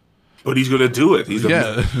 But he's gonna do it.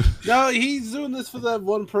 No, he's doing this for that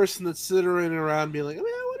one person that's sitting around being like, I mean,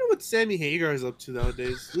 I wonder what Sammy Hagar is up to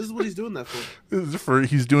nowadays. This is what he's doing that for.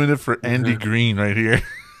 He's doing it for Andy Green right here.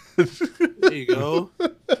 There you go.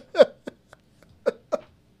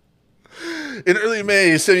 In early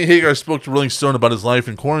May, Sammy Hagar spoke to Rolling Stone about his life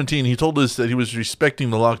in quarantine. He told us that he was respecting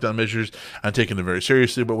the lockdown measures and taking them very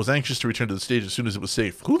seriously, but was anxious to return to the stage as soon as it was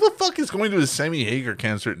safe. Who the fuck is going to a Sammy Hagar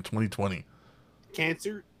concert in 2020?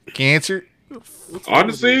 Cancer?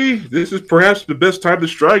 Honestly, this is perhaps the best time to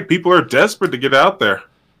strike. People are desperate to get out there.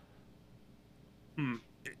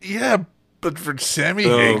 Yeah, but for Sammy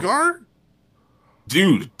Hagar?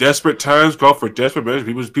 Dude, desperate times call for desperate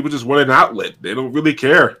measures. People just want an outlet. They don't really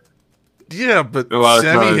care. Yeah, but a lot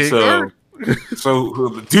Sammy of times, Hagar?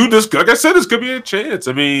 So, dude, this, like I said, this could be a chance.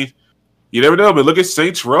 I mean, you never know. I mean, look at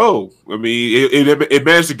Saints Row. I mean, it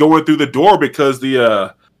managed to go in through the door because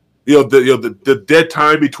the the dead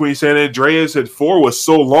time between San Andreas and 4 was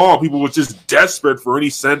so long. People were just desperate for any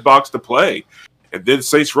sandbox to play. And then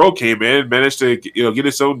Saints Row came in and managed to get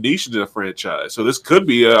its own niche into the franchise. So this could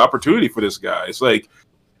be an opportunity for this guy. It's like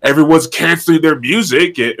everyone's canceling their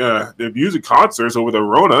music concerts over the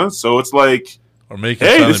Rona. So it's like, or making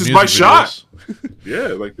hey, this is my shot. videos. Yeah,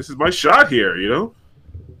 like this is my shot here, All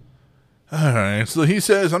right, so he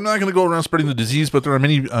says, I'm not going to go around spreading the disease, but there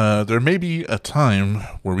may be a time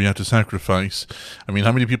where we have to sacrifice. I mean,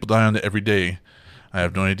 how many people die on it every day? I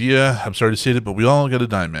have no idea. I'm sorry to say it, but we all got to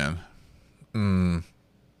die, man.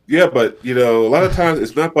 Yeah, but a lot of times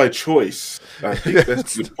it's not by choice. I think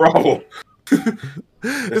that's the problem.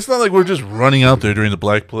 It's not like we're just running out there during the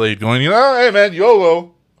Black Plague going, hey man,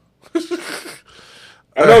 YOLO.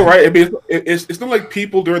 I know, right? I mean, it's not like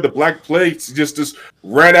people during the Black Plague just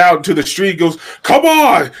ran out into the street and goes, come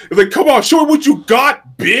on! It's like, come on, show me what you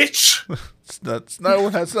got, bitch! That's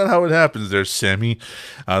not how it happens there, Sammy.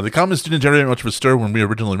 The comments didn't generate much of a stir when we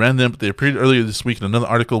originally ran them, but they appeared earlier this week in another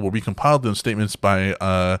article where we compiled them statements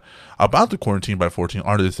about the Quarantine by 14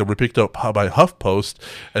 artists that were picked up by HuffPost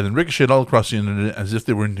and then ricocheted all across the internet as if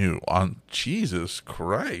they were new. On Jesus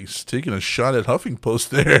Christ, taking a shot at HuffPost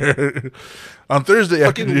there. On Thursday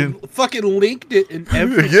afternoon. Fucking linked it and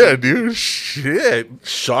everything. Yeah, dude. Shit.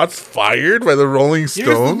 Shots fired by the Rolling Stone.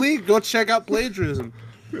 Here's the link. Go check out plagiarism.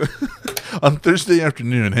 On Thursday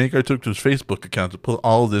afternoon, Hagar took to his Facebook account to put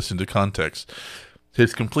all of this into context.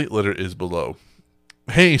 His complete letter is below.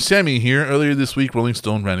 Hey, Sammy here. Earlier this week, Rolling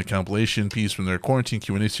Stone ran a compilation piece from their Quarantine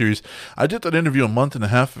Q&A series. I did that interview a month and a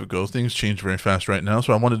half ago. Things change very fast right now,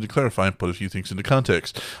 so I wanted to clarify and put a few things into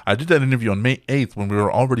context. I did that interview on May 8th when we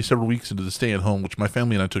were already several weeks into the stay-at-home, which my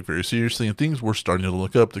family and I took very seriously, and things were starting to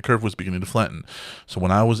look up. The curve was beginning to flatten. So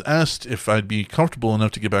when I was asked if I'd be comfortable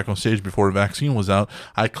enough to get back on stage before a vaccine was out,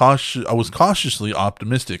 I was cautiously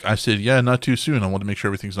optimistic. I said, yeah, not too soon. I want to make sure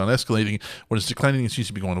everything's not escalating. When it's declining, it seems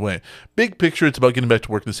to be going away. Big picture, it's about getting back to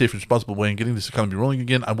work in a safe and responsible way and getting this economy rolling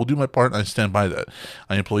again. I will do my part, and I stand by that.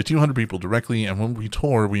 I employ 200 people directly, and when we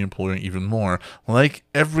tour, we employ even more. Like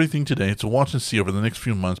everything today, it's a watch and see over the next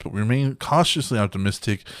few months, but we remain cautiously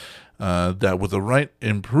optimistic that with the right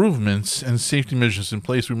improvements and safety measures in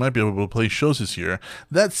place, we might be able to play shows this year.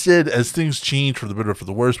 That said, as things change for the better or for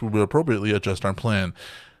the worse, we will appropriately adjust our plan.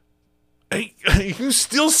 Hey, you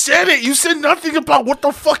still said it! You said nothing about what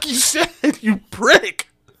the fuck you said, you prick!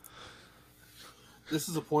 This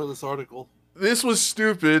is a pointless article. This was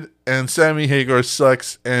stupid, and Sammy Hagar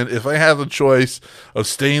sucks, and if I had the choice of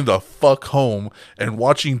staying the fuck home and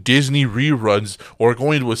watching Disney reruns or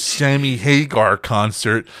going to a Sammy Hagar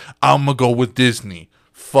concert, I'm gonna go with Disney.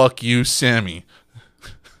 Fuck you, Sammy.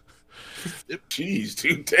 Jeez,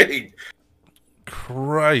 dude, dang.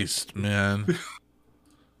 Christ, man.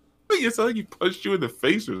 It's like he punched you in the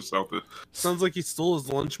face or something. Sounds like he stole his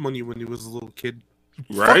lunch money when he was a little kid.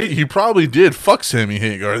 Right? He probably did. Fuck Sammy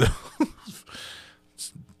Hagar, though.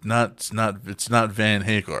 It's not Van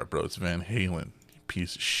Hagar, bro. It's Van Halen. You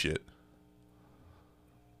piece of shit.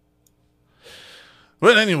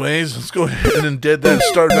 But anyways, let's go ahead and dead that and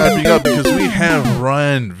start wrapping up because we have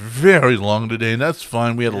run very long today, and that's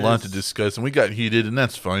fine. We had a lot to discuss, and we got heated, and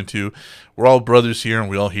that's fine too. We're all brothers here, and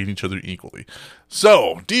we all hate each other equally.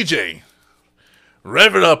 So, DJ,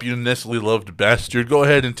 rev it up, you Nestle loved bastard. Go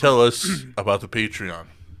ahead and tell us about the Patreon.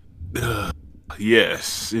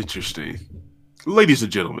 Yes, interesting. Ladies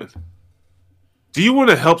and gentlemen, do you want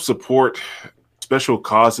to help support special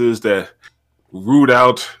causes that root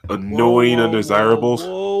out annoying undesirables?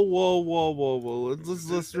 Whoa.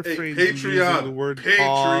 Let's refrain from using the word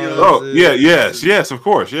causes. Oh, yeah, yes, of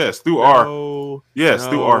course, yes. Through our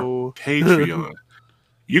Patreon.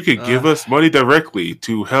 You can give us money directly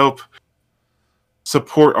to help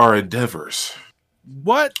support our endeavors.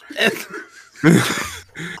 What?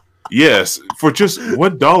 Yes, for just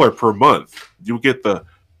 $1 per month, you'll get the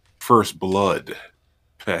First Blood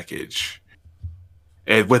package.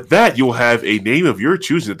 And with that, you'll have a name of your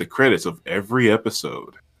choosing at the credits of every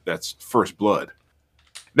episode. That's First Blood.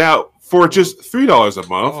 Now, for just $3 a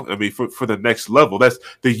month, I mean, for the next level, that's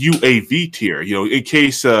the UAV tier. You know, in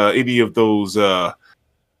case any of those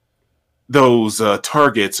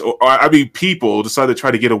targets, or I mean, people decide to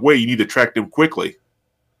try to get away, you need to track them quickly.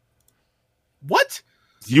 What?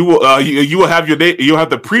 You will have your name. You'll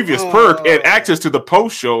have the previous perk and access to the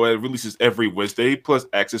post show that releases every Wednesday, plus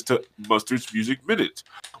access to Mustard's Music Minute,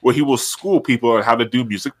 where he will school people on how to do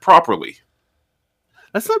music properly.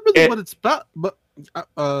 That's not really what it's about, but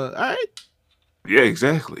all right. Yeah,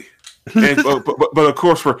 exactly. And but of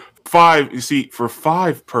course, for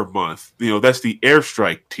 $5 per month, you know, that's the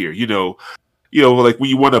airstrike tier. You know, like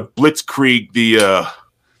when you want to blitzkrieg the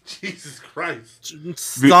Jesus Christ.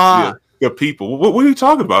 Stop. The people. What are you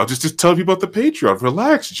talking about? Just tell people about the Patreon.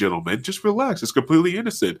 Relax, gentlemen. Just relax. It's completely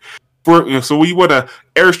innocent. So we want to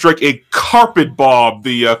airstrike a carpet bomb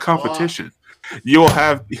the competition. You'll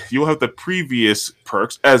have the previous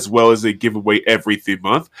perks as well as a giveaway every 3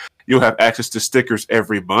 months. You'll have access to stickers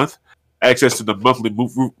every month, access to the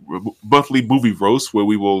monthly movie roast where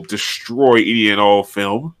we will destroy any and all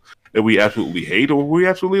film that we absolutely hate or we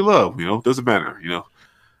absolutely love. It doesn't matter.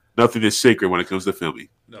 Nothing is sacred when it comes to filming.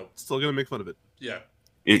 No, still gonna make fun of it. Yeah,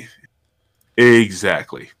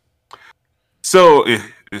 exactly. So,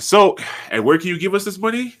 and where can you give us this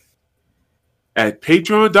money? At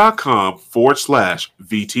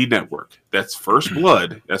patreon.com/VT Network. That's First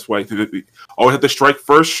Blood. That's why always have to strike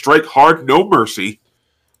first, strike hard, no mercy.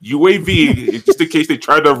 UAV, just in case they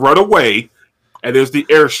try to run away. And there's the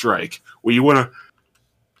airstrike where you want to.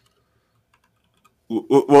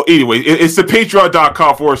 Well, anyway, it's the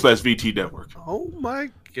patreon.com/VT Network. Oh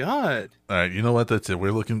my god! All right, you know what? That's it.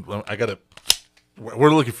 We're looking.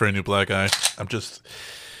 We're looking for a new black eye. I'm just.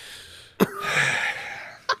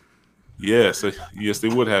 Yes, they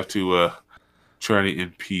would have to try to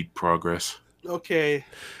impede progress. Okay.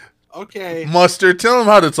 Mustard, tell him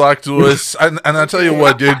how to talk to us. And I'll tell you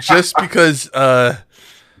what, dude. Just because,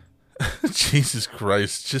 Jesus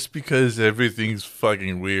Christ, just because everything's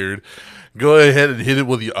fucking weird, go ahead and hit it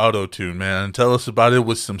with the auto-tune, man. Tell us about it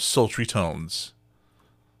with some sultry tones.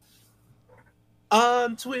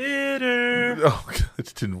 On Twitter. Oh, God,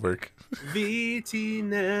 it didn't work. VT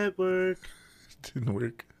Network. It didn't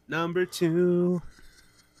work. Number 2.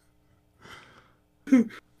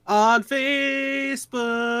 On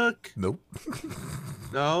Facebook. Nope.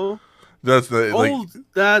 No? That's the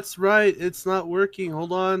that's right. It's not working.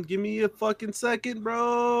 Hold on. Give me a fucking second,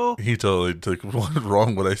 bro. He totally took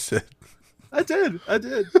wrong what I said. I did.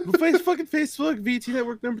 Fucking Facebook, VT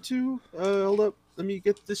Network number 2. Hold up. Let me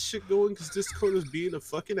get this shit going because Discord is being a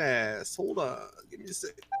fucking ass. Hold on. Give me a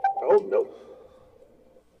second. Oh, no.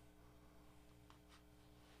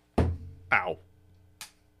 Ow.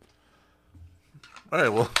 All right,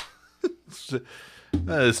 well,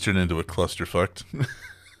 this turned into a clusterfuck.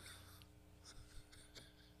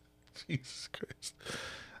 Jesus Christ.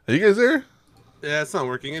 Are you guys there? Yeah, it's not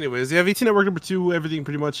working. Anyways, yeah, VT Network number 2, everything,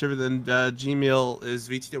 pretty much everything. Gmail is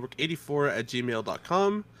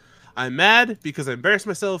vtnetwork84@gmail.com. I'm mad because I embarrassed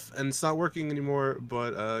myself and it's not working anymore,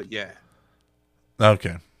 but yeah.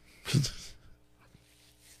 Okay.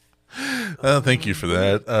 Thank you for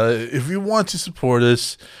that. If you want to support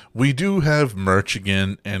us, we do have merch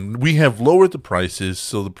again, and we have lowered the prices,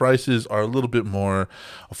 so the prices are a little bit more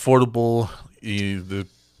affordable.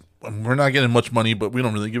 We're not getting much money, but we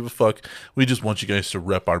don't really give a fuck. We just want you guys to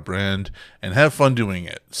rep our brand and have fun doing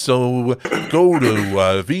it. So go to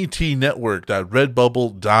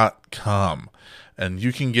vtnetwork.redbubble.com. And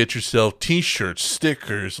you can get yourself t-shirts,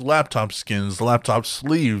 stickers, laptop skins, laptop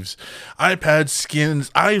sleeves, iPad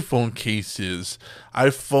skins, iPhone cases,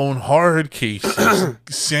 iPhone hard cases,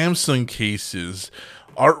 Samsung cases,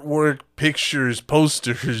 artwork, pictures,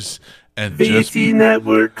 posters, and VT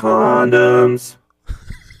Network condoms.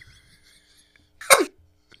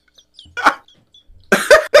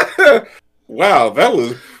 Wow, that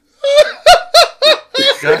was...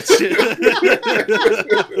 Gotcha.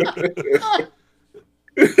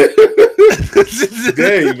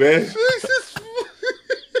 Dang, man.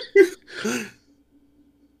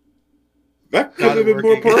 That could have been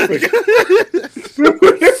more perfect.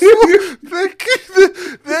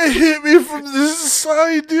 that hit me from the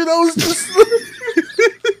side, dude. I was just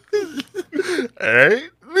alright.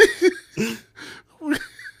 We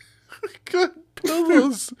got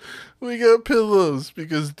pillows. We got pillows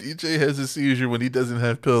because DJ has a seizure when he doesn't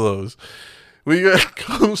have pillows. We got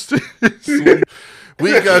coasters.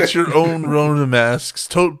 We got your own Rona masks,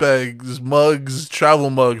 tote bags, mugs, travel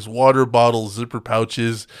mugs, water bottles, zipper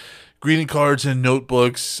pouches, greeting cards, and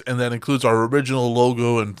notebooks. And that includes our original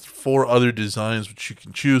logo and 4 other designs which you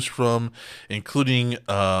can choose from, including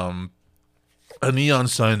a neon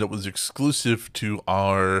sign that was exclusive to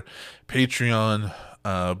our Patreon.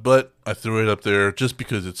 But I threw it up there just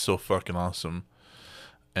because it's so fucking awesome.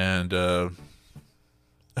 And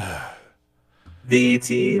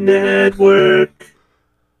VT Network.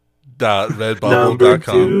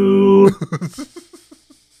 .redbubble.com.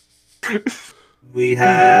 We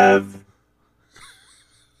have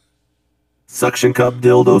suction cup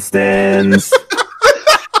dildo stands.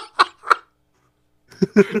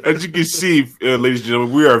 As you can see, ladies and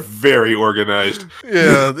gentlemen, we are very organized.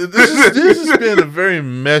 Yeah, this has been a very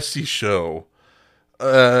messy show.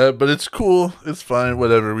 But it's cool. It's fine.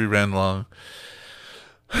 Whatever. We ran long.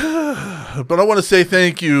 But I want to say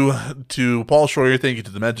thank you to Paul Schroyer. Thank you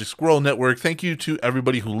to the Magic Squirrel Network. Thank you to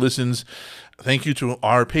everybody who listens. Thank you to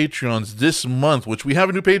our Patreons this month, which we have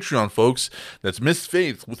a new Patreon, folks. That's Miss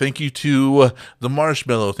Faith. Thank you to The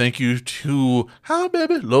Marshmallow. Thank you to How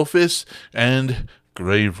Baby Lofus and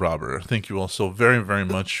Grave Robber. Thank you all so very, very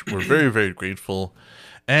much. We're very, very grateful.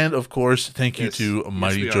 And, of course, thank you to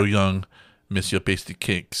Mighty Joe Young, Miss Your Pasty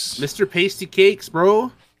Cakes. Mr. Pasty Cakes,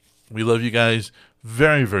 bro. We love you guys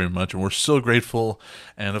very, very much, and we're so grateful.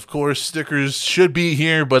 And of course, stickers should be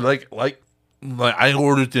here, but like I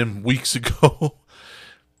ordered them weeks ago.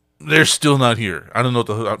 They're still not here. I don't know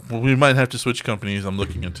what we might have to switch companies. I'm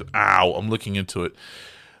looking into it.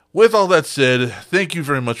 With all that said, thank you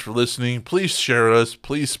very much for listening. Please share us.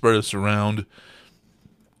 Please spread us around.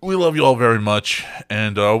 We love you all very much,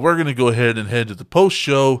 and we're gonna go ahead and head to the post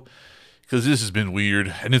show because this has been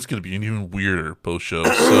weird, and it's gonna be an even weirder post show.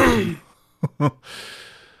 So.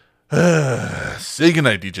 Say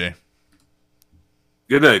goodnight, DJ.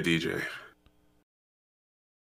 Good night, DJ.